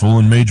unsuccessful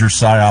in major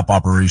PSYOP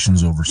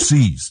operations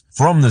overseas.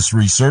 From this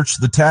research,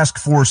 the task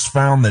force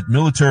found that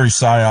military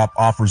PSYOP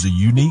offers a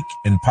unique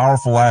and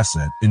powerful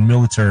asset in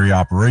military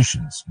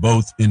operations,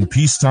 both in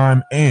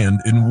peacetime and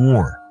in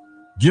war.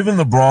 Given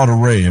the broad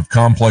array of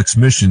complex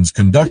missions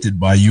conducted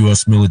by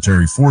U.S.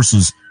 military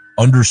forces,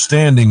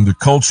 understanding the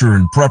culture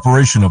and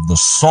preparation of the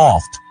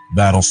soft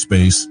battle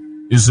space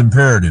is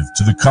imperative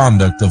to the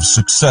conduct of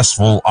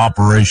successful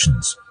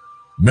operations.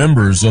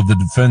 Members of the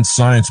Defense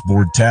Science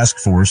Board Task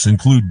Force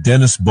include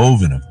Dennis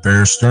Bovin of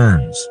Bear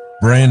Stearns,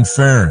 Bran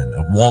Farron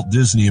of Walt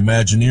Disney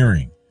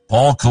Imagineering,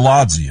 Paul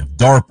Colazzi of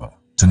DARPA,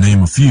 to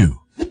name a few.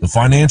 The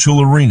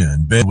financial arena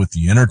embedded with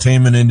the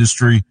entertainment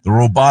industry, the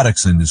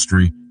robotics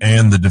industry,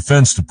 and the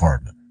Defense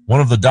Department. One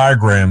of the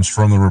diagrams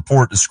from the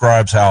report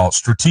describes how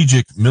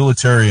strategic,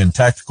 military, and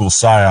tactical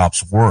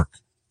psyops work.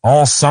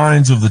 All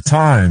signs of the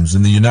times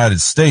in the United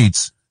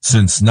States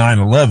since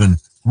 9/11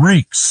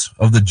 reeks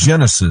of the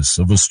genesis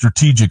of a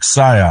strategic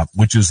psyop,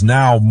 which is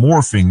now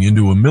morphing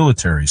into a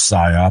military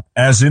psyop,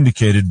 as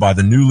indicated by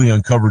the newly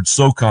uncovered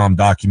SOCOM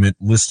document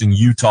listing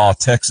Utah,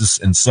 Texas,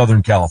 and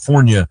Southern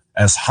California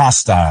as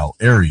hostile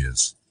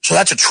areas. So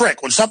that's a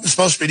trick. When something's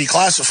supposed to be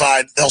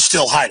declassified, they'll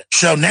still hide it.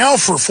 So now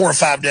for 4 or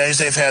 5 days,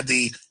 they've had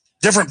the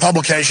different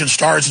publications,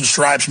 Stars and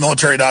Stripes,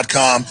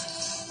 Military.com,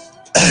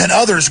 and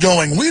others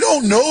going, we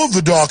don't know if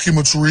the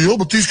document's real,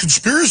 but these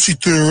conspiracy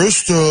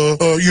theorists,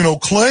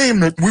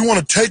 claim that we want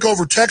to take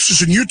over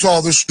Texas and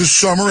Utah this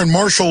summer and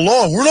martial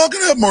law. We're not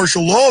going to have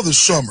martial law this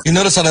summer. You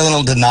notice how they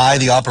don't deny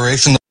the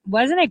operation?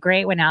 Wasn't it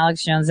great when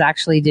Alex Jones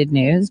actually did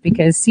news?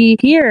 Because see,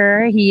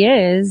 here he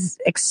is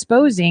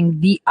exposing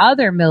the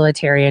other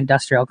military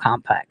industrial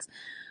complex.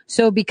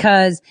 So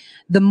because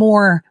the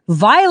more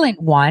violent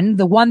one,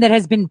 the one that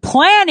has been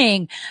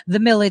planning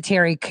the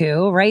military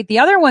coup, right? The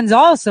other one's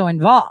also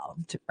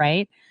involved,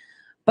 right?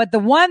 But the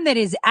one that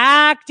is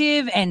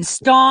active and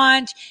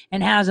staunch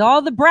and has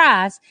all the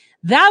brass,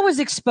 that was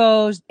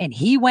exposed and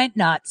he went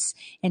nuts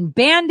and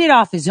banned it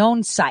off his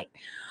own site.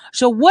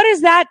 So what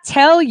does that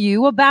tell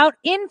you about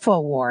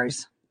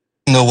InfoWars?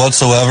 No,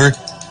 whatsoever.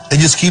 They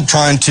just keep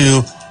trying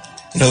to,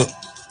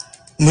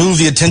 move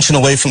the attention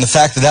away from the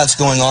fact that that's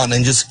going on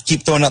and just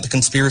keep throwing out the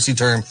conspiracy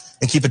term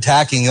and keep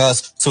attacking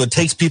us. So it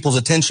takes people's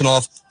attention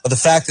off of the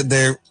fact that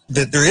there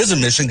is a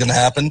mission going to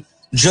happen,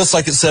 just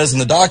like it says in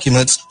the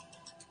documents.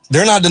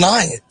 They're not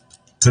denying it.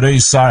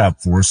 Today's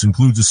PSYOP force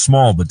includes a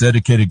small but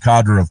dedicated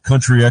cadre of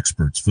country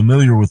experts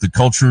familiar with the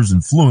cultures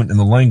and fluent in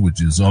the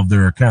languages of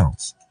their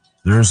accounts.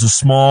 There is a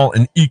small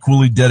and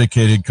equally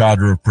dedicated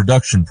cadre of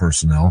production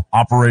personnel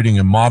operating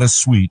a modest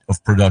suite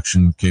of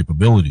production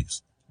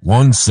capabilities.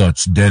 One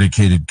such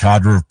dedicated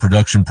cadre of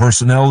production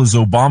personnel is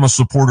Obama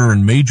supporter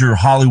and major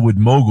Hollywood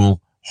mogul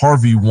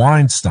Harvey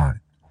Weinstein,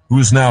 who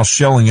is now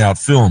shelling out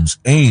films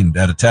aimed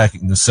at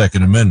attacking the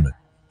Second Amendment.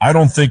 I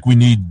don't think we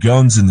need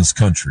guns in this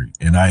country,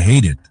 and I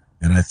hate it.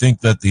 And I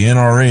think that the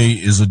NRA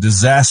is a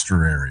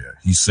disaster area,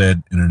 he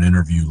said in an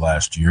interview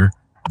last year.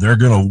 They're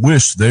going to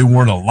wish they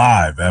weren't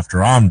alive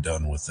after I'm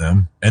done with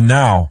them. And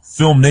now,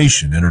 Film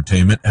Nation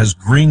Entertainment has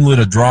greenlit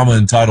a drama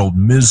entitled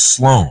Ms.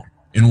 Sloan,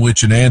 in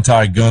which an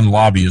anti-gun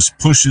lobbyist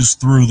pushes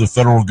through the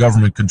federal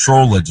government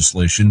control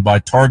legislation by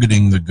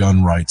targeting the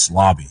gun rights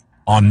lobby.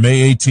 On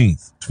May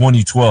 18th,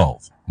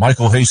 2012,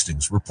 Michael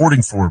Hastings,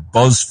 reporting for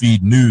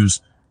BuzzFeed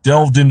News,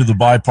 delved into the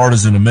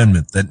bipartisan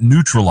amendment that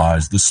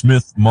neutralized the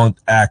Smith-Mundt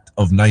Act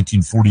of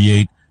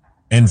 1948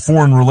 and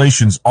Foreign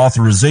Relations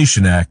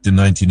Authorization Act in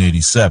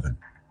 1987.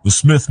 The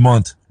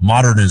Smith-Mundt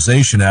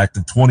Modernization Act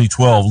of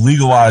 2012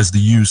 legalized the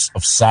use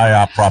of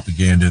PSYOP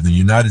propaganda in the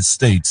United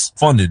States,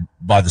 funded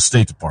by the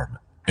State Department.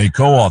 A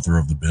co-author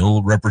of the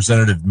bill,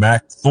 Representative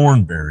Matt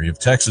Thornberry of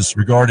Texas,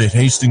 regarded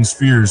Hastings'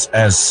 fears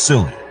as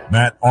silly.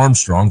 Matt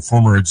Armstrong,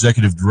 former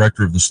executive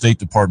director of the State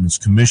Department's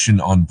Commission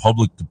on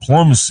Public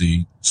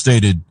Diplomacy,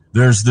 stated,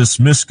 "There's this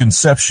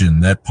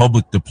misconception that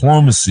public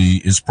diplomacy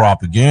is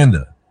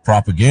propaganda.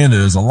 Propaganda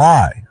is a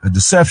lie, a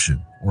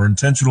deception, or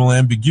intentional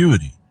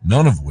ambiguity,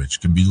 none of which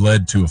can be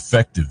led to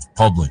effective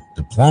public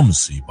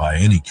diplomacy by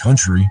any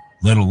country,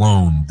 let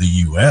alone the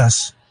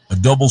U.S. A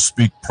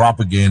doublespeak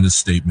propaganda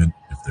statement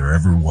if there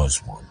ever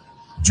was one."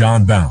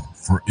 John Bound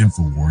for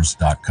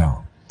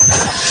Infowars.com.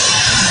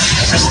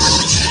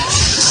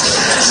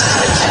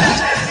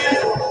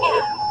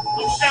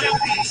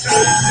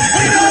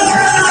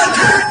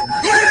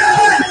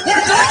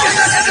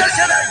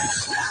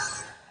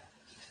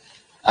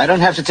 I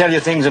don't have to tell you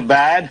things are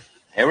bad.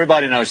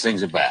 Everybody knows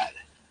things are bad.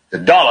 The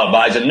dollar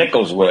buys a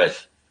nickel's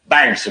worth.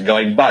 Banks are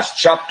going bust.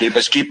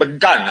 Shopkeepers keep a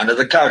gun under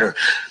the counter.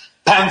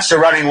 Punks are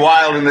running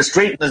wild in the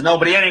street, and there's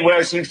nobody anywhere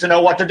who seems to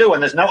know what to do,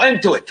 and there's no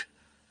end to it.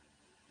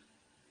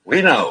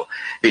 We know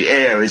the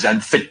air is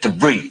unfit to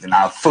breathe, and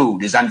our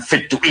food is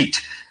unfit to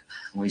eat.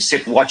 We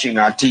sit watching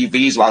our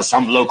TVs while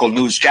some local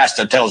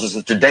newscaster tells us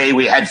that today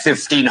we had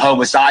 15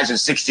 homicides and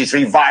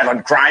 63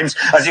 violent crimes,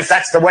 as if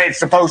that's the way it's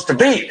supposed to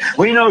be.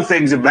 We know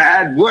things are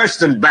bad, worse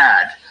than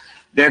bad.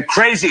 They're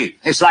crazy.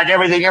 It's like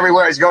everything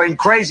everywhere is going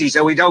crazy,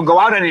 so we don't go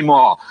out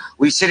anymore.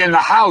 We sit in the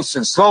house,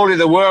 and slowly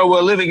the world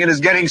we're living in is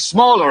getting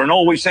smaller, and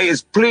all we say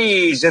is,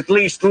 please, at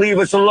least leave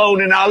us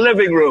alone in our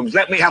living rooms.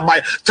 Let me have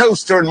my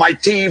toaster and my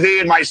TV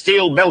and my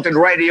steel-belted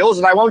radios,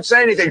 and I won't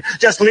say anything.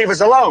 Just leave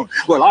us alone.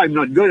 Well, I'm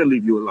not going to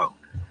leave you alone.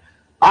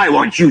 I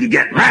want you to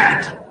get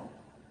mad.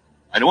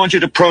 I don't want you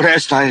to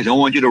protest. I don't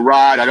want you to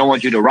riot. I don't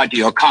want you to write to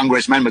your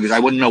congressman because I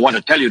wouldn't know what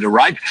to tell you to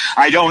write.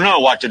 I don't know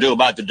what to do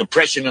about the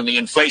depression and the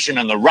inflation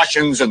and the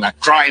Russians and the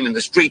crime in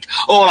the street.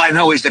 All I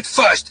know is that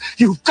first,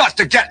 you've got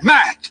to get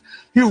mad.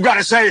 You've got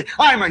to say,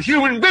 I'm a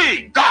human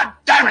being. God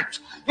damn it.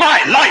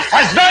 My life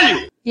has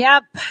value.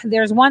 Yep.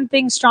 There's one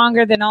thing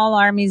stronger than all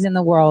armies in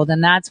the world,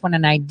 and that's when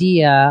an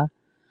idea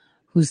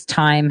whose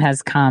time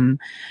has come.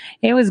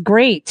 It was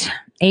great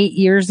 8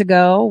 years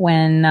ago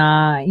when,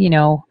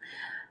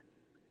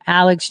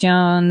 Alex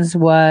Jones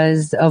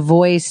was a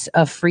voice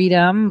of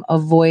freedom, a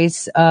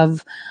voice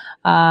of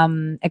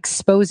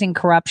exposing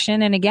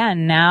corruption. And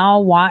again, now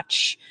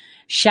watch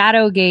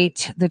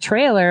Shadowgate, the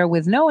trailer,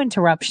 with no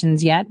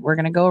interruptions yet. We're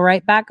going to go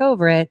right back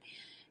over it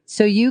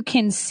so you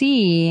can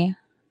see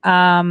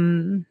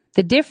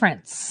the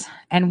difference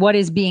and what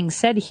is being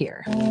said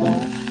here.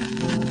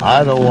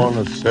 I don't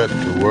want to set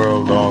the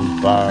world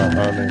on fire,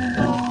 honey.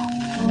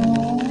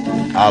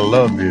 I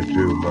love you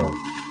too much.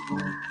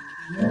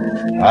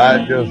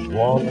 I just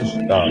want to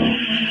start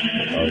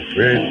a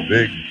great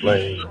big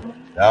flame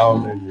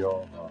down in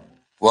your heart.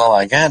 Well,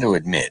 I got to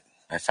admit,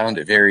 I found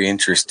it very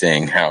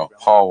interesting how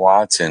Paul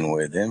Watson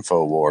with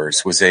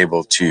InfoWars was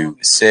able to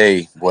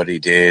say what he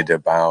did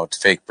about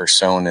fake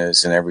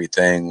personas and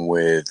everything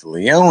with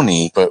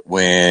Leone, but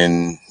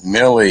when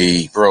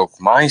Millie broke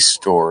my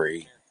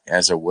story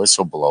as a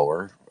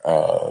whistleblower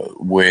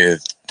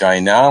with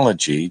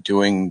Dynology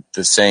doing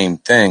the same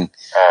thing,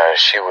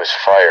 she was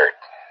fired.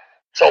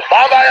 So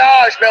bon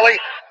voyage, Millie.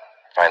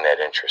 Find that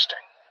interesting.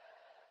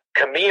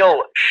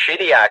 Camille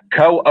Shidiak,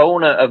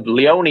 co-owner of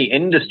Leone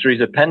Industries,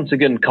 a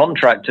Pentagon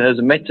contractor, has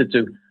admitted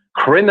to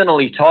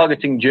criminally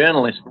targeting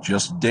journalists.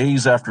 Just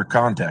days after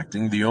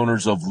contacting the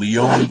owners of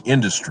Leone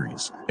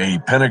Industries, a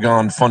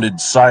Pentagon-funded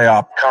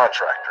PSYOP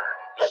contractor.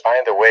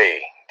 By the way,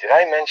 did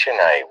I mention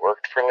I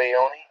worked for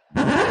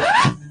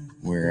Leone?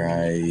 Where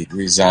I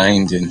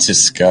resigned in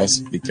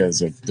disgust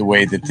because of the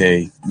way that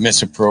they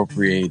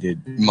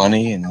misappropriated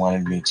money and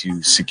wanted me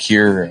to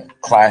secure a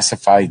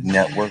classified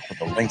network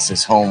with a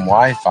Linksys home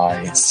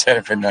Wi-Fi instead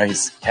of a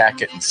nice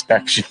packet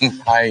inspection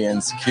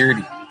high-end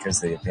security,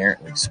 because they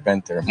apparently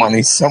spent their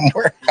money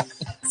somewhere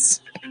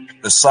else.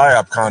 The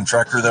PSYOP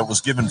contractor that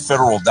was given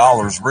federal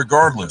dollars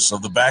regardless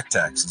of the back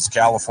taxes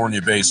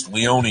California-based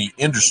Leone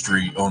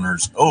Industry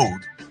owners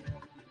owed.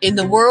 In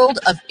the world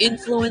of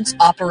influence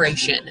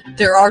operation,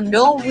 there are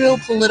no real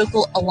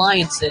political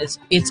alliances.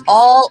 It's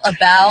all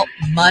about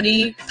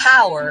money,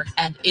 power,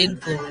 and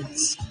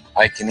influence.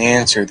 I can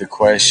answer the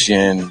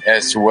question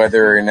as to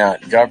whether or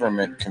not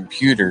government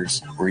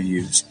computers were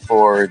used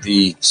for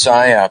the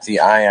PSYOP,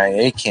 the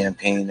IIA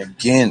campaign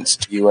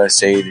against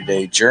USA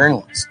Today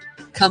journalists.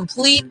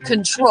 Complete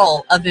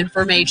control of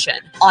information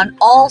on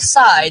all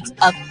sides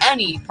of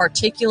any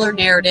particular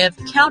narrative,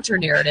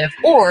 counter-narrative,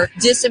 or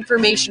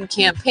disinformation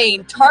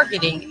campaign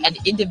targeting an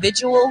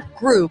individual,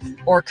 group,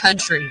 or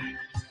country.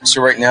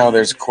 So right now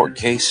there's a court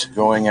case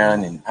going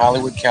on in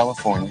Hollywood,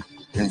 California,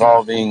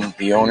 involving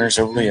the owners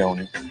of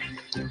Leone.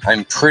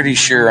 I'm pretty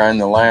sure I'm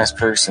the last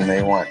person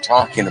they want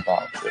talking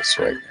about this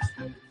right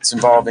now. It's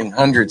involving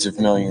hundreds of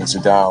millions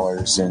of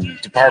dollars in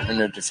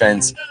Department of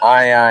Defense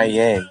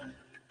IIA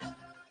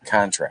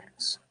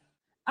contracts.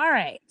 All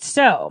right,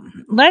 so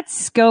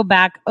let's go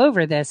back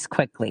over this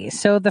quickly.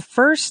 So the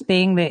first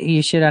thing that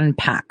you should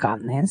unpack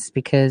on this,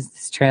 because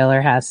this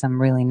trailer has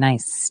some really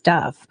nice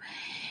stuff,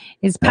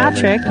 is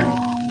Patrick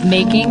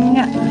making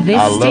this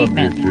I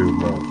statement. love you too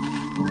much.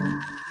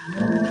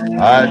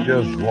 I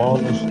just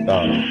want to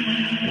start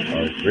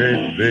a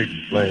great big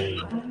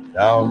flame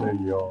down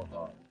in your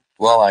heart.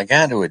 Well, I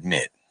got to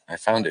admit, I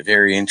found it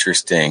very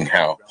interesting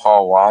how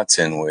Paul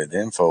Watson with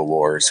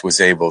InfoWars was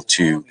able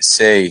to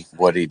say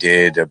what he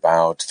did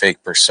about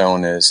fake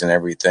personas and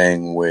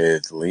everything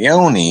with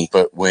Leone,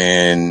 but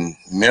when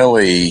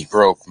Millie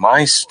broke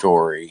my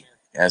story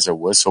as a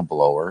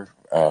whistleblower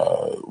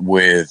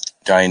with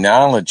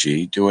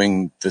Dynology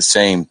doing the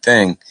same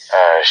thing,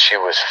 she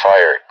was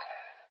fired.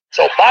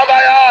 So bon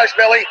voyage,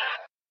 Millie.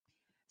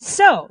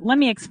 So let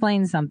me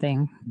explain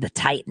something. The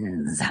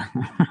Titans.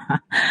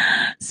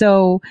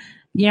 So,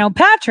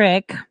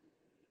 Patrick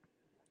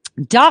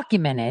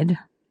documented,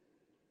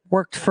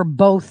 worked for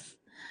both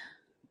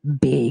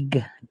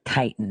big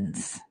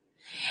Titans.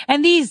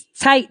 And these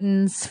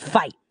Titans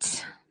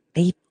fight.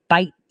 They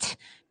fight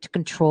to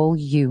control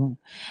you.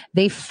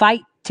 They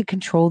fight to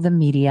control the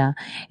media.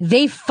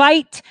 They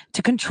fight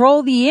to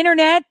control the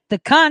internet, the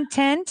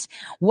content,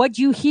 what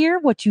you hear,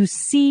 what you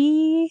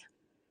see,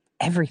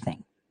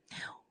 everything.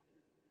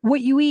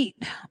 What you eat,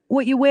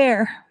 what you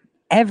wear,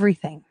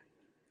 everything.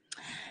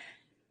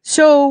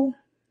 So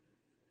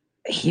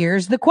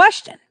here's the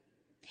question.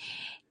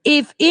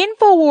 If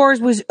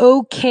InfoWars was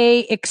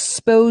okay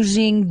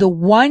exposing the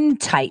one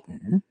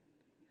Titan,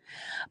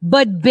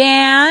 but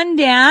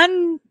banned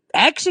and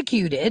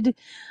executed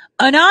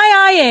an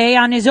IIA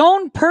on his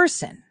own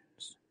person,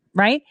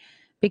 right?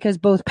 Because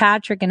both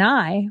Patrick and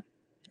I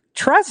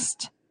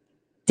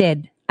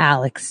trusted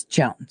Alex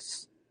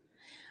Jones,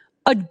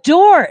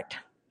 adored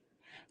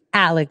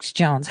Alex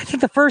Jones. I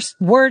think the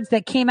first words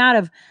that came out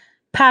of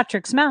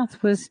Patrick's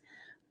mouth was,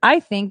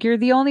 I think you're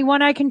the only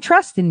one I can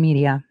trust in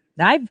media.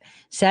 I've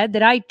said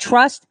that I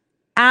trust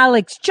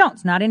Alex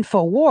Jones, not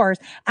InfoWars,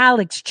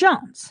 Alex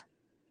Jones,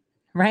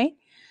 right?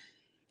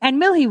 And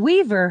Millie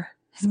Weaver,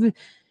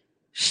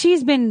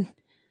 she's been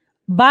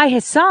by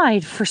his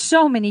side for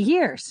so many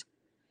years.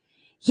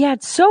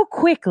 Yet so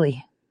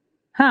quickly,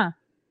 huh?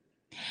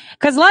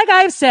 Because like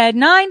I've said,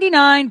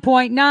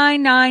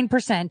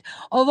 99.99%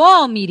 of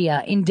all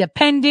media,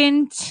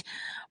 independent,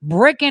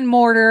 brick and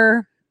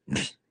mortar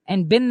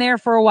and been there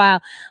for a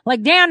while.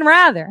 Like Dan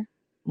Rather,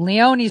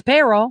 Leone's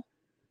payroll.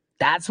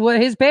 That's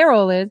what his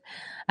payroll is.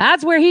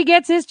 That's where he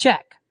gets his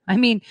check. I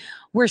mean,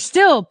 we're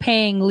still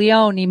paying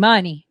Leone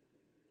money.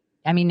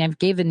 I mean, I've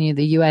given you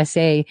the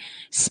USA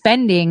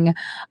spending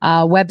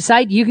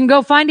website. You can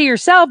go find it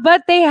yourself,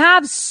 but they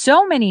have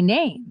so many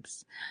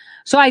names.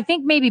 So I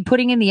think maybe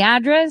putting in the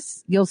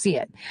address, you'll see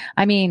it.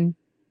 I mean,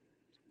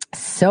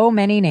 so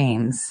many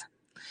names.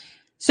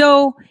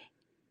 So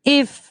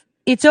if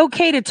it's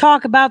okay to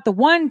talk about the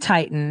one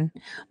Titan,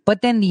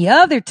 but then the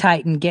other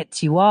Titan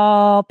gets you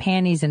all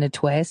panties in a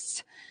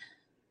twist,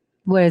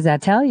 what does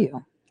that tell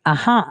you?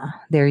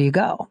 There you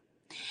go.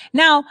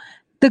 Now,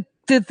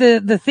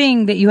 the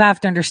thing that you have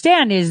to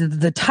understand is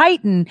the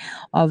Titan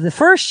of the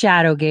first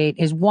Shadowgate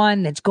is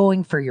one that's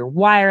going for your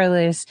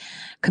wireless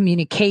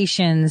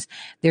communications.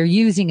 They're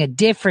using a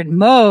different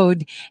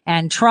mode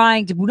and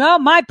trying to, no,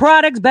 my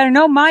products better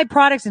know my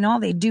products. And all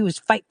they do is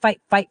fight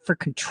for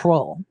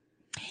control.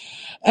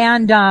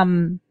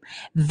 And,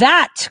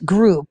 that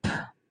group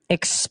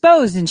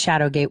exposed in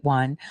Shadowgate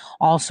 1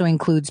 also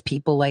includes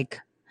people like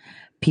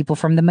people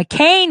from the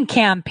McCain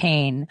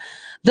campaign,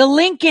 the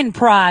Lincoln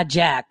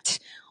Project.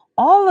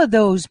 All of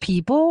those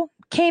people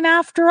came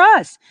after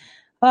us,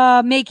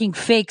 making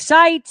fake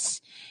sites,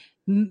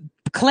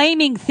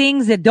 claiming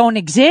things that don't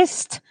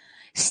exist,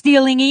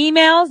 stealing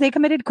emails. They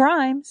committed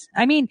crimes.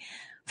 I mean,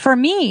 for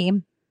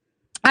me,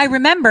 I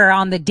remember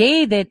on the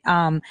day that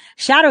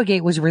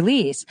Shadowgate was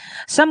released,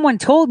 someone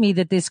told me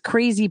that this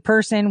crazy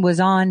person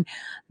was on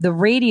the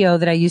radio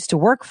that I used to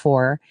work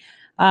for,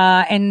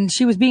 and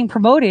she was being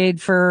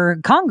promoted for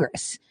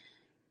Congress.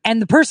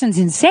 And the person's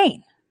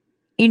insane.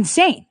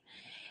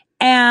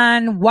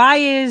 And why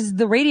is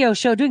the radio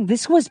show doing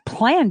this? Was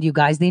planned, you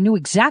guys. They knew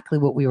exactly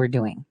what we were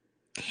doing.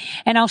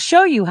 And I'll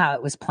show you how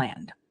it was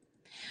planned.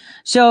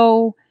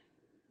 So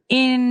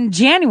in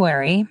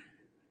January,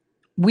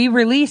 we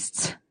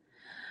released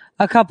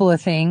a couple of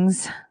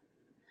things,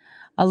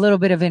 a little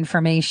bit of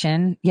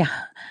information. Yeah.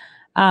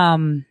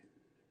 And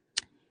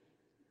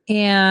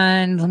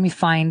let me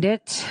find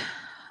it.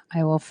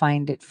 I will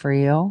find it for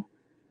you.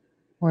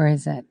 Where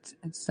is it?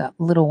 It's that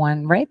little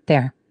one right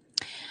there.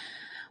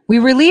 We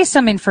released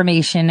some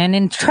information, and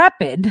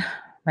Intrepid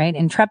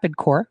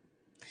Corp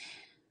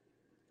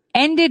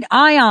ended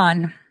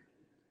Ion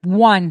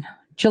 1,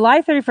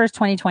 July 31st,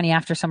 2020,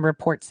 after some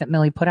reports that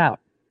Millie put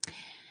out.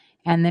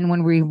 And then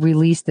when we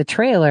released the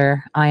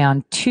trailer,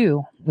 Ion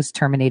 2 was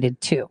terminated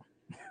too.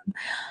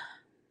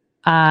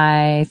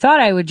 I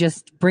thought I would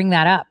just bring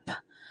that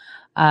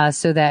up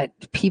so that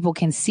people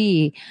can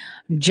see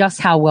just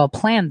how well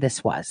planned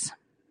this was.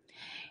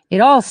 It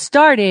all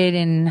started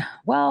in,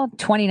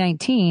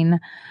 2019,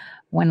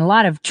 when a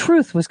lot of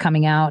truth was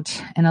coming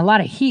out and a lot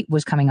of heat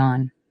was coming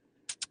on.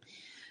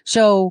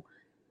 So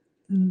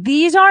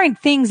these aren't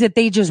things that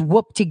they just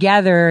whoop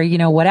together,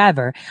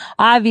 whatever.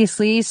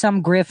 Obviously,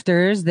 some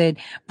grifters that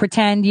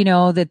pretend,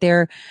 that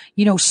they're,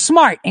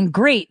 smart and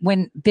great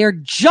when their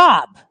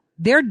job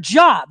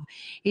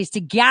is to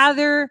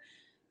gather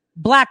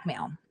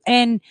blackmail.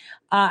 And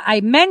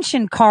I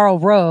mentioned Karl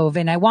Rove,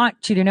 and I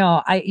want you to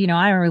know, I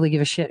don't really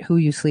give a shit who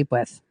you sleep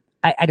with.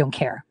 I don't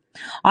care.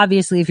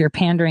 Obviously, if you're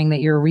pandering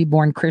that you're a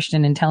reborn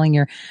Christian and telling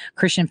your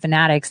Christian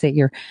fanatics that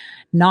you're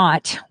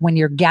not when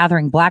you're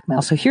gathering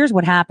blackmail. So here's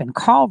what happened.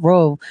 Karl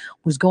Rove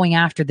was going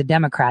after the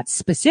Democrats.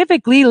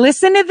 Specifically,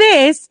 listen to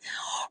this,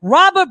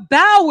 Robert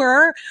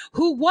Bauer,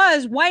 who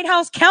was White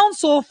House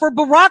counsel for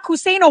Barack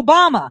Hussein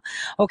Obama.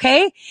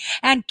 Okay.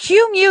 And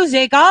Q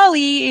Music,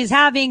 Ali is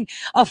having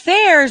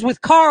affairs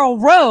with Karl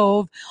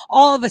Rove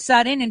all of a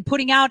sudden and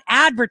putting out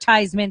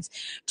advertisements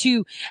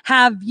to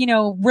have,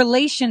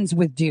 relations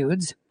with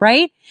dudes.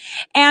 Right.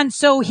 And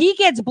so he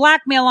gets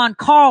blackmail on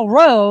Karl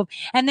Rove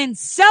and then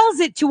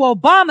sells it to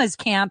Obama's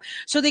camp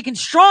so they can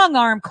strong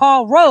arm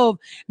Karl Rove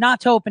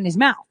not to open his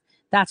mouth.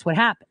 That's what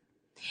happened.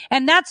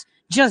 And that's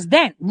just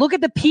then. Look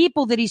at the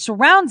people that he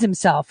surrounds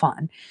himself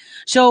on.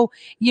 So,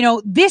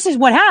 this is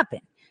what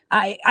happened.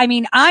 I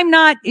mean, I'm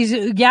not,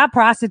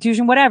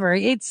 prostitution, whatever.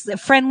 It's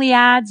friendly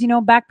ads,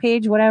 back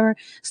page, whatever,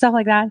 stuff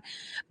like that.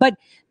 But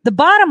the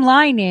bottom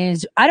line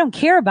is, I don't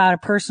care about a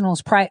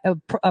person's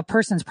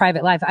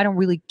private life. I don't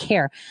really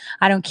care.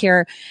 I don't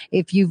care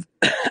if you've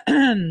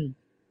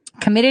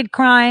committed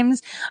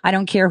crimes. I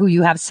don't care who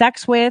you have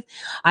sex with.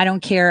 I don't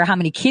care how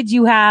many kids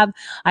you have.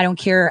 I don't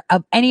care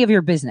of any of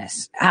your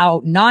business,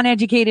 how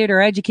non-educated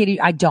or educated.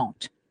 I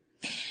don't.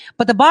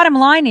 But the bottom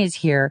line is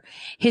here,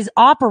 his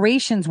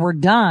operations were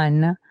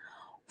done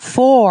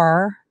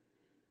for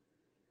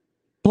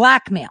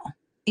blackmail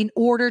in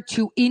order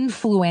to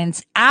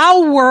influence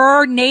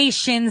our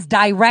nation's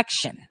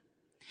direction.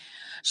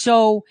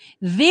 So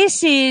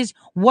this is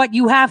what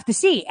you have to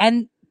see.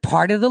 And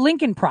part of the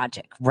Lincoln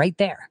Project right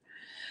there.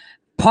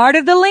 Part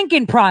of the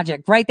Lincoln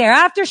Project right there.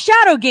 After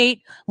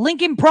Shadowgate,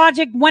 Lincoln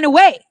Project went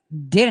away,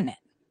 didn't it?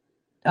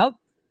 Oh,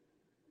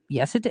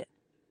 yes, it did.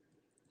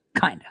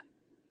 Kind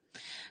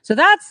of. So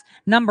that's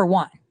number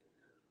one.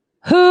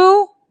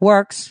 Who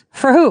works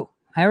for who?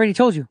 I already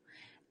told you.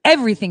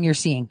 Everything you're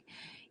seeing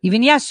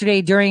Even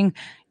yesterday during,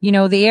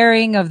 the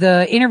airing of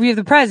the interview of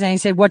the president, he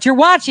said, what you're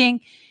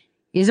watching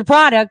is a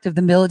product of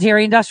the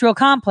military industrial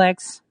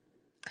complex.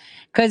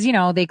 Cause,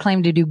 they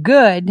claim to do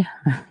good.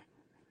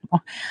 I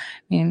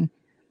mean,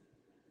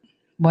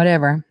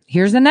 whatever.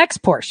 Here's the next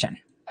portion.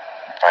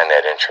 Find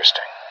that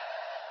interesting.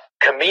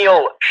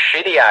 Camille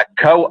Shidiak,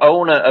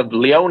 co-owner of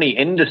Leone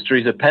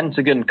Industries, a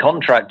Pentagon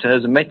contractor,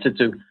 has admitted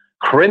to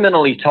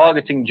criminally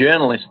targeting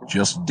journalists.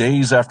 Just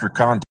days after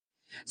contact.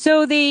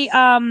 So the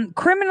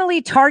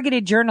criminally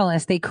targeted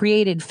journalists, they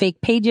created fake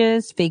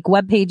pages, fake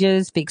web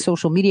pages, fake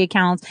social media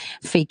accounts,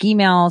 fake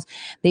emails.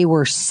 They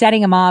were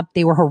setting them up.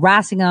 They were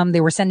harassing them.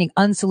 They were sending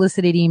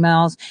unsolicited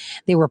emails.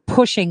 They were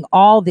pushing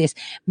all this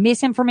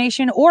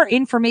misinformation or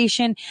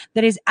information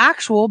that is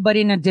actual, but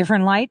in a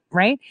different light,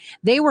 right?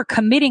 They were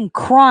committing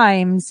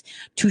crimes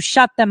to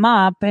shut them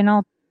up. And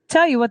I'll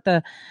tell you what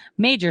the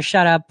major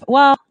shut up.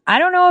 Well, I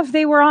don't know if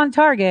they were on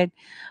target,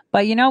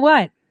 but you know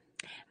what?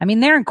 I mean,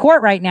 they're in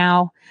court right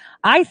now.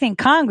 I think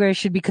Congress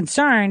should be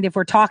concerned if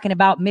we're talking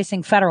about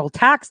missing federal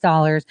tax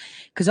dollars,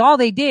 because all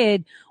they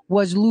did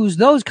was lose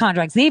those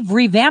contracts. They've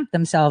revamped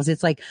themselves.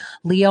 It's like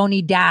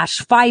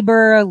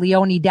Leone-Fiber,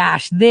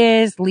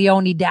 Leone-this,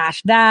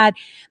 Leone-that.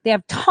 They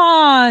have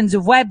tons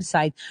of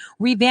websites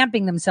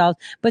revamping themselves,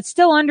 but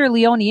still under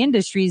Leone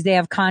Industries, they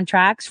have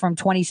contracts from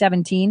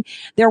 2017.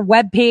 Their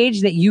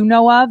webpage that you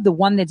know of, the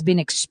one that's been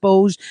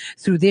exposed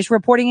through this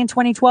reporting in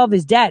 2012,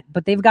 is dead,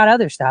 but they've got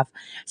other stuff.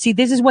 See,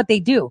 this is what they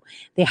do.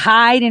 They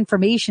hide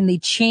information. They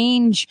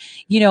change,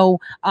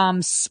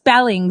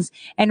 spellings.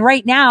 And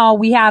right now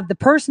we have the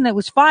person that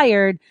was fired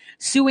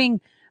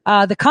suing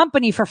the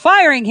company for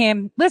firing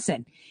him.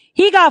 Listen,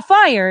 he got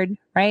fired,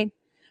 right?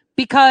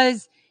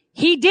 Because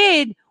he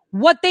did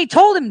what they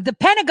told him. The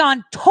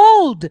Pentagon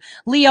told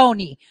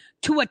Leone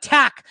to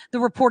attack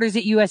the reporters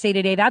at USA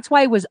Today. That's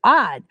why it was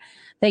odd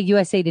that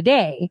USA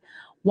Today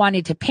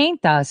wanted to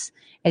paint us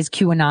as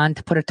QAnon,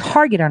 to put a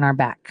target on our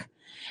back.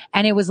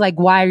 And it was like,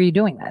 why are you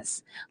doing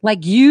this?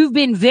 Like, you've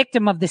been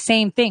victim of the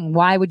same thing.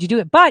 Why would you do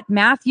it? But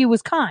Matthew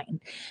was kind,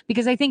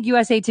 because I think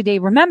USA Today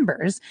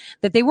remembers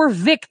that they were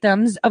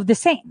victims of the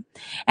same.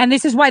 And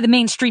this is why the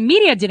mainstream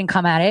media didn't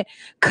come at it,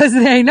 because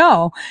they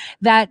know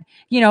that,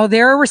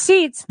 there are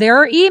receipts, there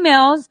are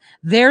emails,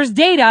 there's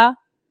data,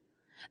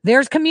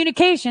 there's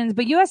communications.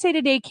 But USA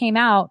Today came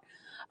out,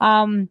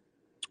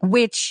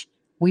 which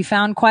we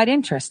found quite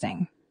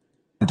interesting.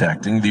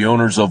 Contacting the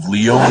owners of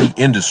Leone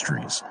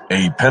Industries,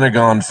 a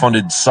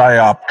Pentagon-funded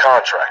PSYOP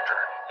contractor.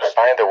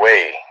 By the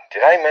way,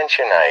 did I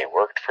mention I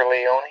worked for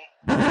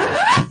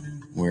Leone?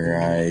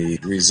 Where I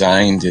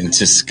resigned in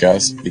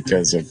disgust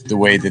because of the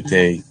way that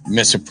they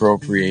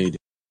misappropriated.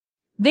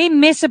 They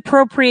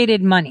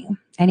misappropriated money,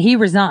 and he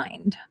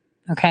resigned.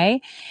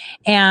 Okay.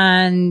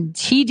 And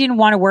he didn't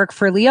want to work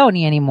for Leone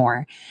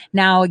anymore.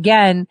 Now,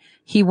 again,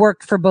 he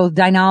worked for both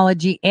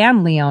Dynology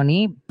and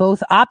Leone,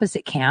 both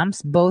opposite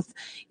camps, both,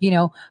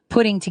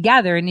 putting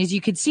together. And as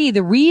you could see,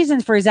 the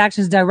reasons for his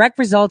actions, direct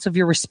results of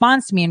your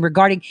response to me and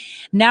regarding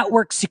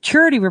network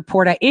security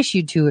report I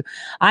issued to you.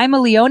 I'm a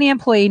Leone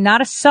employee,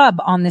 not a sub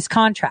on this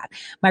contract.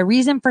 My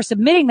reason for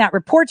submitting that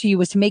report to you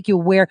was to make you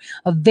aware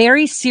of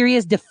very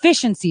serious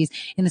deficiencies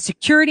in the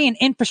security and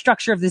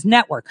infrastructure of this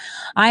network.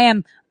 I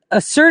am a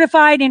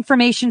certified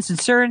information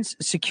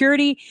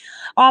security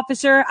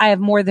officer. I have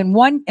more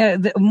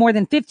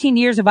than 15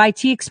 years of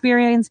IT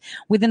experience.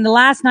 Within the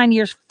last 9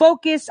 years,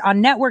 focused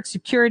on network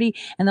security,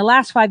 and the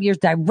last 5 years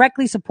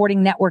directly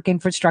supporting network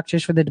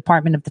infrastructures for the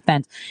Department of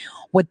Defense.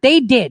 What they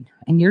did,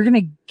 and you're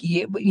going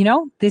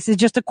to, this is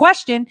just a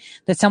question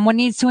that someone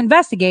needs to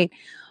investigate.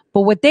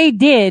 But what they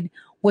did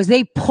was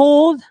they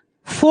pulled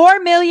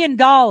 $4 million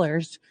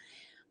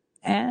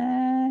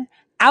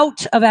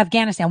out of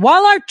Afghanistan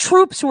while our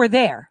troops were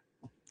there.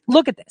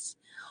 Look at this.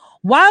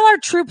 While our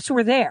troops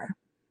were there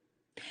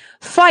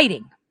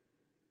fighting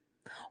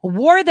a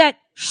war that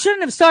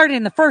shouldn't have started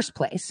in the first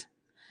place,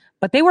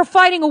 but they were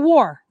fighting a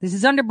war. This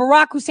is under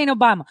Barack Hussein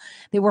Obama.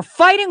 They were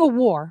fighting a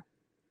war.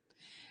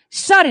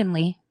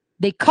 Suddenly,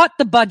 they cut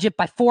the budget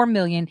by $4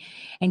 million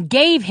and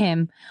gave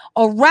him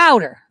a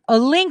router, a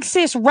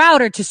Linksys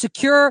router, to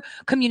secure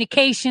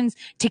communications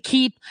to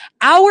keep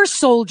our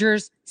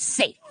soldiers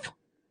safe.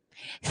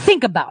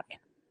 Think about it.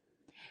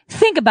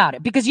 Think about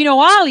it. Because,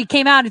 Ali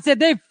came out and said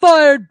they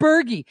fired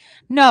Berge.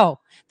 No,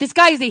 this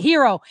guy is a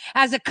hero.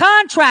 As a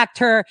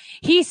contractor,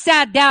 he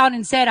sat down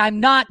and said, I'm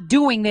not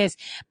doing this.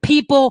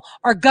 People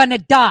are going to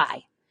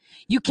die.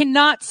 You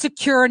cannot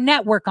secure a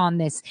network on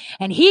this.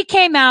 And he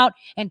came out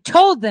and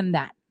told them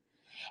that.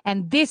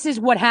 And this is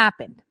what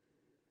happened.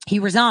 He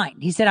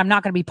resigned. He said, I'm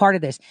not going to be part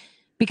of this.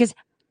 Because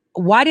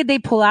why did they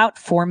pull out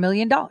 $4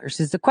 million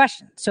is the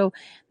question. So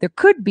there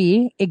could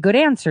be a good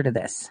answer to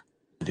this.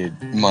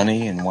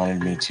 Money and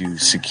wanted me to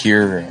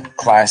secure a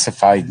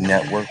classified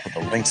network with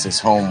a Linksys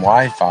home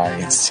Wi-Fi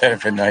instead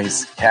of a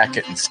nice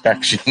packet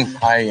inspection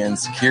high-end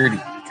security,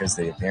 because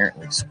they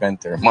apparently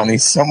spent their money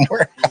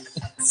somewhere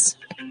else.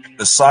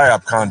 The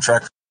PSYOP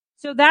contract.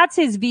 So that's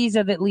his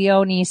visa that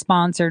Leone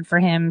sponsored for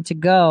him to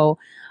go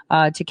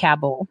to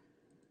Kabul.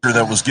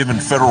 that was given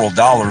federal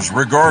dollars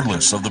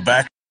regardless of the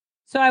back.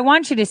 So I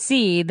want you to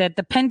see that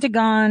the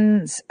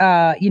Pentagon's,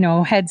 head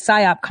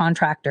PSYOP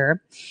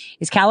contractor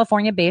is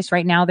California based.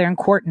 Right now they're in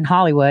court in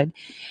Hollywood.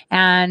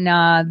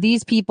 And,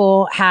 these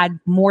people had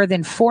more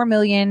than $4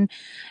 million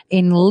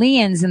in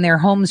liens in their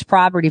home's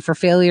property for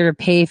failure to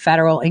pay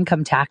federal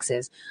income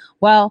taxes.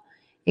 Well,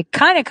 it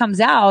kind of comes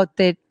out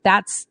that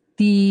that's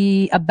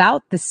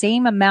about the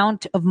same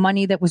amount of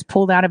money that was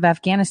pulled out of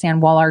Afghanistan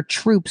while our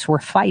troops were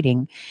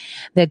fighting,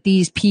 that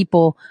these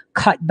people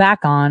cut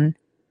back on.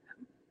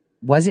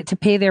 Was it to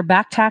pay their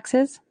back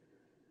taxes?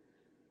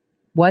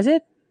 Was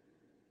it?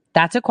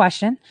 That's a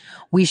question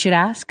we should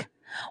ask.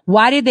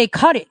 Why did they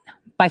cut it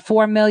by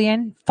 4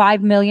 million,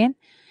 5 million,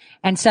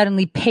 and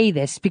suddenly pay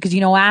this? Because,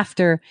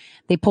 after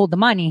they pulled the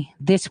money,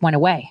 this went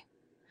away.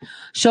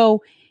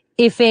 So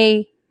if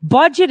a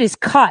budget is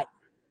cut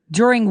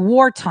during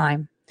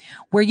wartime,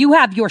 where you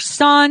have your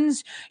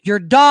sons, your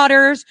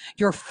daughters,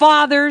 your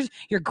fathers,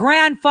 your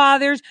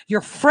grandfathers, your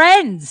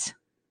friends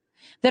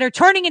that are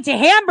turning into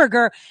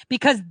hamburger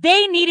because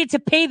they needed to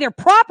pay their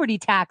property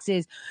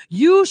taxes,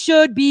 you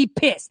should be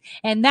pissed.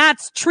 And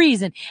that's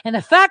treason. And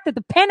the fact that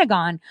the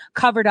Pentagon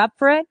covered up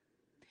for it,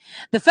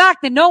 the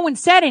fact that no one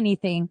said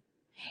anything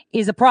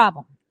is a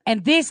problem.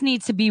 And this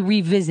needs to be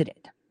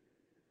revisited.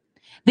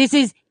 This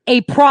is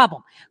a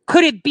problem.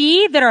 Could it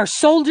be that our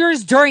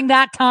soldiers during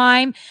that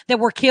time that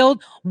were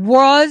killed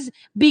was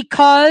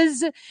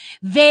because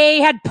they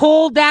had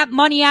pulled that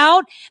money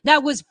out?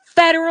 That was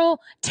federal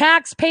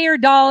taxpayer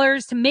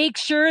dollars to make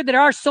sure that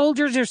our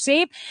soldiers are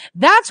safe?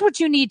 That's what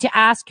you need to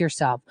ask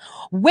yourself.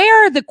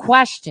 Where are the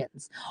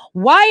questions?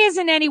 Why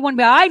isn't anyone,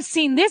 but I've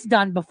seen this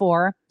done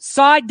before,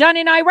 saw it done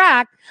in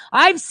Iraq.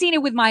 I've seen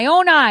it with my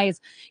own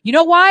eyes. You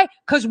know why?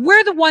 Because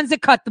we're the ones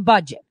that cut the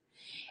budget.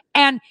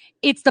 And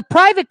it's the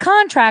private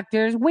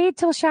contractors. Wait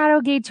till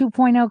Shadowgate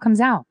 2.0 comes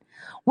out,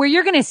 where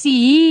you're going to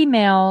see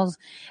emails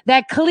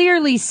that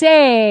clearly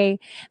say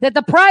that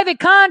the private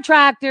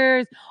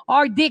contractors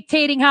are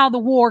dictating how the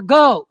war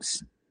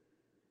goes.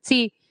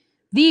 See,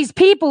 these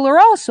people are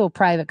also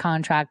private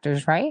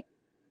contractors, right?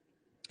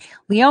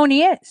 Leone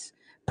is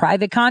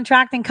private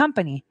contracting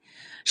company.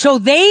 So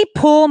they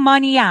pull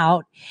money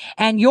out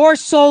and your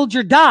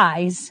soldier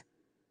dies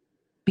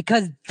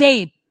because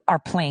they are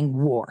playing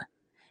war.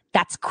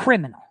 That's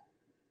criminal.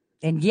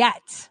 And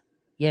yet,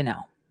 it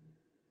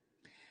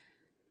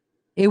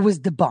was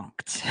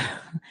debunked.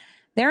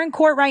 They're in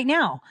court right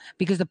now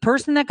because the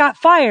person that got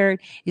fired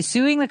is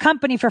suing the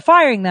company for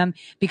firing them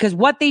because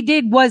what they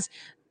did was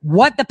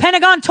what the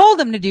Pentagon told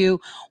them to do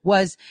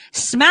was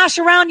smash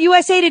around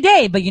USA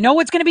Today. But you know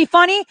what's going to be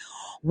funny?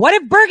 What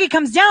if Berge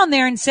comes down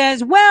there and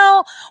says,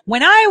 well,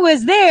 when I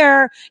was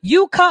there,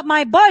 you cut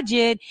my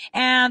budget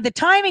and the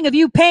timing of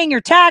you paying your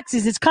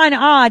taxes is kind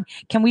of odd.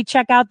 Can we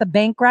check out the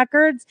bank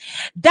records?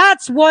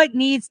 That's what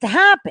needs to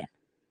happen.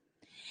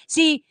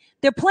 See,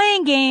 they're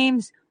playing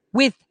games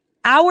with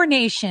our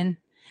nation.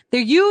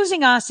 They're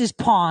using us as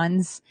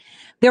pawns.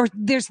 They're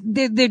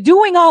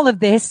doing all of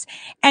this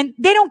and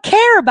they don't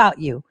care about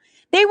you.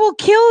 They will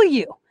kill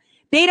you.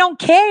 They don't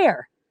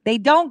care. They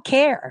don't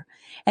care.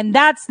 And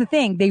that's the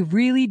thing. They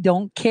really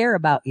don't care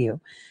about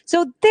you.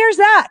 So there's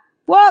that.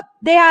 Well,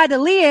 they had a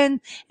lien,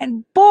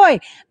 and boy,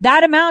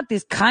 that amount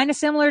is kind of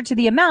similar to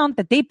the amount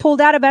that they pulled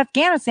out of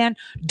Afghanistan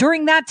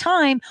during that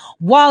time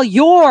while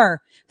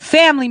your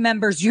family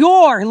members,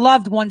 your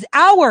loved ones,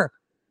 our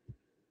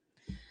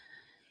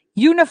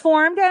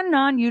uniformed and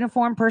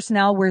non-uniformed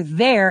personnel were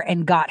there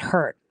and got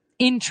hurt.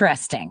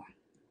 Interesting.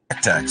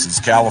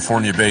 Taxes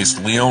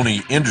California-based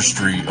Leone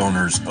industry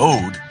owners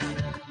owed.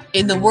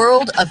 In the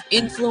world of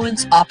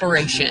influence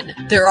operation,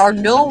 there are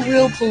no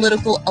real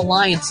political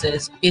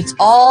alliances. It's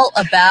all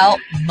about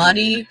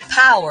money,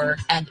 power,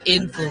 and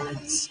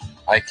influence.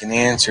 I can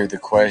answer the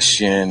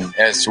question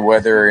as to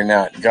whether or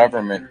not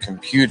government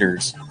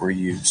computers were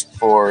used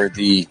for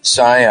the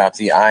PSYOP,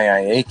 the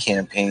IIA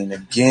campaign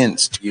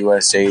against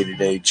USA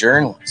Today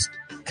journalists.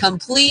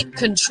 Complete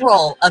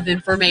control of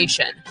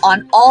information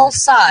on all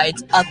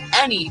sides of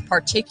any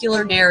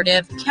particular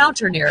narrative,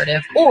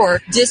 counter-narrative, or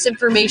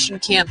disinformation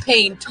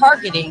campaign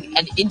targeting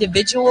an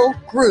individual,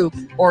 group,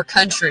 or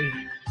country.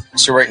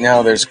 So right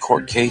now there's a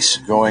court case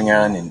going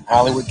on in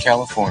Hollywood,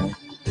 California,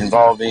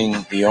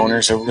 involving the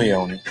owners of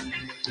Leone.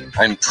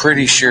 I'm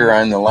pretty sure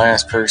I'm the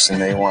last person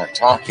they want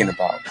talking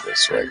about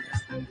this right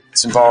now.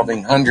 It's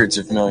involving hundreds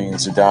of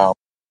millions of dollars.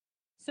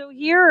 So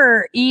here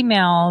are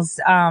emails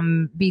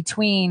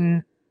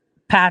between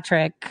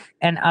Patrick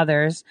and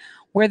others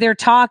where they're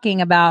talking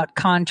about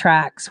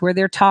contracts, where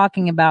they're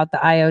talking about the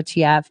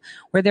IOTF,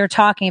 where they're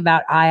talking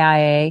about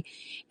IIA,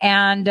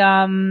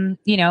 and,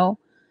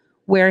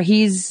 where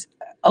he's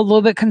a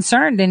little bit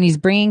concerned and he's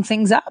bringing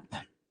things up.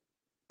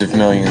 Of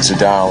millions of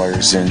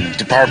dollars in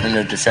Department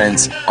of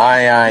Defense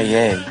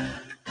IIA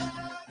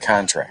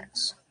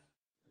contracts.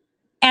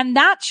 And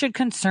that should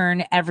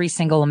concern every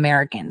single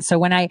American. So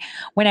when I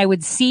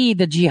would see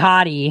the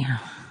jihadi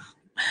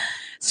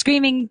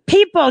screaming,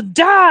 people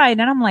died.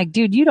 And I'm like,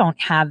 dude, you don't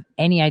have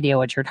any idea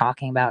what you're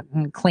talking about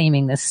and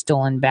claiming this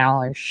stolen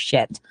valor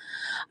shit.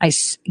 I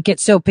get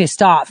so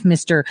pissed off,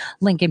 Mr.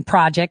 Lincoln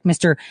Project,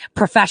 Mr.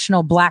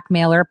 Professional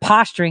Blackmailer,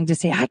 posturing to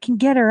say, I can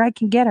get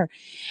her.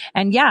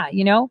 And yeah,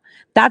 you know,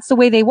 that's the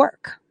way they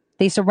work.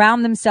 They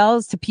surround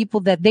themselves to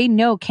people that they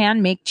know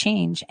can make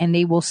change, and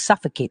they will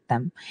suffocate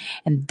them.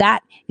 And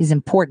that is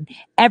important.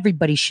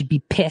 Everybody should be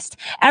pissed.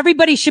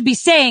 Everybody should be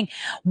saying,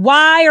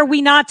 why are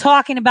we not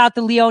talking about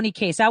the Leone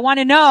case? I want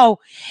to know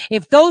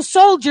if those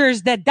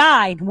soldiers that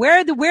died, where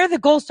are the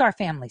Gold Star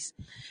families?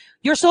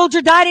 Your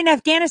soldier died in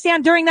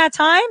Afghanistan during that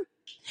time?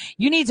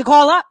 You need to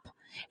call up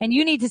and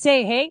you need to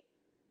say, hey,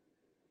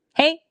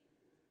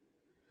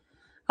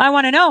 I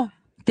want to know,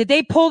 did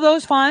they pull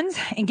those funds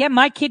and get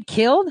my kid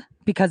killed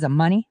because of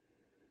money?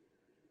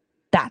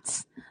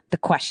 That's the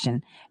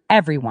question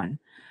everyone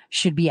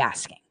should be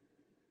asking.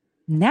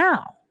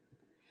 Now,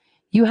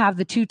 you have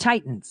the two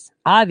titans.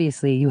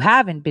 Obviously, you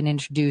haven't been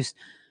introduced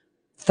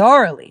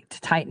thoroughly to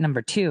Titan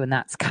number 2, and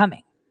that's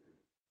coming.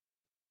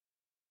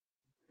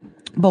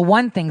 But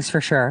one thing's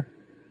for sure,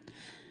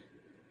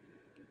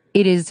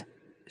 it is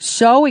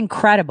so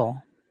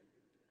incredible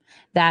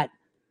that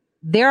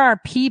there are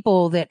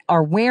people that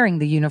are wearing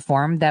the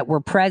uniform that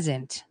were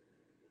present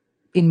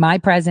in my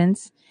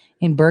presence,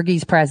 in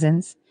Bergie's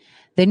presence.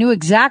 They knew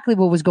exactly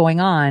what was going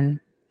on,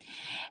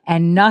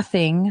 and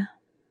nothing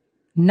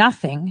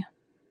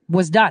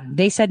was done.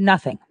 They said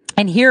nothing.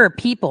 And here are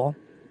people,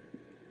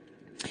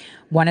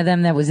 one of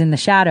them that was in the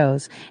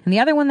shadows, and the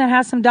other one that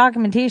has some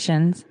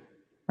documentations,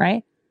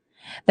 right,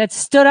 that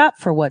stood up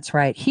for what's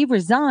right. He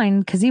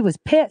resigned because he was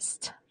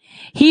pissed.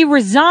 He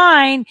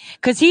resigned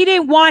because he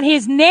didn't want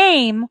his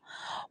name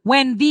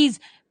when these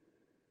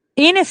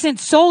innocent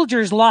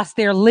soldiers lost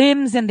their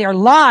limbs and their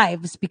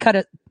lives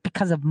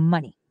because of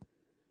money.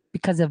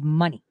 Because of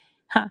money.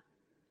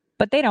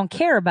 But they don't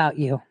care about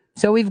you.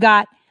 So we've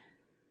got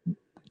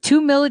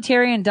two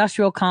military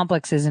industrial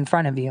complexes in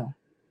front of you,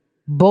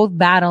 both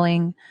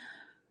battling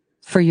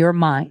for your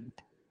mind.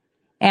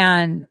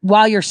 And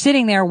while you're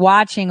sitting there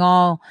watching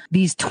all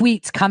these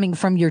tweets coming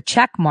from your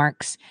check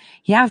marks,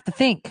 you have to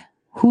think,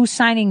 who's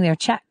signing their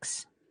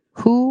checks?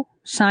 Who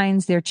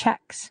signs their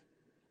checks?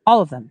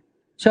 All of them.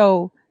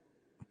 So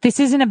this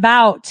isn't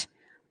about,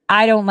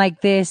 I don't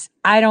like this,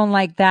 I don't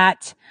like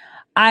that,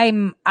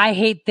 I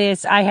hate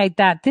this, I hate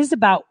that. This is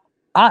about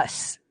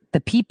us,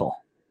 the people.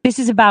 This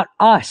is about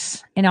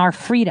us and our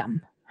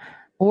freedom.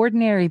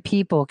 Ordinary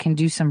people can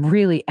do some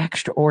really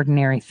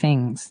extraordinary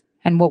things.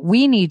 And what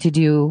we need to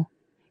do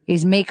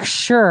is make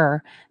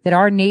sure that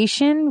our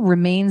nation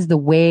remains the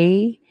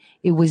way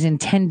it was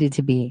intended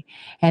to be.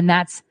 And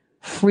that's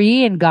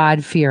free and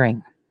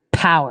God-fearing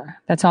power.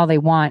 That's all they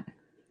want.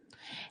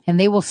 And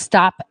they will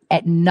stop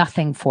at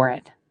nothing for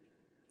it.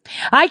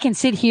 I can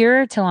sit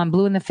here till I'm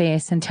blue in the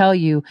face and tell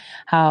you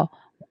how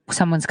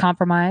someone's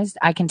compromised.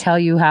 I can tell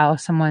you how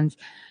someone's,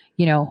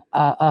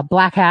 a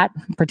black hat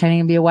pretending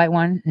to be a white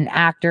one, an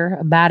actor,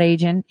 a bad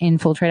agent,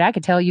 infiltrated. I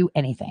could tell you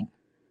anything.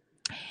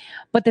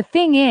 But the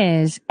thing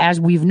is, as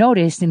we've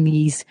noticed in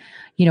these,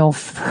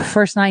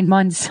 first 9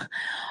 months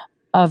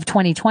of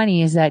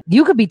 2020, is that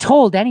you could be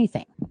told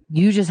anything.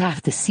 You just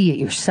have to see it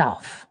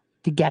yourself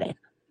to get it.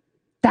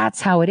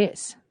 That's how it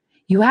is.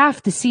 You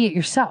have to see it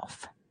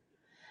yourself.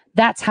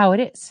 That's how it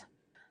is.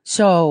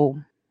 So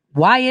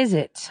why is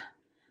it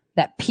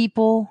that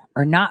people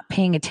are not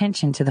paying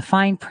attention to the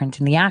fine print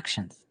and the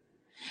actions?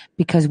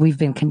 Because we've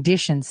been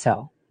conditioned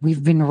so.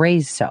 We've been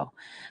raised so.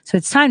 So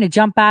it's time to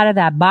jump out of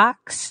that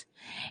box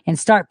and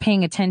start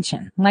paying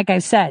attention. Like I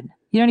said,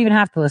 you don't even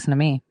have to listen to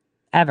me,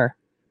 ever.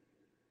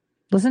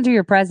 Listen to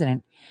your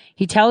president.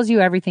 He tells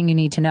you everything you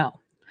need to know.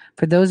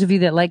 For those of you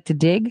that like to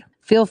dig,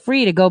 feel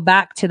free to go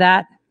back to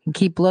that and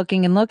keep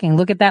looking and looking.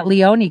 Look at that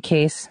Leone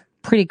case.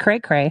 Pretty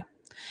cray-cray.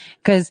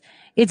 Because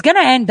it's going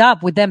to end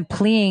up with them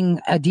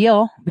pleading a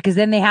deal, because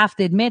then they have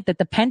to admit that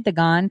the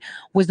Pentagon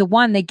was the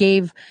one that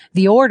gave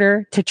the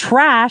order to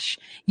trash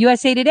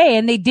USA Today.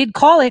 And they did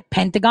call it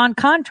Pentagon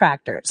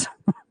contractors.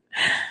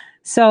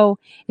 So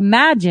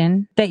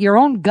imagine that your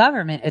own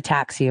government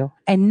attacks you.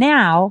 And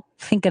now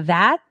think of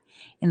that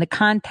in the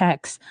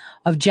context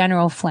of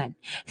General Flynn.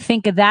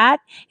 Think of that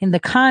in the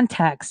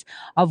context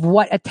of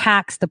what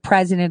attacks the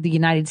president of the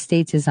United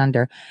States is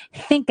under.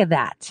 Think of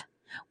that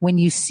when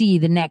you see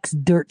the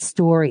next dirt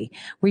story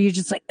where you're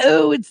just like,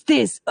 oh, it's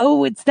this,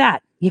 oh, it's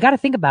that. You got to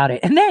think about it.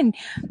 And then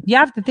you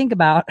have to think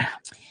about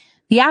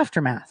the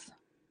aftermath.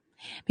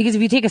 Because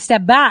if you take a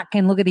step back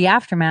and look at the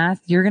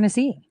aftermath, you're going to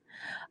see,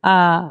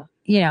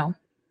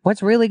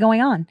 what's really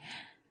going on.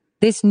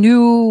 This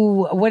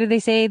new, what did they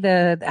say?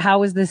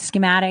 How is the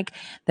schematic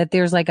that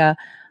there's like a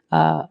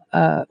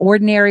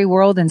ordinary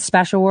world and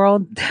special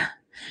world?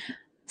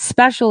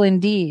 Special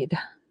indeed.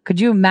 Could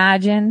you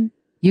imagine?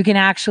 You can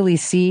actually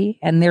see,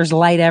 and there's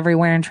light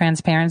everywhere and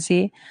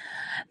transparency.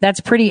 That's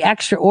pretty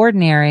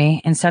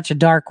extraordinary in such a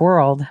dark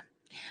world.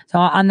 So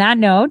on that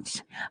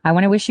note, I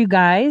want to wish you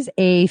guys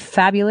a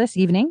fabulous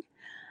evening.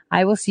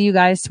 I will see you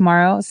guys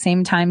tomorrow,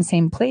 same time,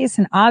 same place.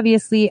 And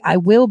obviously, I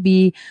will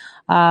be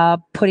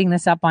putting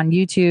this up on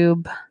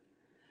YouTube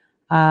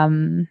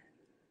the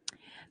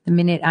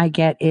minute I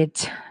get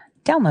it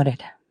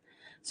downloaded.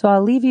 So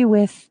I'll leave you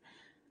with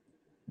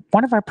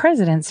one of our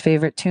president's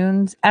favorite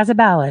tunes as a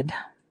ballad.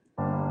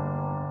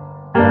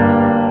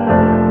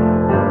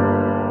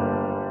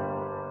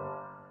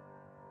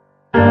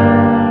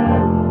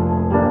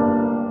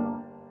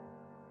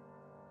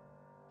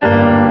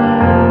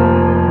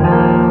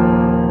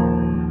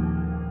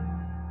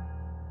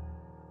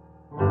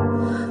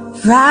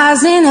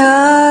 Rising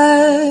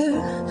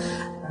up,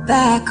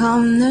 back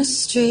on the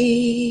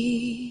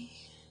street.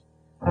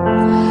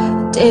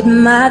 Did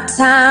my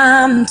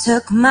time,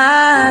 took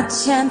my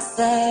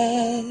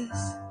chances.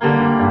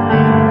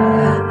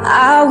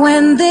 I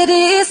went the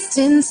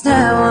distance,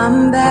 now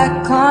I'm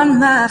back on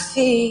my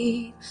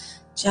feet.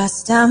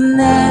 Just a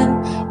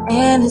man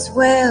and his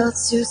will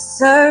to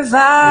survive.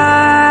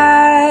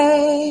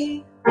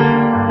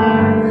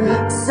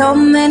 So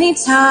many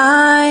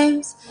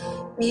times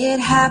it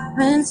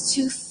happens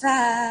too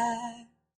fast.